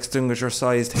fire extinguisher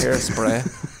sized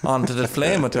hairspray onto the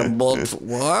flame with them. But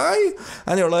why?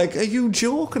 And you're like, are you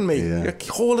joking me? Yeah. You're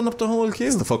holding up the whole queue.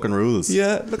 It's the fucking rules.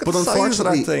 Yeah, look at the size of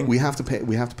that thing. We have to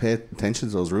pay attention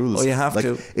to those rules. Oh, you have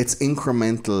to. It's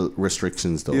incremental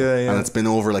restrictions though. Yeah. And it's been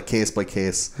over like case by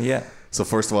case. Yeah. So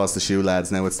first of all, it's the shoe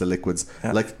lads. Now it's the liquids.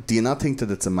 Yeah. Like, do you not think that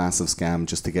it's a massive scam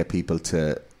just to get people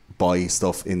to buy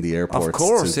stuff in the airports? Of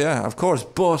course, of course.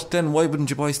 But then why wouldn't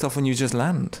you buy stuff when you just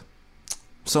land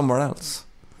somewhere else?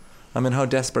 I mean, how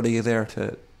desperate are you there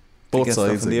to both get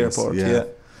sides stuff in the airport? Yeah.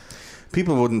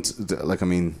 People wouldn't, like, I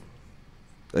mean,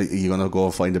 are you going to go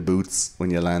find the boots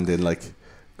when you land in like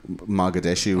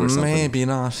Mogadishu or something? Maybe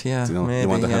not. Yeah, you know, maybe, you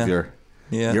want to have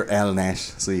your L-net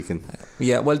so you can.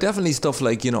 Yeah, well, definitely stuff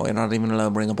like, you know, you're not even allowed to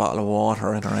bring a bottle of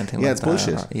water in or anything. Yeah, like it's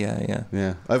bullshit.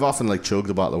 Yeah. I've often like chugged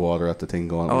a bottle of water at the thing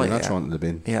going. You're not throwing it in the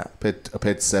bin. Yeah, I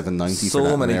paid $7.90 so for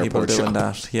that. many in people doing shop.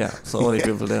 that. Yeah, so many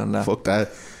people doing that. Fuck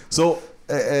that. So.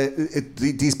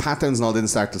 These pat downs and all didn't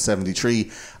start till 73,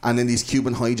 and then these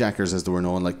Cuban hijackers, as they were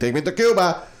known, like, take me to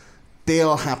Cuba, they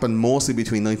all happened mostly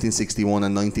between 1961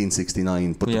 and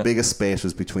 1969, but the biggest spate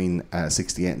was between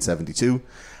 68 and 72.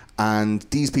 And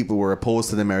these people were opposed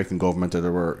to the American government, or they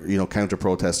were,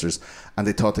 counter-protesters, and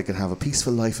they thought they could have a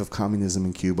peaceful life of communism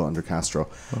in Cuba under Castro.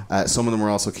 Some of them were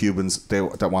also Cubans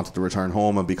that wanted to return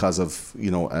home, and because of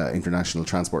international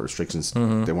transport restrictions,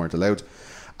 they weren't allowed.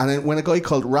 And then when a guy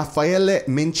called Raffaele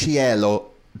Minciello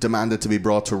demanded to be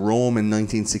brought to Rome in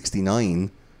 1969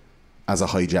 as a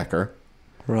hijacker,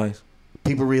 right,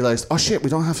 people realised, oh shit, we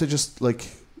don't have to just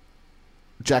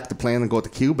jack the plane and go to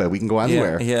Cuba. We can go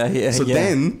anywhere. So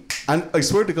then, and I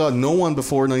swear to God, no one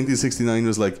before 1969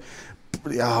 was like,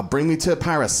 bring me to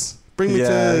Paris, bring me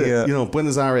to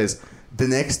Buenos Aires. The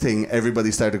next thing,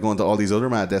 everybody started going to all these other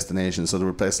mad destinations. So there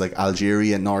were places like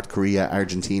Algeria, North Korea,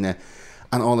 Argentina,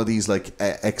 and all of these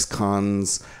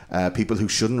ex-cons, people who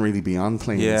shouldn't really be on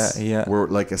planes, were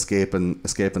like escaping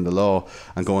the law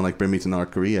and going like, bring me to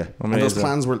North Korea. Amazing. And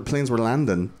those planes were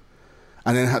landing.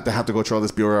 And then they had to go through all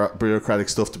this bureaucratic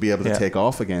stuff to be able to take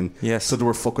off again. Yes. So they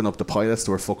were fucking up the pilots,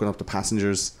 they were fucking up the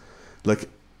passengers. Like,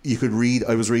 you could read,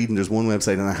 I was reading, there's one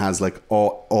website and it has like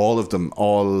all of them,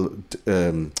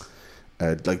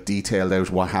 like detailed out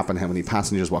what happened, how many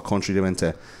passengers, what country they went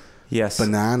to. Yes.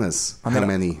 Bananas. How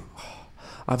many?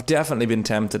 I've definitely been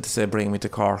tempted to say, bring me to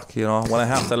Cork, when I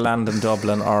have to land in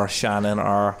Dublin or Shannon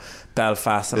or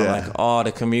Belfast, and I'm like,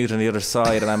 the commute on the other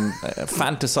side, and I'm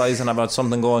fantasizing about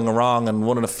something going wrong and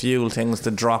one of the fuel things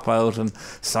to drop out, and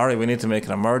sorry, we need to make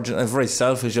an emergency. It's very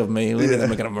selfish of me. We need to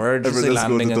make an emergency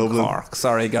landing in Cork.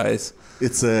 Sorry, guys.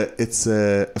 It's a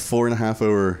 4.5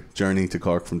 hour journey to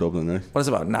Cork from Dublin, right? What is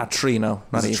it about? Not 3 now.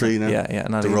 Not even 3 now. Yeah.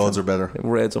 Not the even. roads are better. The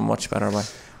roads are much better, man.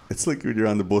 It's like when you're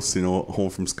on the bus, home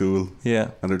from school.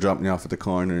 Yeah. And they're dropping you off at the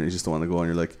corner and you just don't want to go, and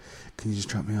you're like, can you just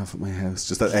drop me off at my house?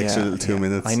 Just that extra little 2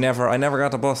 minutes. I never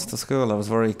got a bus to school. I was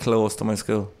very close to my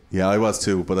school. Yeah, I was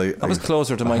too, but I was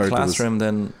closer to my classroom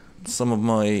than some of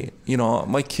my,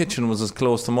 my kitchen was as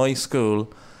close to my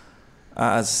school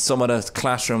as some of the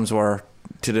classrooms were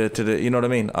to the you know what I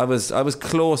mean? I was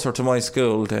closer to my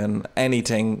school than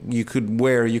anything you could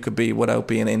be without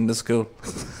being in the school.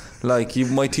 Like,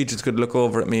 my teachers could look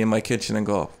over at me in my kitchen and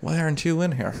go, why aren't you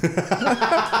in here?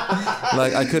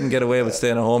 Like, I couldn't get away with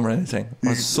staying at home or anything. I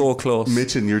was so close.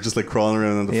 Mitch, and you're just like crawling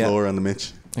around on the floor on the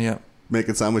Mitch. Yeah.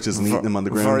 Making sandwiches and eating them on the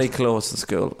ground. Very close to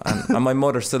school. And my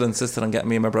mother still insisted on getting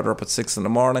me and my brother up at 6 in the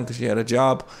morning because she had a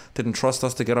job. Didn't trust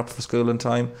us to get up for school in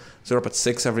time. So we're up at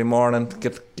 6 every morning,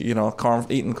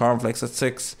 eating cornflakes at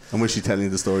 6. And was she telling you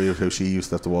the story of how she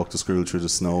used to have to walk to school through the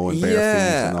snow and bare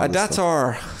feet and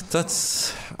all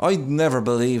that's I never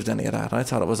believed any of that. I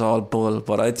thought it was all bull,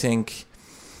 but I think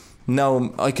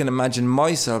now I can imagine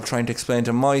myself trying to explain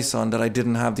to my son that I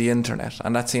didn't have the internet,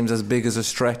 and that seems as big as a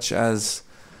stretch as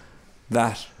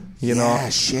that, you know. Yeah,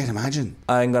 shit, imagine.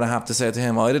 I'm going to have to say to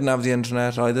him, I didn't have the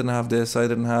internet, I didn't have this, I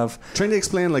didn't have... Trying to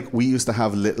explain, like, we used to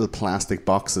have little plastic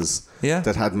boxes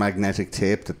that had magnetic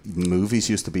tape that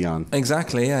movies used to be on.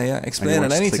 Exactly, yeah.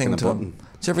 Explaining anything to him.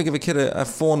 Did you ever give a kid a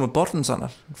phone with buttons on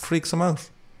it? It freaks them out.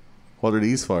 What are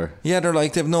these for? Yeah, they're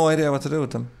like, they have no idea what to do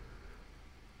with them.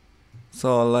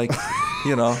 So, like,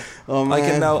 you know, oh,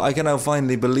 I can now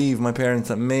finally believe my parents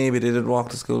that maybe they did walk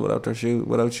to school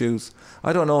without shoes.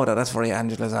 I don't know that. That's very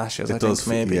Angela's Ashes. I think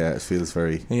maybe. Yeah, it feels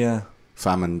very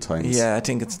famine times. Yeah, I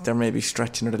think they're maybe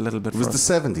stretching it a little bit. It was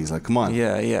the 70s. Like, come on.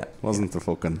 Yeah. Wasn't the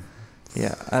fucking.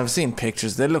 Yeah, I've seen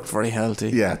pictures. They looked very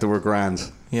healthy. Yeah, they were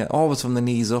grand. Yeah, always from the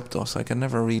knees up though, so I can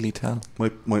never really tell.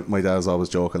 My dad was always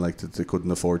joking like that they couldn't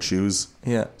afford shoes.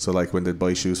 Yeah. So like when they'd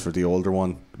buy shoes for the older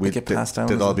one,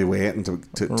 they'd all be waiting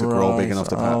to grow big enough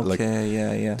to pass.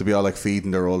 Yeah. To be all like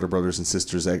feeding their older brothers and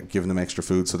sisters, giving them extra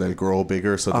food so they'll grow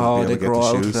bigger, so they'll be able to get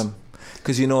the shoes.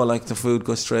 Because you know, like the food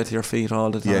goes straight to your feet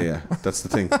all the time. Yeah, that's the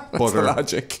thing. That's the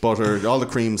logic. Butter, all the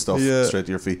cream stuff straight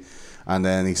to your feet. And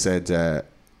then he said,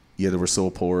 they were so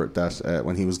poor that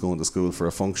when he was going to school for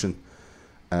a function,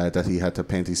 that he had to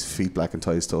paint his feet black and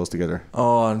tie his toes together.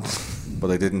 Oh,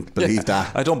 but I didn't believe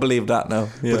that. I don't believe that now.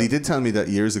 Yeah. But he did tell me that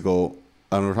years ago,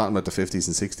 and we're talking about the 50s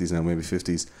and 60s now, maybe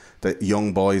 50s, that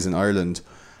young boys in Ireland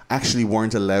actually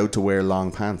weren't allowed to wear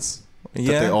long pants.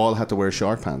 Yeah. That they all had to wear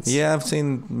short pants. Yeah, I've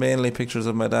seen mainly pictures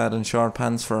of my dad in short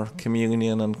pants for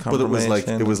communion and confirmation.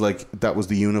 But it was like that was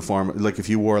the uniform. Like if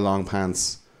you wore long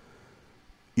pants,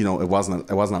 you know, it wasn't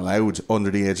allowed under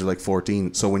the age of like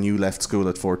 14. So when you left school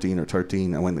at 14 or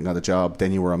 13 and went and got a job,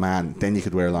 then you were a man. Then you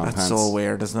could wear long pants. That's so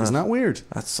weird, isn't it? Isn't that weird?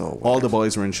 That's so weird. All the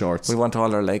boys were in shorts. We want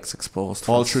all our legs exposed.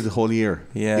 All through the whole year.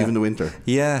 Yeah. Even the winter.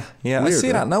 Yeah. Weird, I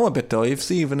see that now a bit though. You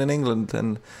see even in England,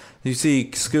 and you see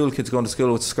school kids going to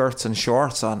school with skirts and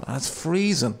shorts on. And it's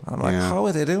freezing. I'm like, how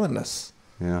are they doing this?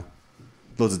 Yeah.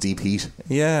 loads of deep heat.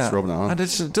 Yeah. Just rubbing it on. And it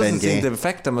just Ben doesn't seem Gay. to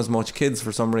affect them as much, kids,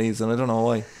 for some reason. I don't know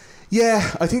why.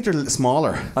 Yeah, I think they're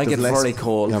smaller. I They've get very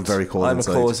cold. Yeah, I'm very cold I'm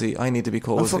inside. a cozy. I need to be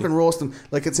cozy. I'm fucking roasting.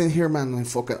 Like, it's in here, man, and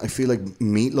I feel like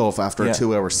meatloaf after a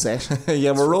 2 hour set.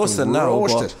 Yeah, we're roasting now.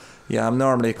 Roasted. But yeah, I'm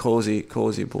normally a cozy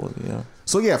boy. Yeah.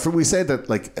 So yeah, we said that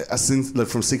since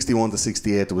from 61 to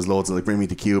 68 there was loads of like Bring Me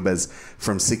to Cubas.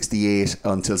 From 68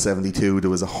 until 72 there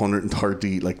was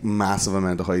 130 like massive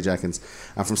amount of hijackings,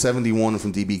 and from 71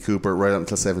 from DB Cooper right up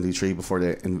until 73 before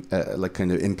they like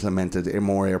kind of implemented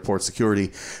more airport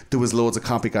security, there was loads of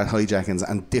copycat hijackings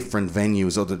and different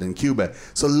venues other than Cuba.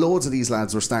 So loads of these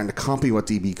lads were starting to copy what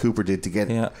DB Cooper did to get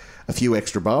a few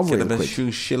extra bob Get real a bit quick.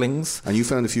 few shillings. And you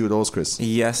found a few of those, Chris.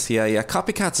 Yes, yeah.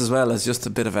 Copycats as well is just a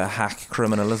bit of a hack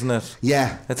criminal, isn't it?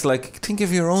 Yeah. It's like, think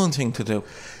of your own thing to do.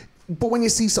 But when you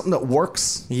see something that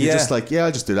works, you're just like, yeah,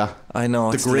 I'll just do that. I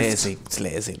know, The it's grift. lazy. It's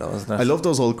lazy though, isn't it? I love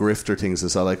those old grifter things.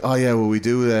 It's all like, oh yeah, well we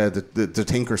do the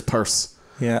Tinker's Purse.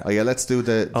 Yeah. Oh yeah, let's do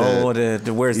the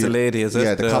where's the lady? Is it?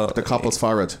 Yeah, the couple's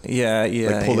forehead. Yeah.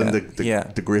 Like pulling the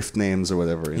grift names or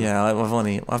whatever. You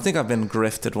know? I think I've been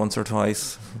grifted once or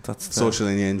twice. That's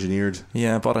Socially engineered.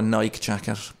 Yeah, I bought a Nike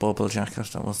jacket, bubble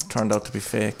jacket that turned out to be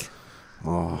fake.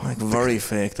 Oh, Like very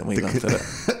fake that we looked at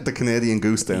it. The Canadian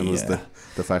Goose Down was the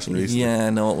fashion recently.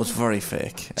 Yeah, no, it was very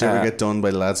fake. Do you ever get done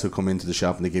by the lads who come into the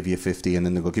shop and they give you 50 and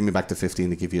then they go, give me back the 50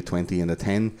 and they give you a 20 and a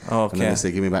 10? Okay. And then they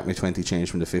say, give me back my 20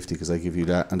 change from the 50 because I give you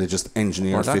that. And they just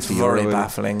engineer Well, that's 50 very euro.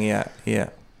 baffling, yeah.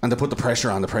 And they put the pressure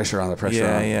on.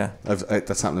 Yeah. That's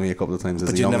happened to me a couple of times as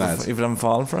But a you young never, lad. you've never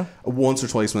fallen for it? Once or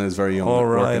twice when I was very young, Oh,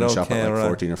 working right, in the shop okay, at like right.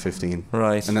 14 or 15.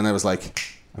 Right. And then I was like,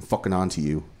 I'm fucking on to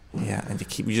you. Yeah, and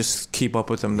you just keep up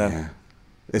with them then. Yeah.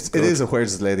 It is a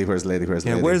where's the lady, where's the lady, where's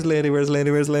the Yeah, lady.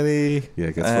 where's lady? Yeah,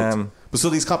 it gets fucked. But so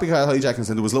these copycat hijackings,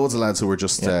 and there was loads of lads who were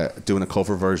just doing a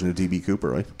cover version of DB Cooper,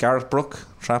 right? Garrett Brook,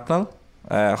 shrapnel,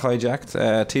 hijacked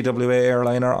TWA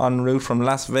airliner en route from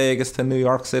Las Vegas to New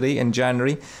York City in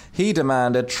January. He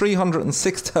demanded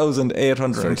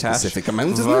 306,800 in cash. Specific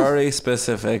amount, isn't it? Very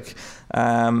specific.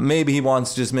 Maybe he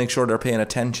wants to just make sure they're paying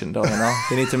attention, though. You know,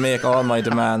 they need to make all my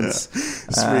demands.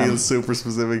 It's real super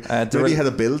specific. Maybe he had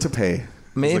a bill to pay.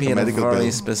 Maybe like in a very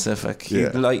bill. specific. Yeah.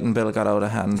 The lighting bill got out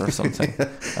of hand or something.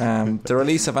 The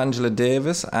release of Angela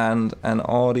Davis and an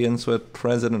audience with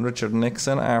President Richard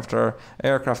Nixon after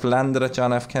aircraft landed at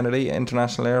John F. Kennedy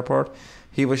International Airport.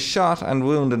 He was shot and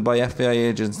wounded by FBI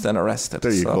agents, then arrested.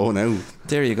 There you go now.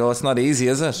 There you go. It's not easy,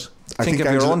 is it? Think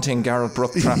of your own thing, Garrett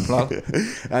Brook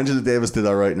Trapnell. Angela Davis did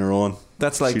all right on her own.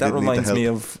 That's like, that reminds me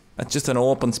of just an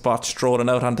open spot strolling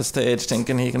out onto stage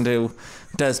thinking he can do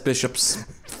Des Bishop's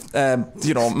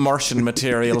Martian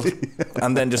material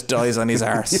and then just dies on his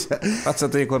arse. That's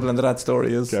what the equivalent of that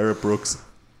story is. Garrett Brooks.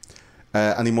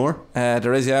 Any more?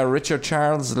 There is, Richard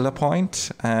Charles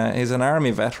Lapointe. He's an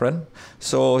army veteran.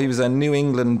 So he was a New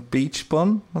England beach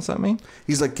bum. What's that mean?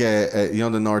 He's like,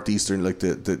 the northeastern, like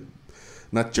the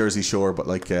not Jersey Shore, but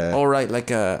like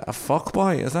like a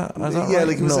fuckboy. Is that right?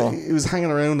 Like he was hanging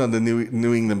around on the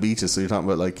New England beaches. So you're talking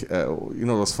about like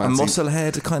those fancy a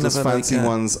musclehead kind those of fancy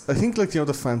ones. I think like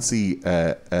the fancy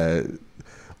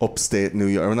upstate New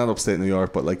York, or not upstate New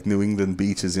York, but like New England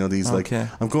beaches. These like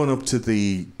I'm going up to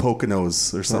the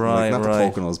Poconos or something like not the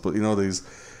Poconos, but these.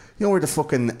 Where the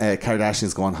fucking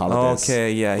Kardashians go on holidays. Up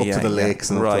to the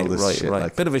lakes and up to all this shit.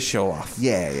 Right. Bit of a show off.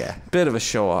 Yeah. Bit of a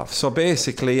show off. So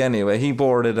basically, anyway, he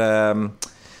boarded a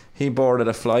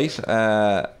flight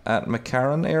at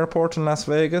McCarran Airport in Las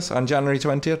Vegas on January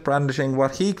 20th, brandishing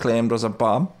what he claimed was a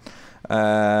bomb.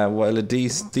 While a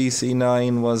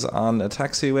DC-9 was on a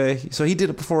taxiway. So he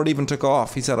did it before it even took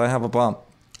off. He said, I have a bomb.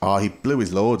 Oh, he blew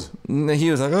his load.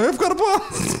 He was like, I've got a bomb.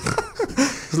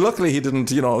 Luckily he didn't,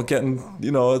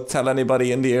 tell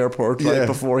anybody in the airport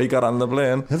before he got on the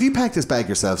plane. Have you packed this bag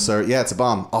yourself, sir? Yeah, it's a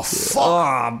bomb. Oh, fuck.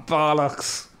 Oh,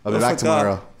 bollocks. I'll be back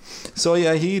tomorrow. So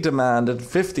he demanded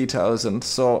 50,000.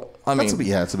 So it's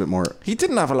a bit more. He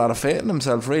didn't have a lot of faith in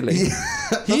himself, really.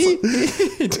 He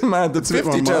demanded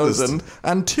 50,000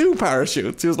 and 2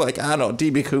 parachutes. He was like, no,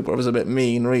 DB Cooper was a bit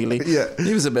mean, really. Yeah.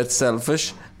 He was a bit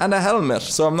selfish. And a helmet.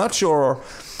 So I'm not sure.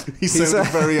 He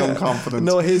sounded very unconfident.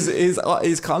 No,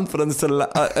 his confidence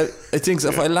I think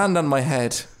if I land on my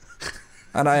head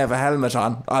and I have a helmet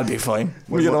on, I'll be fine.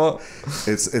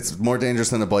 It's more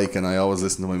dangerous than a bike, and I always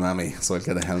listen to my mammy, so I'll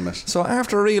get a helmet. So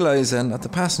after realising that the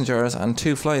passengers and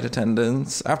 2 flight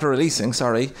attendants,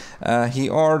 he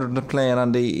ordered the plane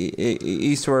on the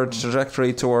eastward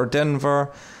trajectory toward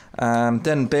Denver,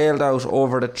 then bailed out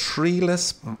over the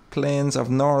treeless plains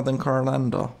of northern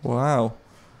Orlando. Wow.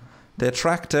 They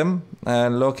tracked him,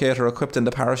 and locator equipped in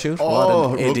the parachute.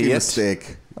 What an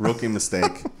idiot. Rookie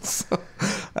mistake.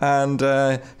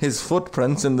 and his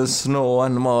footprints in the snow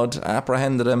and mud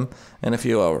apprehended him in a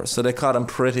few hours. So they caught him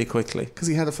pretty quickly. Because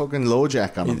he had a fucking low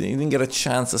jack on him. He didn't get a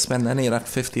chance to spend any of that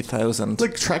 50,000.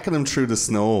 Like tracking him through the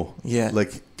snow. Yeah.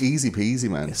 Like easy peasy,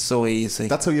 man. It's so easy.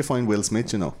 That's how you find Will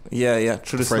Smith, you know. Yeah,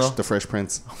 through the snow. The Fresh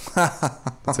Prince.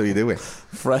 That's how you do it.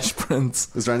 Fresh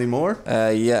Prince. Is there any more?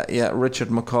 Yeah. Richard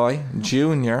McCoy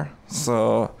Jr.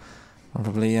 So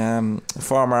probably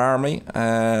former army,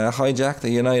 hijacked the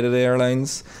United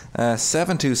Airlines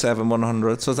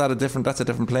 727-100. So is that a different? That's a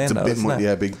different plane It's a now, bit isn't more, it?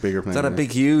 yeah, bigger plane. Is that a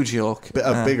big, huge yoke?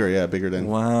 Bigger than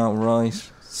Wow, right.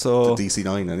 So the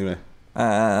DC-9 anyway.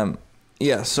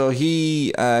 Yeah, so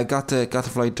he got the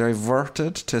flight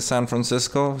diverted to San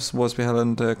Francisco, supposed to be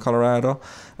heading to Colorado,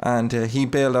 and he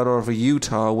bailed out over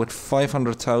Utah with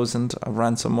 $500,000 of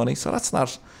ransom money. So that's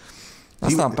not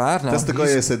bad now. That's the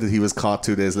guy I said that he was caught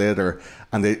 2 days later,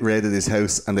 and they raided his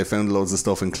house and they found loads of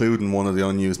stuff, including one of the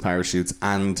unused parachutes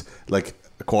and like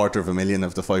 $250,000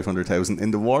 of the 500,000 in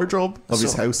the wardrobe of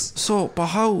his house. So, but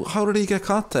how did he get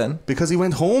caught then? Because he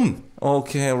went home.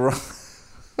 Okay, right.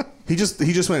 He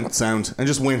just went sound and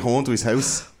just went home to his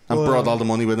house and brought all the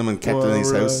money with him and kept it in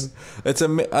his house.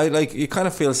 You kind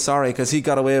of feel sorry because he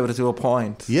got away with it to a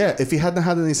point. Yeah, if he hadn't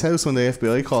had it in his house when the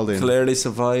FBI called in, Clearly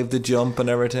survived the jump and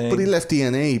everything. but he left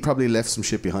DNA. He probably left some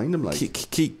shit behind him, like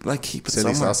keep it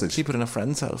silly somewhere. sausage. Keep it in a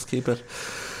friend's house. Keep it.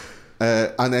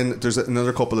 And then there's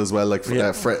another couple as well, like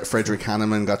Frederick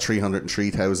Hanneman got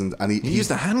 303,000, and he used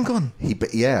a handgun.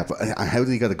 But how did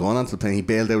he get a gun onto the plane? He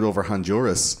bailed out over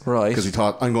Honduras, right? Because he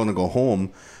thought, I'm going to go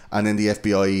home, and then the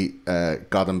FBI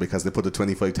got him because they put a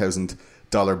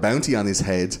 $25,000 bounty on his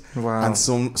head. Wow! And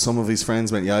some of his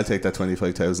friends went, yeah, I'll take that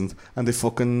 25,000, and they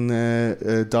fucking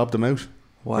dobbed him out.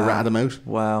 Wow! They ratted him out.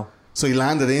 Wow! So he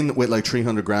landed in with like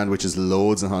 300 grand, which is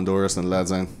loads in Honduras, and the lads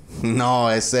went, no,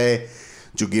 I say,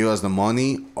 do you give us the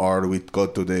money or do we go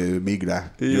to the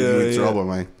migra? You trouble,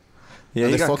 man. Yeah,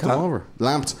 and he they got fucked him over.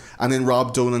 Lamped. And then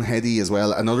Rob Dolan Heady as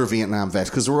well, another Vietnam vet,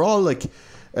 because they were all like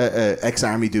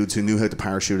ex-army dudes who knew how to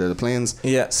parachute out of planes.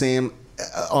 Yeah. Same,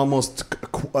 almost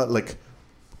like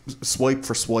swipe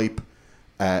for swipe,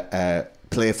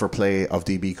 play for play of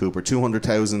DB Cooper.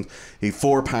 200,000. He had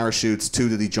 4 parachutes, 2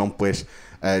 did he jump with.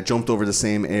 Jumped over the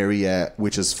same area,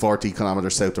 which is 40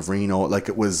 kilometers south of Reno. Like,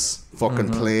 it was fucking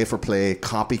play for play,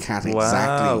 copycat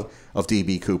exactly of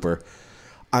DB Cooper.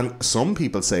 And some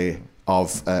people say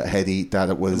of Heady that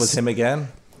it was him again.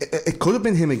 It could have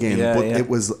been him again, but it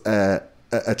was a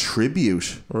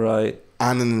tribute, right?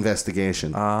 And an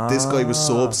investigation. This guy was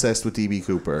so obsessed with DB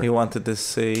Cooper. He wanted to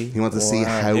see. He wanted to see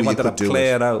how he could do it.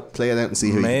 Play it out and see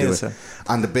how he could do it.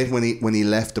 And the bit when he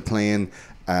left the plane.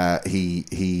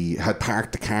 He had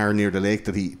parked the car near the lake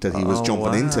that he was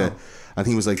jumping into, and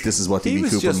he was like, "This is what DB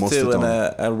Cooper must have done." He was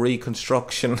just doing a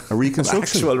reconstruction,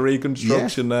 actual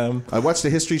reconstruction. Yeah. I watched the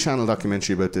History Channel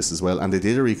documentary about this as well, and they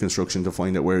did a reconstruction to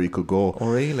find out where he could go.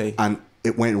 Oh, really? And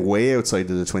it went way outside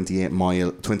of the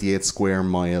 28 square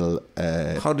mile.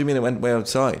 How do you mean it went way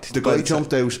outside? The guy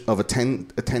jumped out of a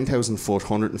 10,000 foot,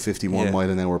 151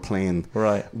 mile an hour plane,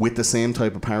 right, with the same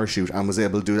type of parachute, and was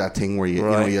able to do that thing where you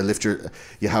you lift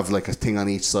you have like a thing on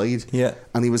each side,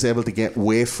 and he was able to get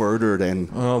way further than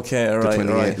the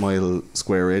 28 mile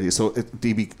square radius. So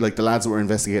DB, like the lads that were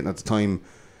investigating at the time,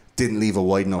 didn't leave a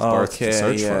wide enough berth to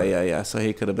search for. Yeah. So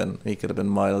he could have been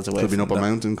miles away. Could have been up a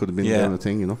mountain. Could have been down a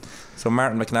thing, you know. So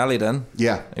Martin McNally then.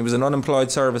 Yeah. He was an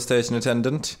unemployed service station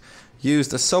attendant.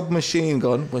 Used a submachine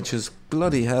gun, which is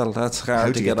bloody hell. That's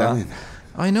hard to get on.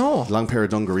 I know. Long pair of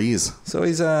dungarees. So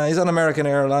he's on American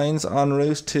Airlines en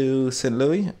route to St.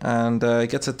 Louis, and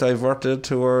gets it diverted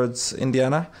towards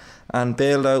Indiana, and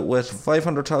bailed out with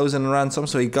 500,000 ransom.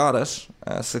 So he got it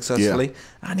successfully,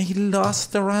 and he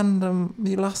lost the ransom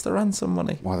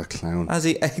money. What a clown! As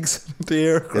he exited the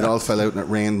aircraft, it all fell out and it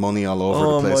rained money all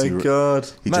over the place. Oh my god!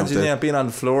 Imagine being on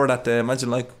the floor that day.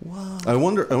 Imagine like, wow. I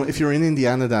wonder if you're in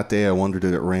Indiana that day. I wonder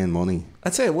did it rain money?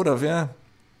 I'd say it would have, yeah.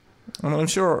 And I'm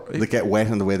sure they get wet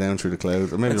on the way down through the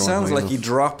clouds. Maybe it sounds like he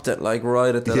dropped it like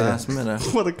right at the last minute.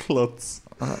 What a klutz!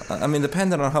 I mean,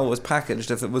 depending on how it was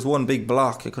packaged, if it was one big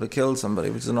block, it could have killed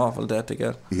somebody, which is an awful death to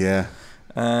get. Yeah.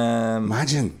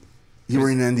 Imagine you were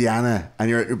in Indiana and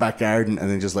you're at your back garden, and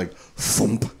then just like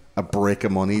thump, a break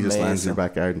of money just lands in your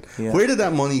back garden. Yeah. Where did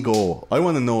that money go? I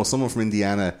want to know. Someone from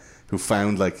Indiana who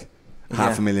found like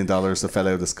 $500,000 that fell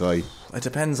out of the sky. It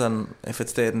depends on if it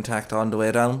stayed intact on the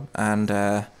way down, and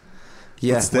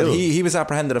still, he was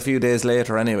apprehended a few days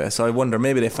later anyway. So I wonder,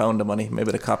 maybe they found the money.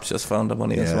 Maybe the cops just found the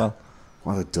money as well.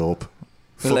 What a dope.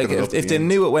 Like if they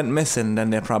knew it went missing,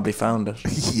 then they probably found it.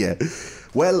 Yeah.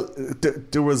 Well,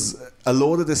 there was a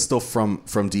load of this stuff from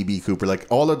DB Cooper, like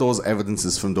all of those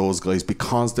evidences from those guys,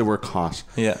 because they were caught.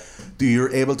 Yeah.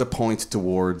 You're able to point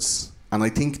towards, and I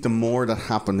think the more that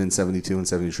happened in 72 and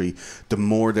 73, the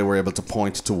more they were able to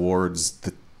point towards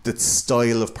the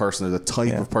style of person, or the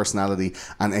type of personality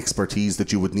and expertise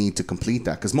that you would need to complete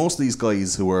that. Because most of these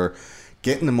guys who were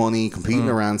getting the money, completing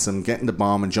the ransom, getting the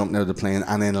bomb and jumping out of the plane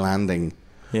and then landing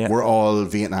were all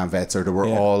Vietnam vets, or they were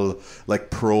all like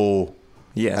pro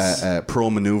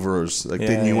maneuverers. Like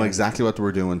they knew exactly what they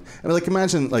were doing. I mean, like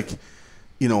imagine like,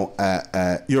 you know,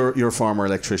 you're a former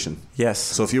electrician. Yes.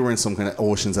 So if you were in some kind of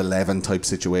Ocean's 11 type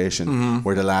situation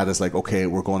where the lad is like, okay,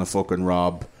 we're going to fucking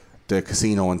rob the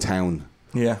casino in town.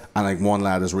 Yeah. And like one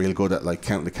lad is real good at like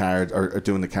counting the card or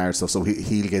doing the card stuff, so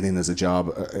he'll get in as a job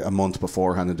a month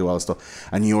beforehand and do all the stuff.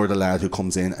 And you're the lad who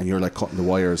comes in and you're like cutting the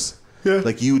wires. Yeah.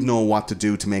 Like you'd know what to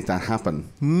do to make that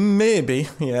happen. Maybe.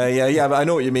 Yeah. But I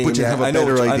know what you mean. But you have a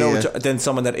better idea. I know than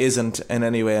someone that isn't in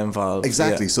any way involved.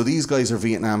 Exactly. Yeah. So these guys are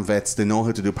Vietnam vets. They know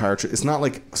how to do parachute. It's not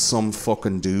like some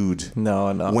fucking dude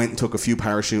went and took a few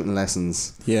parachuting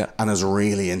lessons and is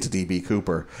really into DB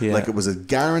Cooper. Yeah. Like it was a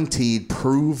guaranteed,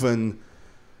 proven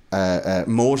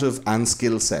motive and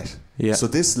skill set. Yeah. So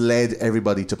this led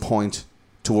everybody to point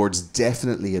towards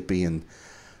definitely it being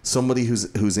somebody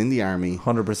who's in the army.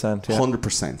 100%. Yeah.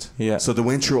 100%. Yeah. So they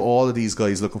went through all of these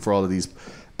guys looking for all of these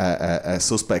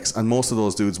suspects, and most of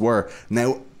those dudes were.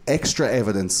 Now, extra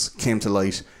evidence came to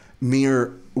light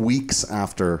mere weeks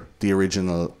after the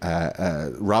original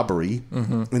robbery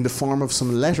in the form of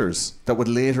some letters that would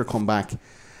later come back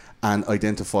and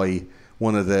identify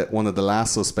one of the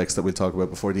last suspects that we'll talk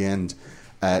about before the end.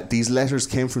 These letters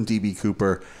came from DB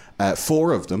Cooper,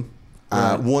 4 of them.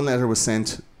 One letter was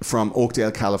sent from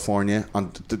Oakdale, California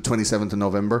on the 27th of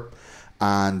November,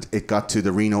 and it got to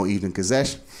the Reno Evening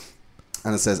Gazette,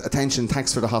 and it says, "Attention,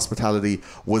 thanks for the hospitality,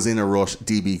 was in a rush,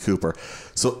 DB Cooper."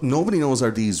 So nobody knows, are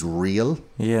these real?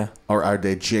 Yeah. Or are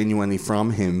they genuinely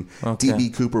from him? Okay.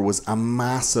 DB Cooper was a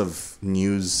massive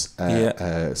news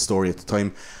story at the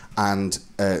time, and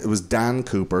it was Dan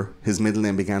Cooper. His middle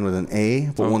name began with an A,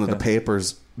 but one of the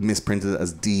papers misprinted it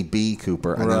as DB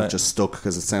Cooper, and then it just stuck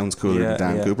because it sounds cooler than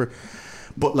Dan Cooper.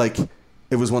 But like,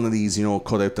 it was one of these, you know,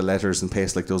 cut out the letters and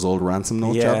paste like those old ransom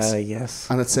note jobs. Yes.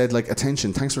 And it said like,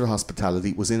 "Attention, thanks for the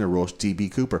hospitality, was in a rush,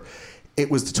 DB Cooper." It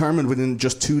was determined within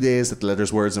just 2 days that the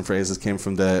letters, words and phrases came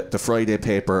from the Friday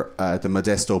paper, the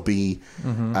Modesto Bee,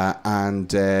 and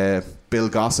Bill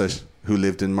Gossett, who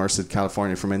lived in Merced,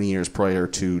 California for many years prior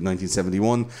to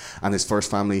 1971, and his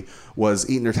first family was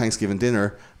eating their Thanksgiving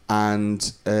dinner,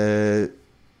 and that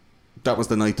was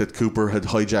the night that Cooper had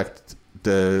hijacked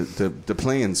the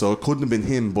plane. So it couldn't have been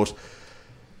him, but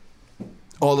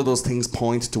all of those things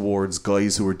point towards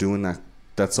guys who were doing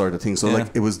that sort of thing. So like,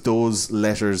 it was those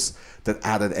letters that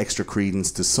added extra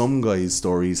credence to some guys'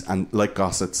 stories, and like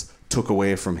Gossett's, took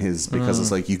away from his, because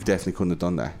it's like, you definitely couldn't have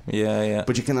done that. Yeah.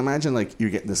 But you can imagine, like, you're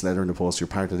getting this letter in the post, you're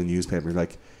part of the newspaper, you're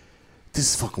like, this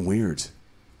is fucking weird.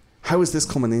 How is this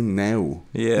coming in now?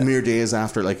 Yeah. Mere days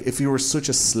after. Like, if you were such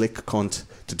a slick cunt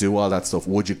to do all that stuff,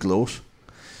 would you gloat?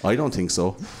 I don't think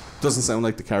so. Doesn't sound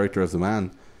like the character of the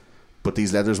man. But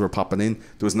these letters were popping in.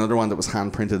 There was another one that was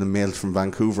hand printed and mailed from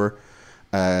Vancouver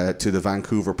to the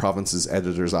Vancouver Province's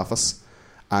editor's office,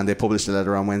 and they published a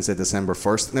letter on Wednesday, December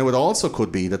 1st. Now, it also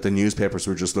could be that the newspapers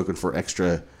were just looking for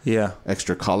extra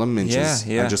column inches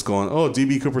and just going, "Oh,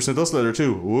 DB Cooper sent us a letter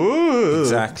too." Whoa.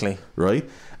 Exactly. Right?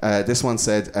 This one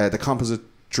said, "The composite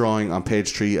drawing on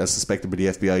page 3 as suspected by the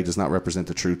FBI does not represent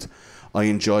the truth. I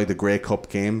enjoy the Grey Cup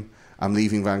game. I'm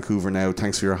leaving Vancouver now.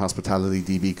 Thanks for your hospitality,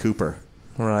 DB Cooper."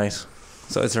 Right.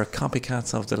 So is there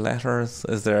copycats of the letters?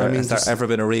 Has there ever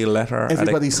been a real letter?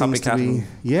 Everybody seems to be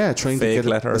trying to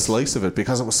get a slice of it,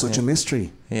 because it was such a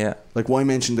mystery. Yeah. Like, why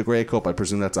mention the Grey Cup? I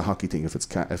presume that's a hockey thing if it's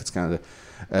Canada.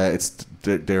 It's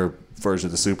their version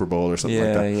of the Super Bowl or something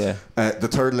like that. Yeah. The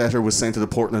third letter was sent to the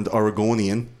Portland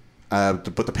Oregonian,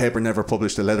 but the paper never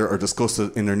published the letter or discussed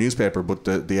it in their newspaper, but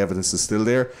the evidence is still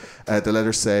there. The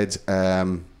letter said...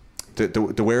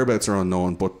 The whereabouts are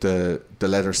unknown, but the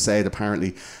letter said,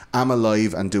 apparently, "I'm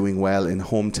alive and doing well in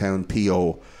hometown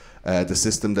PO, the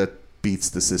system that beats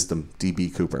the system, DB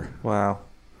Cooper." Wow.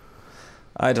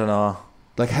 I don't know.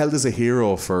 Like, held as a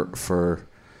hero for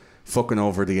fucking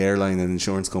over the airline and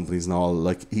insurance companies and all.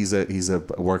 Like, he's a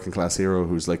working class hero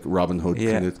who's like Robin Hood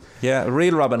kind of. Yeah, a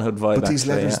real Robin Hood vibe. But these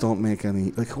letters don't make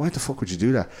any, like, why the fuck would you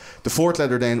do that? The fourth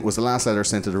letter then was the last letter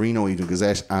sent to the Reno Evening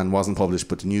Gazette and wasn't published,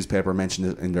 but the newspaper mentioned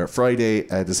it in their Friday,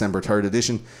 December 3rd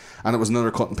edition, and it was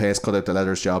another cut and paste, cut out the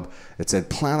letters job. It said,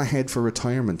 "Plan ahead for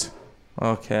retirement.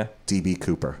 Okay. DB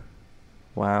Cooper."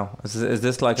 Wow. Is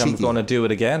this like Cheeky. I'm going to do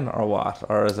it again or what?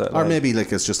 Or is it Or like, maybe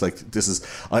like it's just like, this is,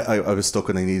 I was stuck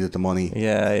and I needed the money.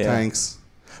 Yeah. Thanks.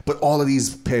 But all of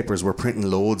these papers were printing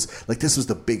loads. Like, this was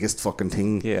the biggest fucking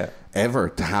thing ever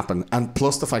to happen. And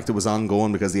plus the fact it was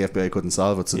ongoing because the FBI couldn't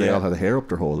solve it, so they all had a hair up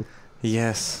their hole.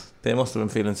 Yes. They must have been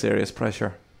feeling serious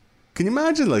pressure. Can you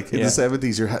imagine, like, in the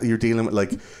 70s, you're dealing with,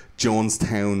 like,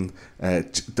 Jonestown,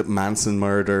 the Manson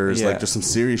murders, like, there's some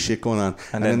serious shit going on.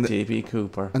 And then D.B.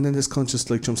 Cooper. And then this cunt just,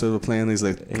 like, jumps out of a plane and he's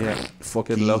like, fuck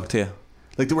Good you. luck to you.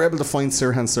 Like, they were able to find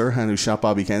Sirhan who shot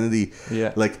Bobby Kennedy.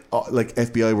 Yeah. Like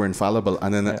FBI were infallible.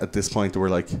 And then at this point, they were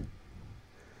like...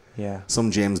 Yeah.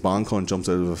 Some James Bond cunt jumps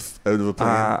out of a plane.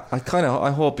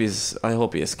 I hope he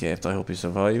escaped. I hope he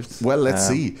survived. Well, let's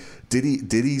see. Did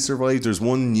he survive? There's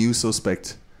one new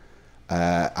suspect,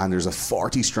 and there's a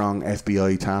 40-strong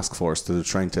FBI task force that are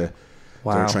trying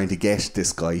to get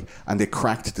this guy, and they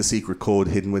cracked the secret code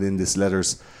hidden within these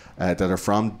letters that are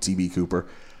from D.B. Cooper,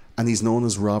 and he's known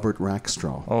as Robert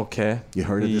Rackstraw. Okay. You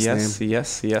heard of this name?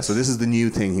 Yes. So this is the new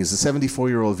thing. He's a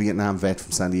 74-year-old Vietnam vet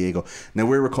from San Diego. Now,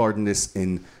 we're recording this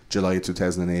in July of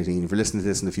 2018. If you're listening to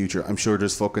this in the future, I'm sure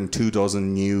there's fucking 24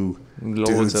 new loads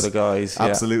dudes. of the guys.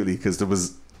 Absolutely, because there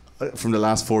was from the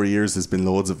last 4 years there's been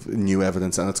loads of new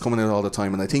evidence, and it's coming out all the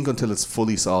time, and I think until it's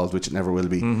fully solved, which it never will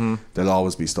be, there'll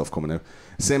always be stuff coming out.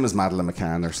 Same as Madeleine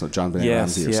McCann or John Benet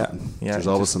Ramsey or something. There's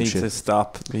always some shit. To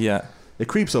stop. It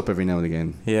creeps up every now and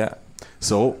again.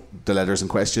 So the letters in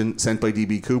question, sent by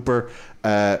D.B. Cooper,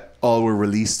 all were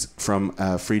released from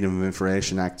Freedom of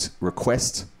Information Act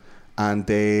request, and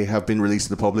they have been released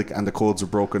to the public, and the codes were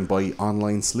broken by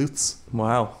online sleuths.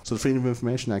 Wow. So the Freedom of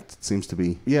Information Act seems to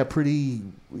be pretty,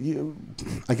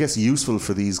 I guess, useful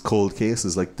for these cold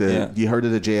cases. Like you heard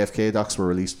of the JFK docs were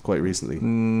released quite recently.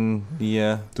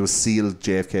 There was sealed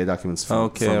JFK documents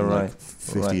from like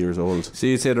 50 years old. So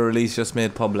you say the release just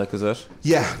made public, is it?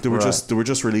 Yeah, they were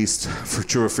just released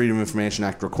through a Freedom of Information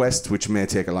Act request, which may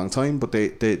take a long time, but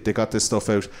they got this stuff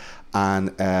out,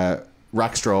 and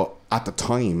Rackstraw at the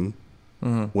time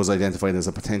was identified as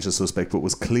a potential suspect, but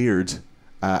was cleared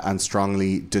and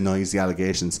strongly denies the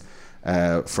allegations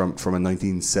from a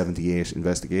 1978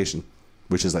 investigation,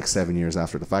 which is like 7 years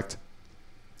after the fact.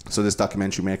 So this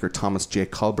documentary maker, Thomas J.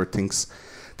 Colbert, thinks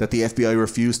that the FBI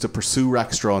refused to pursue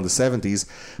Rackstraw in the 70s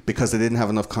because they didn't have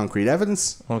enough concrete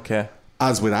evidence. Okay.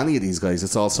 As with any of these guys,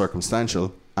 it's all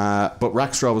circumstantial. But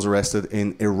Rackstraw was arrested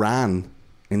in Iran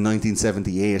in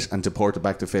 1978 and deported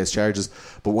back to face charges.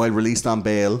 But while released on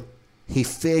bail, he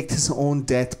faked his own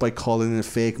death by calling in a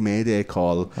fake Mayday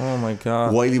call. Oh my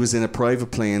God. While he was in a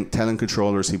private plane, telling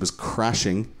controllers he was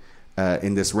crashing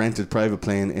in this rented private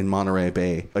plane in Monterey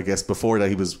Bay. I guess before that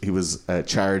he was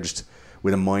charged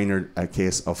with a minor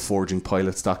case of forging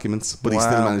pilots' documents, but he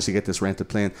still managed to get this rented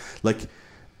plane. Like,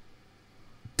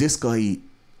 this guy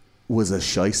was a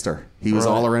shyster. He was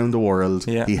all around the world.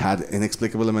 He had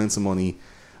inexplicable amounts of money,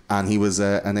 and he was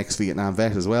an ex-Vietnam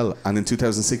vet as well. And in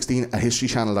 2016, a History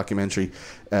Channel documentary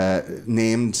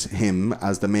named him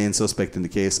as the main suspect in the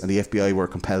case, and the FBI were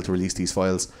compelled to release these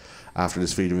files after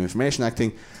this Freedom of Information Act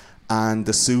thing. And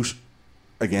the suit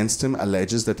against him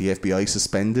alleges that the FBI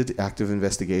suspended active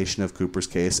investigation of Cooper's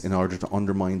case in order to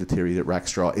undermine the theory that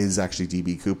Rackstraw is actually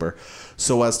D.B. Cooper,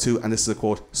 so as to, and this is a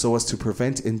quote, so as to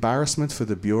prevent embarrassment for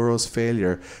the Bureau's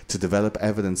failure to develop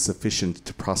evidence sufficient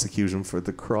to prosecute him for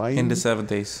the crime. In the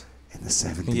 70s. In the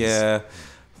 70s. Yeah.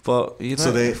 But, you know.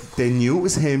 So they knew it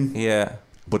was him. Yeah.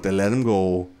 But they let him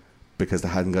go because they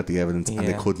hadn't got the evidence and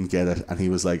they couldn't get it. And he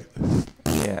was like...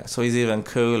 Yeah, so he's even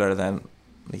cooler than...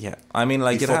 Yeah, I mean,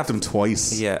 like, he fucked him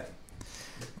twice. Yeah,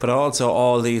 but also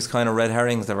all these kind of red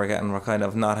herrings that we're getting were kind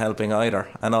of not helping either,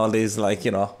 and all these, like,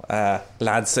 you know,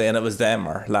 lads saying it was them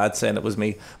or lads saying it was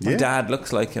me. My dad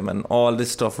looks like him, and all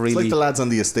this stuff really. It's like the lads on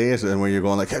the estate, and where you're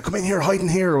going like, hey, come in here, hiding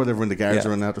here, or whatever, when the guards are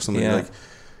running out or something. Like,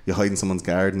 you hide in someone's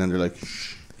garden, and they're like,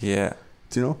 shh. Yeah,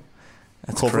 do you know?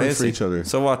 It's covering crazy for each other.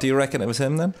 So what do you reckon it was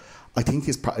him then? I think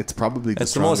it's probably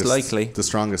the most likely, the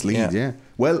strongest lead. Yeah.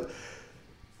 Well,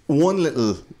 one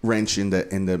little wrench in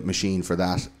the machine for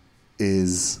that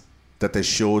is that they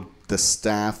showed the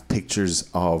staff pictures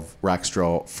of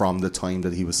Rackstraw from the time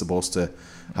that he was supposed to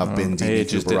have been D.B.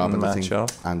 Cooper robbing the thing,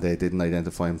 and they didn't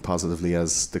identify him positively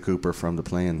as the Cooper from the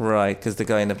plane. Right, because the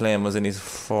guy in the plane was in his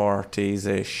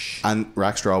 40s-ish. And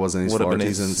Rackstraw was in his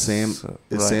 40s, and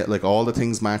same, like all the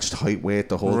things matched, height, weight,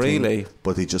 the whole thing.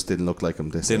 But he just didn't look like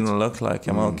him. Didn't look like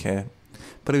him, okay.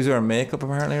 But he was wearing makeup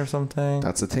apparently or something.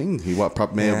 That's the thing. He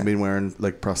may have been wearing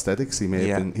like prosthetics. He may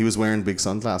have been. He was wearing big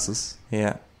sunglasses.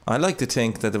 Yeah, I like to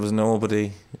think that there was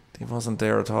nobody. He wasn't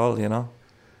there at all. You know.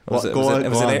 It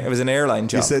was an airline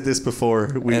job. You said this before.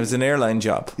 It was an airline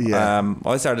job. Yeah.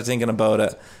 I started thinking about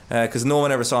it because no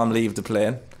one ever saw him leave the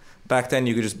plane. Back then,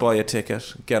 you could just buy a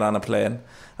ticket, get on a plane.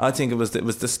 I think it was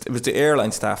the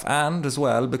airline staff, and as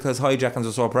well because hijackings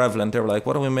were so prevalent, they were like,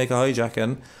 "What do we make a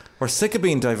hijacking? We're sick of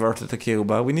being diverted to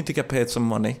Cuba. We need to get paid some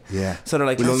money." Yeah. So they're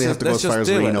like, We'll only have to go as far as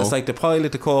do it. Reno. It's like the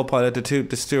pilot, the co-pilot,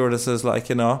 the stewardesses, like,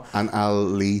 you know, And Al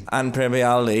Lee. and Premier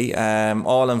Ali,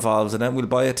 all involved in it. We'll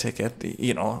buy a ticket,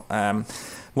 you know.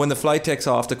 When the flight takes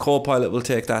off, the co-pilot will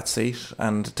take that seat,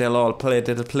 and they'll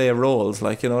play roles,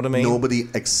 like, you know what I mean. Nobody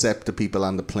except the people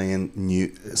on the plane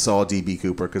saw DB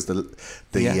Cooper because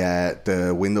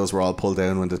the windows were all pulled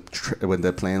down when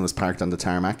the plane was parked on the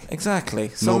tarmac.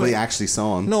 Exactly. Nobody actually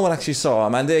saw him. No one actually saw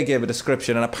him, and they gave a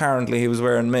description, and apparently he was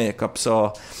wearing makeup.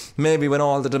 So maybe when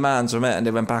all the demands were met and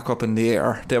they went back up in the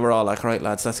air, they were all like, "Right,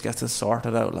 lads, let's get this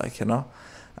sorted out," like, you know.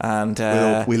 And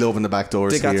we'll open the back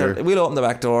doors here. We'll open the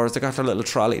back doors. They got their little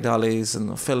trolley dollies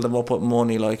and filled them up with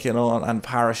money, like, you know, and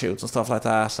parachutes and stuff like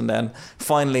that. And then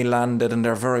finally landed, and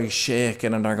they're very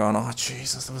shaken, and they're going, "Oh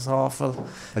Jesus, it was awful.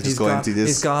 Empty this.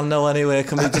 He's gone now anyway.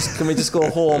 Can we just go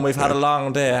home? We've had a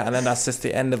long day." And then that's just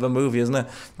the end of a movie, isn't it?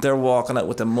 They're walking out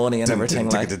with the money and everything,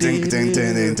 like, and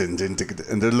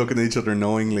they're looking at each other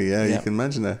knowingly. Yeah, you can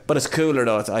imagine that. But it's cooler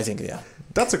though, I think. Yeah,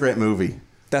 that's a great movie.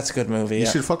 That's a good movie. You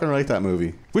should fucking write that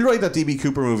movie. We'll write that DB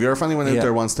Cooper movie, or if anyone out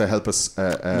there wants to help us,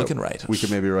 we can write it. We can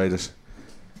maybe write it.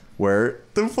 Where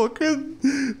the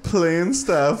fucking plane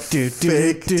staff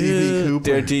fake DB Cooper.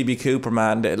 They're DB Cooper,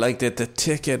 man. Like the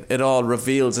ticket, it all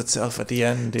reveals itself at the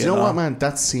end. Do you know what, man?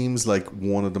 That seems like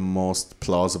one of the most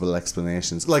plausible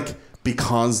explanations. Like,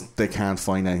 because they can't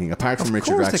find anything apart from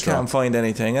Richard Rackstraw. Of course they can't find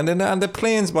anything, and the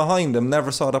planes behind him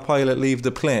never saw the pilot leave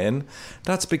the plane.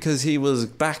 That's because he was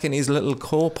back in his little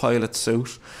co-pilot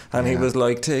suit, and he was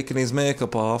like taking his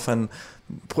makeup off and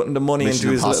putting the money into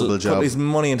his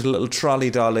little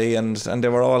trolley dolly, and they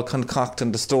were all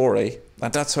concocting the story,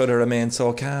 and that's how they remained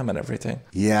so calm and everything.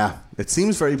 Yeah, it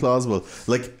seems very plausible.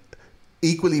 Like,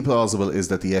 equally plausible is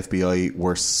that the FBI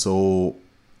were so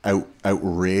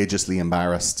outrageously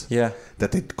embarrassed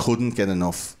that they couldn't get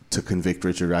enough to convict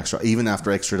Richard Rackstraw, even after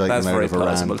extraditing him out of Iran. That's very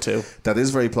plausible too. That is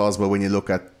very plausible when you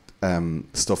look at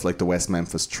stuff like the West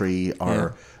Memphis 3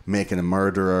 or Making a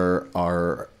Murderer,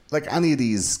 or like any of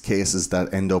these cases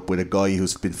that end up with a guy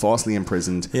who's been falsely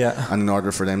imprisoned, and in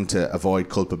order for them to avoid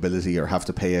culpability or have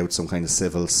to pay out some kind of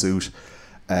civil suit,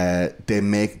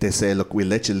 they say, "Look, we'll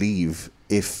let you leave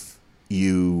if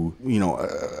you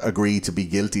agree to be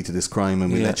guilty to this crime,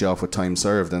 and we let you off with time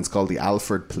served." And it's called the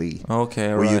Alford plea.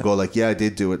 Okay, where you go like, "Yeah, I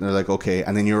did do it," and they're like, "Okay,"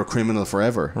 and then you're a criminal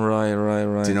forever.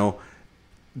 Right. Do you know?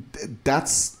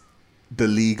 That's the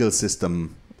legal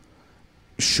system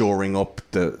shoring up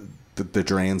the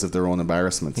drains of their own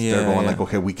embarrassment. They're going like,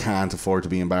 "Okay, we can't afford to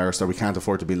be embarrassed, or we can't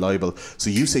afford to be liable. So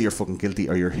you say you're fucking guilty,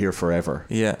 or you're here forever."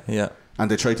 Yeah. And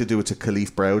they tried to do it to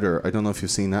Khalif Browder. I don't know if you've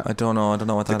seen that. I don't know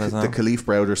what that is. The Khalif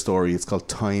Browder story. It's called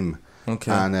Time.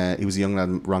 Okay. And he was a young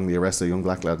lad wrongly arrested, a young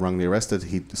black lad wrongly arrested.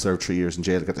 He served 3 years in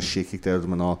jail, got the shit kicked out of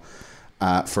him and all,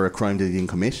 for a crime that he didn't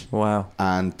commit. Wow.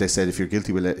 And they said, if you're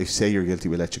guilty, if you say you're guilty,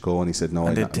 we'll let you go. And he said, no,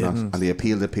 I'm not. And they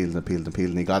appealed,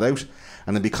 and he got out.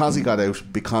 And then because he got out,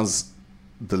 because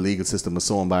the legal system was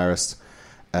so embarrassed,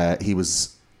 he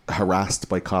was harassed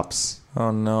by cops. Oh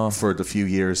no! For the few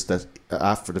years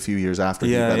after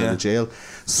he got out of jail,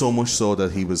 so much so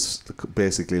that he was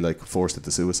basically like forced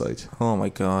into suicide. Oh my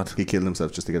God! He killed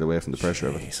himself just to get away from the pressure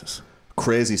of it.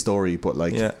 Crazy story, but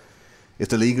like, if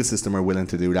the legal system are willing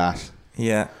to do that,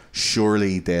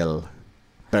 surely they'll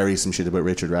bury some shit about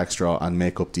Richard Rackstraw and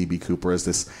make up DB Cooper as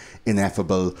this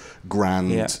ineffable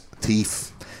grand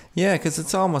thief. Yeah, because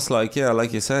it's almost like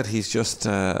like you said, he's just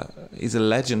he's a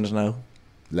legend now.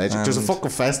 Legend. There's a fucking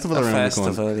festival around.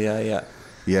 Festival, yeah,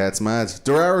 it's mad.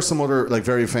 There are some other like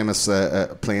very famous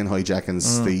plane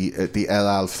hijackings. The El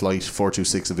Al flight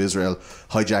 426 of Israel,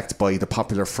 hijacked by the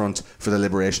Popular Front for the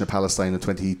Liberation of Palestine on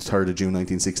 23rd of June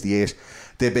 1968.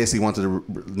 They basically wanted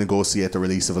to negotiate the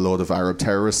release of a load of Arab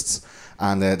terrorists,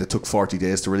 and it took 40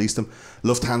 days to release them.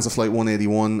 Lufthansa Flight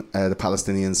 181, the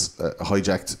Palestinians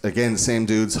hijacked, again, the same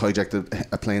dudes hijacked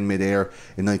a plane mid-air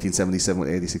in 1977 with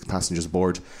 86 passengers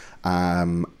aboard,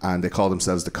 and they called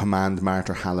themselves the Command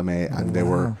Martyr Halame, and they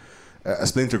were a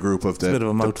splinter group of the... It's a bit of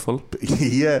a mouthful.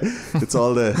 It's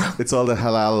all the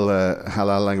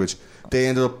halal language. They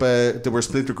ended up, they were a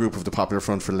splinter group of the Popular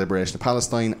Front for the Liberation of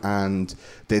Palestine, and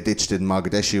they ditched in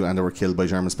Mogadishu, and they were killed by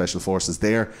German special forces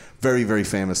there. Very, very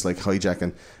famous, like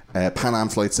hijacking. Pan Am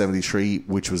Flight 73,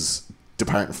 which was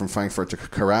departing from Frankfurt to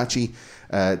Karachi.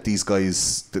 These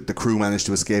guys, the crew managed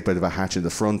to escape out of a hatch in the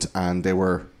front, and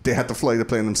they had to fly the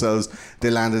plane themselves. They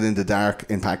landed in the dark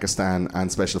in Pakistan,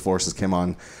 and special forces came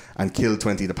on and killed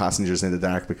 20 of the passengers in the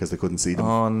dark because they couldn't see them.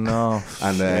 Oh no!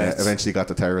 And eventually got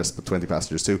the terrorists, but 20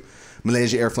 passengers too.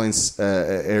 Malaysia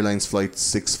Airlines Flight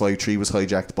 653 was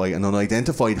hijacked by an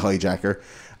unidentified hijacker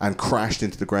and crashed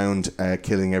into the ground,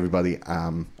 killing everybody.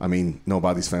 I mean, no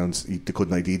bodies found. They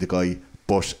couldn't ID the guy,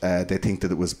 but they think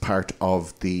that it was part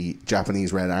of the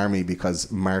Japanese Red Army because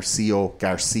Marcio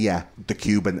Garcia, the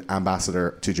Cuban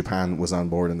ambassador to Japan, was on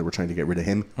board and they were trying to get rid of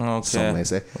him. Okay. Some may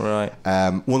say. Right.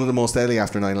 One of the most deadly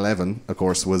after 9/11, of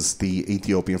course, was the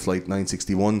Ethiopian Flight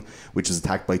 961, which was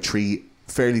attacked by 3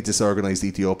 fairly disorganised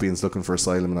Ethiopians looking for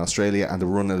asylum in Australia, and they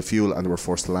were running out of fuel and they were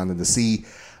forced to land in the sea.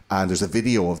 And there's a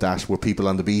video of that where people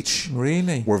on the beach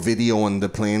Really? were videoing the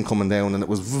plane coming down, and it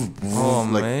was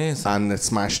amazing. and it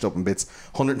smashed up in bits.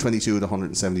 122 of the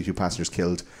 172 passengers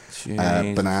killed.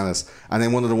 Bananas. And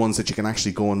then one of the ones that you can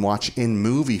actually go and watch in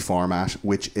movie format,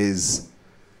 which is,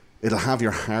 it'll have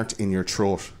your heart in your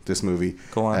throat, this movie.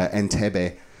 Go on.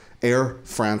 Entebbe. Air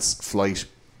France Flight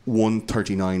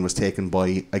 139 was taken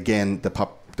by, again,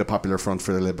 the Popular Front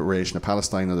for the Liberation of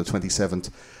Palestine on the 27th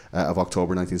of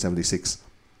October 1976.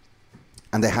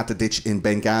 And they had to ditch in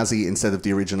Benghazi instead of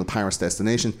the original Paris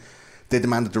destination. They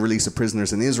demanded the release of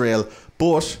prisoners in Israel,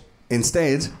 but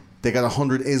instead they got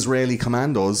 100 Israeli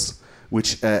commandos,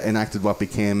 which enacted what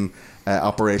became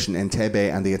Operation Entebbe,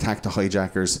 and they attacked the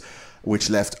hijackers, which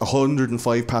left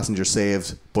 105 passengers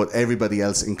saved, but everybody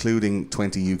else, including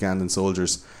 20 Ugandan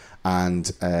soldiers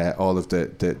and all of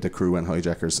the crew and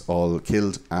hijackers, all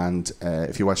killed. And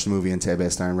if you watch the movie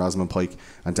Entebbe starring Rosamund Pike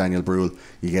and Daniel Bruhl,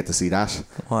 you get to see that.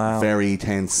 Wow. Very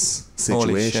tense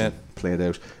situation played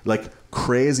out. Like,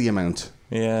 crazy amount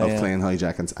of plane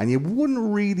hijackings. And you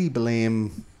wouldn't really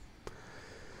blame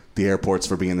the airports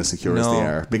for being as secure as they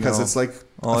are, because it's like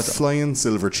a flying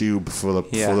silver tube full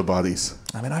of bodies.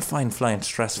 I mean, I find flying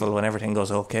stressful when everything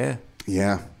goes okay.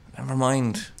 Yeah. Never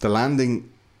mind. The landing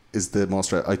is the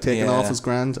most. I take off as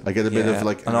grand. I get a bit of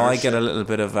like. I know. I get a little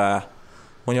bit of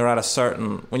when you're at a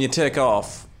certain, when you take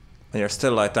off and you're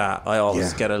still like that. I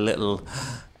always get a little.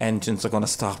 Engines are going to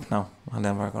stop now, and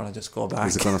then we're going to just go back.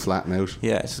 Is it going to flatten out?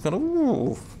 Yeah, it's just going to.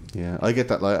 Ooh. Yeah, I get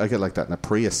that. I get like that in a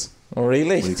Prius. Oh,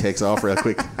 really? When he takes off real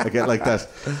quick, I get like that.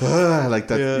 Like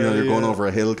that. Yeah, you're going over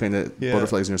a hill, kind of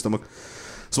butterflies in your stomach.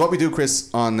 So what we do, Chris,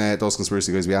 on those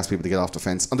conspiracy guys, we ask people to get off the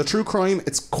fence. On the true crime,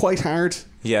 it's quite hard to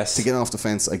get off the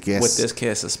fence, I guess. With this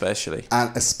case especially.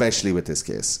 And especially with this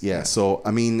case, yeah. So,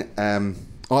 I mean,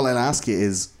 all I'll ask you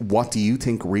is, what do you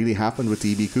think really happened with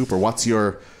D.B. Cooper? What's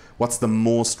the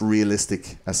most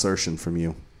realistic assertion from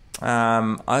you?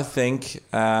 I think,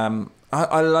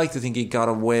 I like to think he got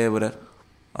away with it.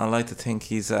 I like to think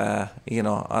he's, I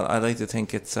like to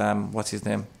think it's, what's his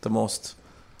name?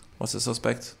 What's the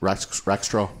suspect?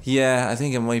 Rackstraw. Yeah, I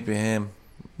think it might be him.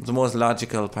 The most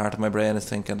logical part of my brain is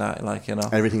thinking that,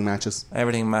 everything matches.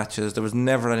 Everything matches. There was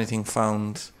never anything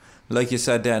found. Like you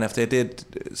said, then, if they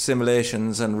did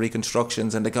simulations and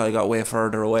reconstructions and the guy got way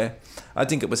further away, I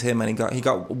think it was him, and he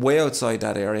got way outside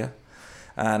that area,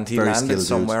 and he Very landed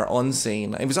somewhere dude.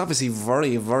 unseen. He was obviously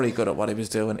very, very good at what he was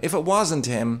doing. If it wasn't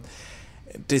him,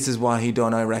 this is what he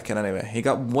done, I reckon, anyway. He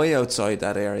got way outside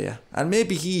that area, and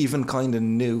maybe he even kind of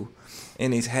knew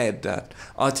in his head that,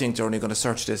 I think they're only going to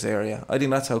search this area. I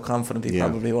think that's how confident he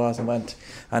probably was, and went.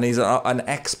 And he's an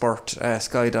expert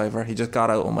skydiver. He just got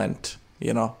out and went,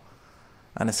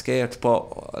 and escaped.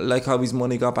 But like how his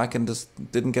money got back and just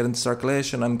didn't get into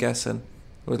circulation, I'm guessing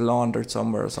it was laundered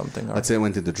somewhere or something. I'd say it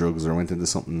went into drugs or went into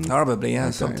something. Probably,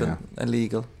 like something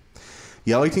illegal.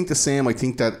 Yeah, I think the same. I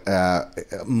think that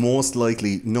most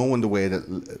likely, knowing the way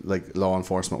that like law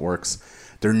enforcement works,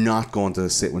 they're not going to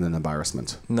sit with an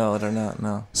embarrassment. No, they're not,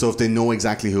 no. So if they know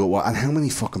exactly who it was, and how many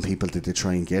fucking people did they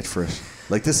try and get for it?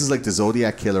 Like, this is like the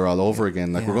Zodiac Killer all over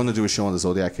again. Like, we're going to do a show on the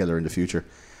Zodiac Killer in the future.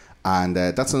 And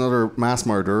that's another mass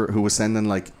murderer who was sending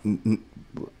like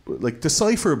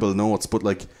decipherable notes, but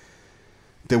like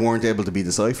they weren't able to be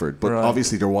deciphered. But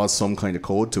obviously there was some kind of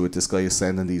code to it. This guy is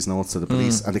sending these notes to the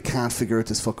police, and they can't figure out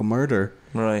this fucking murder,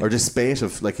 or this spate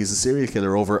of, like, he's a serial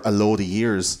killer over a load of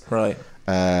years. Right.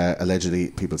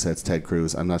 Allegedly, people say it's Ted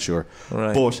Cruz. I'm not sure.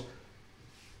 Right. But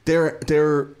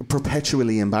they're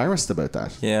perpetually embarrassed about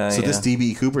that. Yeah. So this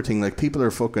DB Cooper thing, like, people are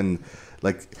fucking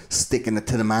like sticking it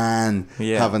to the man,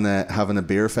 having a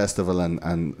beer festival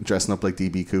and dressing up like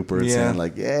DB Cooper and saying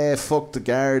like, fuck the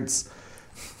guards.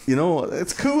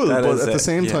 It's cool, but at the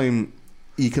same time,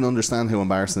 you can understand how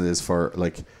embarrassing it is for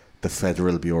like the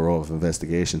Federal Bureau of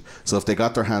Investigation. So if they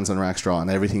got their hands on Rackstraw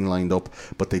and everything lined up,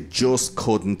 but they just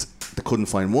couldn't They couldn't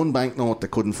find one banknote. They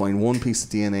couldn't find one piece of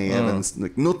DNA evidence.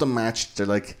 Like, nothing matched. They're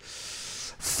like,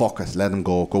 fuck it, let him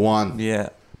go. Go on. Yeah.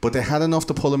 But they had enough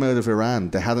to pull him out of Iran.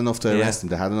 They had enough to arrest him.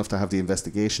 They had enough to have the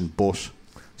investigation. But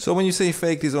so when you say he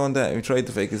faked his own death, he tried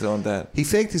to fake his own death. he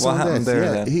faked his What own happened death. there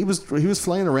Yeah, then? he was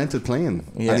flying a rented plane,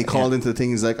 Yeah, and he called yeah. into the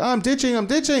thing. He's like, "Oh, I'm ditching,"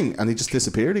 and he just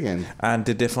disappeared again. And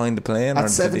did they find the plane? At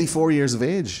 74 years of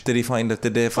age. Did he find it?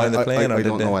 Did they find the plane? I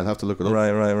don't know. I'll have to look it up.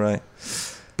 Right.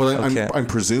 But Okay. I'm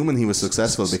presuming he was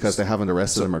successful because they haven't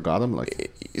arrested him or got him.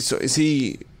 Like, So is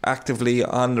he actively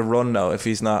on the run now? If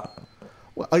he's not,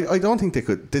 well, I don't think they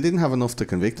could. They didn't have enough to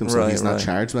convict him, so Right, he's not right.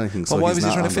 charged with anything. So well, why he's was he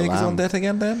not trying to on the fake his own lam. death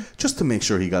again then? Just to make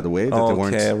sure he got away. That they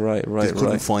weren't. Okay, right. They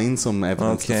couldn't find some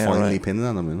evidence to finally pin it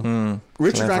on him. You know?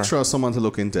 Richard clever. Rackstraw is someone to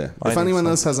look into. I If think anyone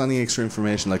so. else has any extra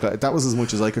information, like that was as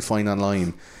much as I could find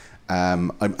online.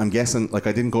 I'm guessing, like,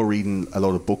 I didn't go reading a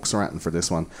lot of books or anything for this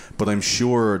one, but I'm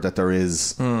sure that there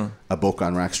is a book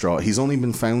on Rackstraw. He's only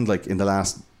been found like in the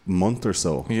last month or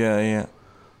so. Yeah.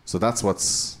 So that's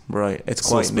what's Right. It's so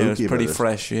quite new. It's spooky pretty about it.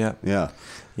 fresh. Yeah. Yeah.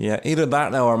 Either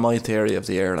that now or my theory of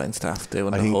the airline staff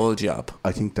doing the think- whole job.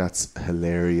 I think that's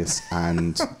hilarious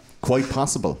and quite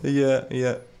possible.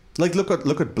 Yeah. Like, look at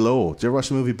Blow. Did you ever watch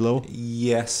the movie Blow?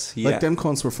 Yes. Yeah. Like, them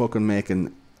cunts were fucking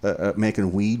making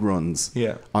weed runs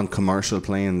Yeah. on commercial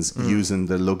planes using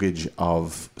the luggage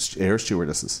of air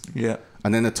stewardesses. Yeah.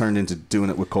 And then it turned into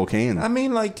doing it with cocaine. I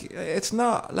mean, like, it's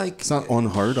not like It's not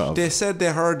unheard of. they said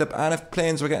they heard the, and if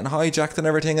planes were getting hijacked and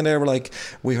everything, and they were like,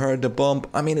 we heard the bump.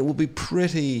 I mean, it would be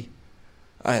pretty.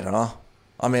 I don't know.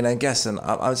 I mean, I'm guessing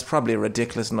it's probably a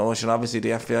ridiculous notion. Obviously,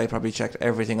 the FBI probably checked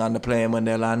everything on the plane when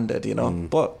they landed, you know.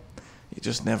 But you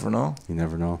just never know. You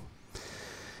never know.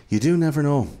 You do never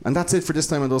know. And that's it for this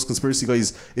time on Those Conspiracy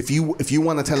Guys. If you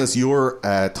want to tell us your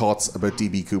thoughts about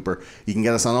DB Cooper, you can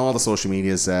get us on all the social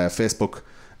medias, Facebook,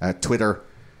 Twitter,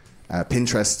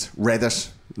 Pinterest, Reddit.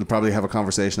 We'll probably have a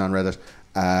conversation on Reddit.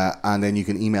 And then you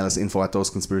can email us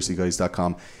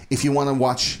info@thoseconspiracyguys.com. If you want to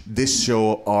watch this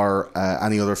show or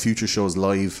any other future shows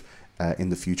live in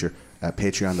the future,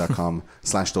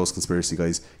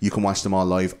 patreon.com/thoseconspiracyguys. You can watch them all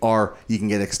live, or you can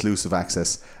get exclusive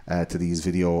access to these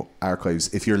video archives.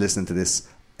 If you're listening to this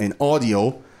in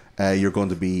audio, you're going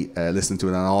to be listening to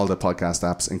it on all the podcast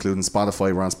apps, including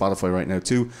Spotify. We're on Spotify right now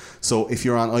too. So if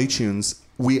you're on iTunes,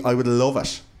 I would love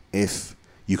it if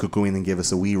you could go in and give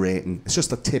us a wee rating. It's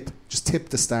just a tip. Just tip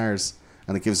the stars,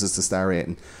 and it gives us the star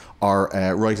rating. Or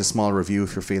write a small review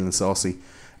if you're feeling saucy.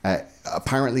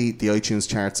 Apparently the iTunes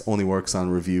charts only works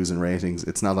on reviews and ratings.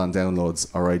 It's not on downloads,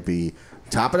 or I'd be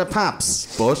top of the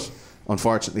pops. But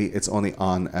unfortunately it's only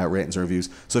on ratings and reviews.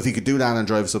 So if you could do that and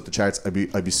drive us up the charts, I'd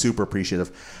be super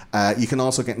appreciative. You can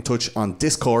also get in touch on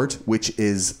Discord, which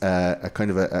is a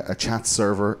kind of a chat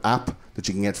server app that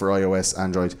you can get for iOS,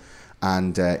 Android,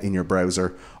 and in your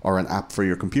browser, or an app for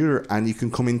your computer. And you can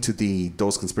come into the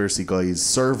Those Conspiracy Guys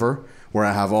server, where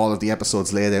I have all of the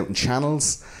episodes laid out in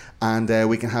channels, and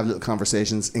we can have little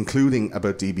conversations, including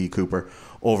about DB Cooper,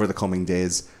 over the coming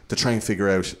days to try and figure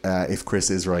out if Chris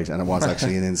is right and it was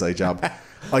actually an inside job.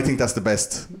 I think that's the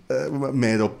best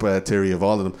made up theory of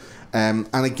all of them. And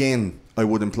again, I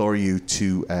would implore you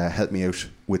to help me out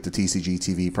with the TCG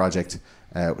TV project,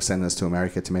 sending us to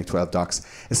America to make 12 docs.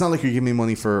 It's not like you're giving me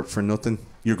money for nothing.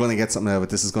 You're going to get something out of it.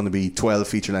 This is going to be 12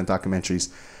 feature-length documentaries,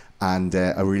 and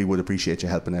I really would appreciate you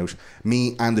helping out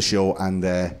me and the show and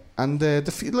the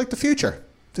future.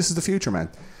 This is the future, man.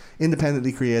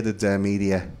 Independently created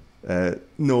media,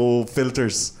 no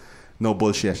filters, no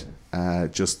bullshit,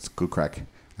 just good crack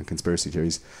and conspiracy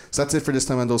theories. So that's it for this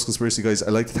time on Those Conspiracy Guys.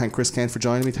 I'd like to thank Chris Kent for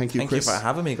joining me. Thank you, Chris. Thank you for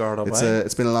having me, Gordo.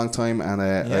 It's been a long time, and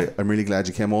I'm really glad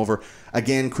you came over.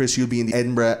 Again, Chris, you'll be in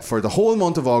Edinburgh for the whole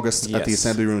month of August at the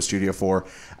Assembly Room Studio 4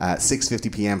 at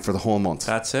 6:50 p.m. for the whole month.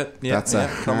 That's it. That's a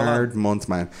hard month,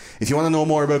 man. If you want to know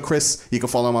more about Chris, you can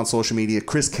follow him on social media,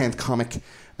 Chris Kent Comic,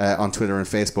 on Twitter and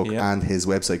Facebook, and his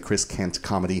website,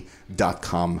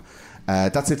 chriskentcomedy.com.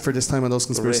 That's it for this time on Those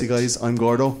Conspiracy Guys. I'm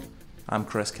Gordo. I'm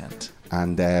Chris Kent.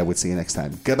 And we'll see you next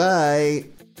time. Goodbye.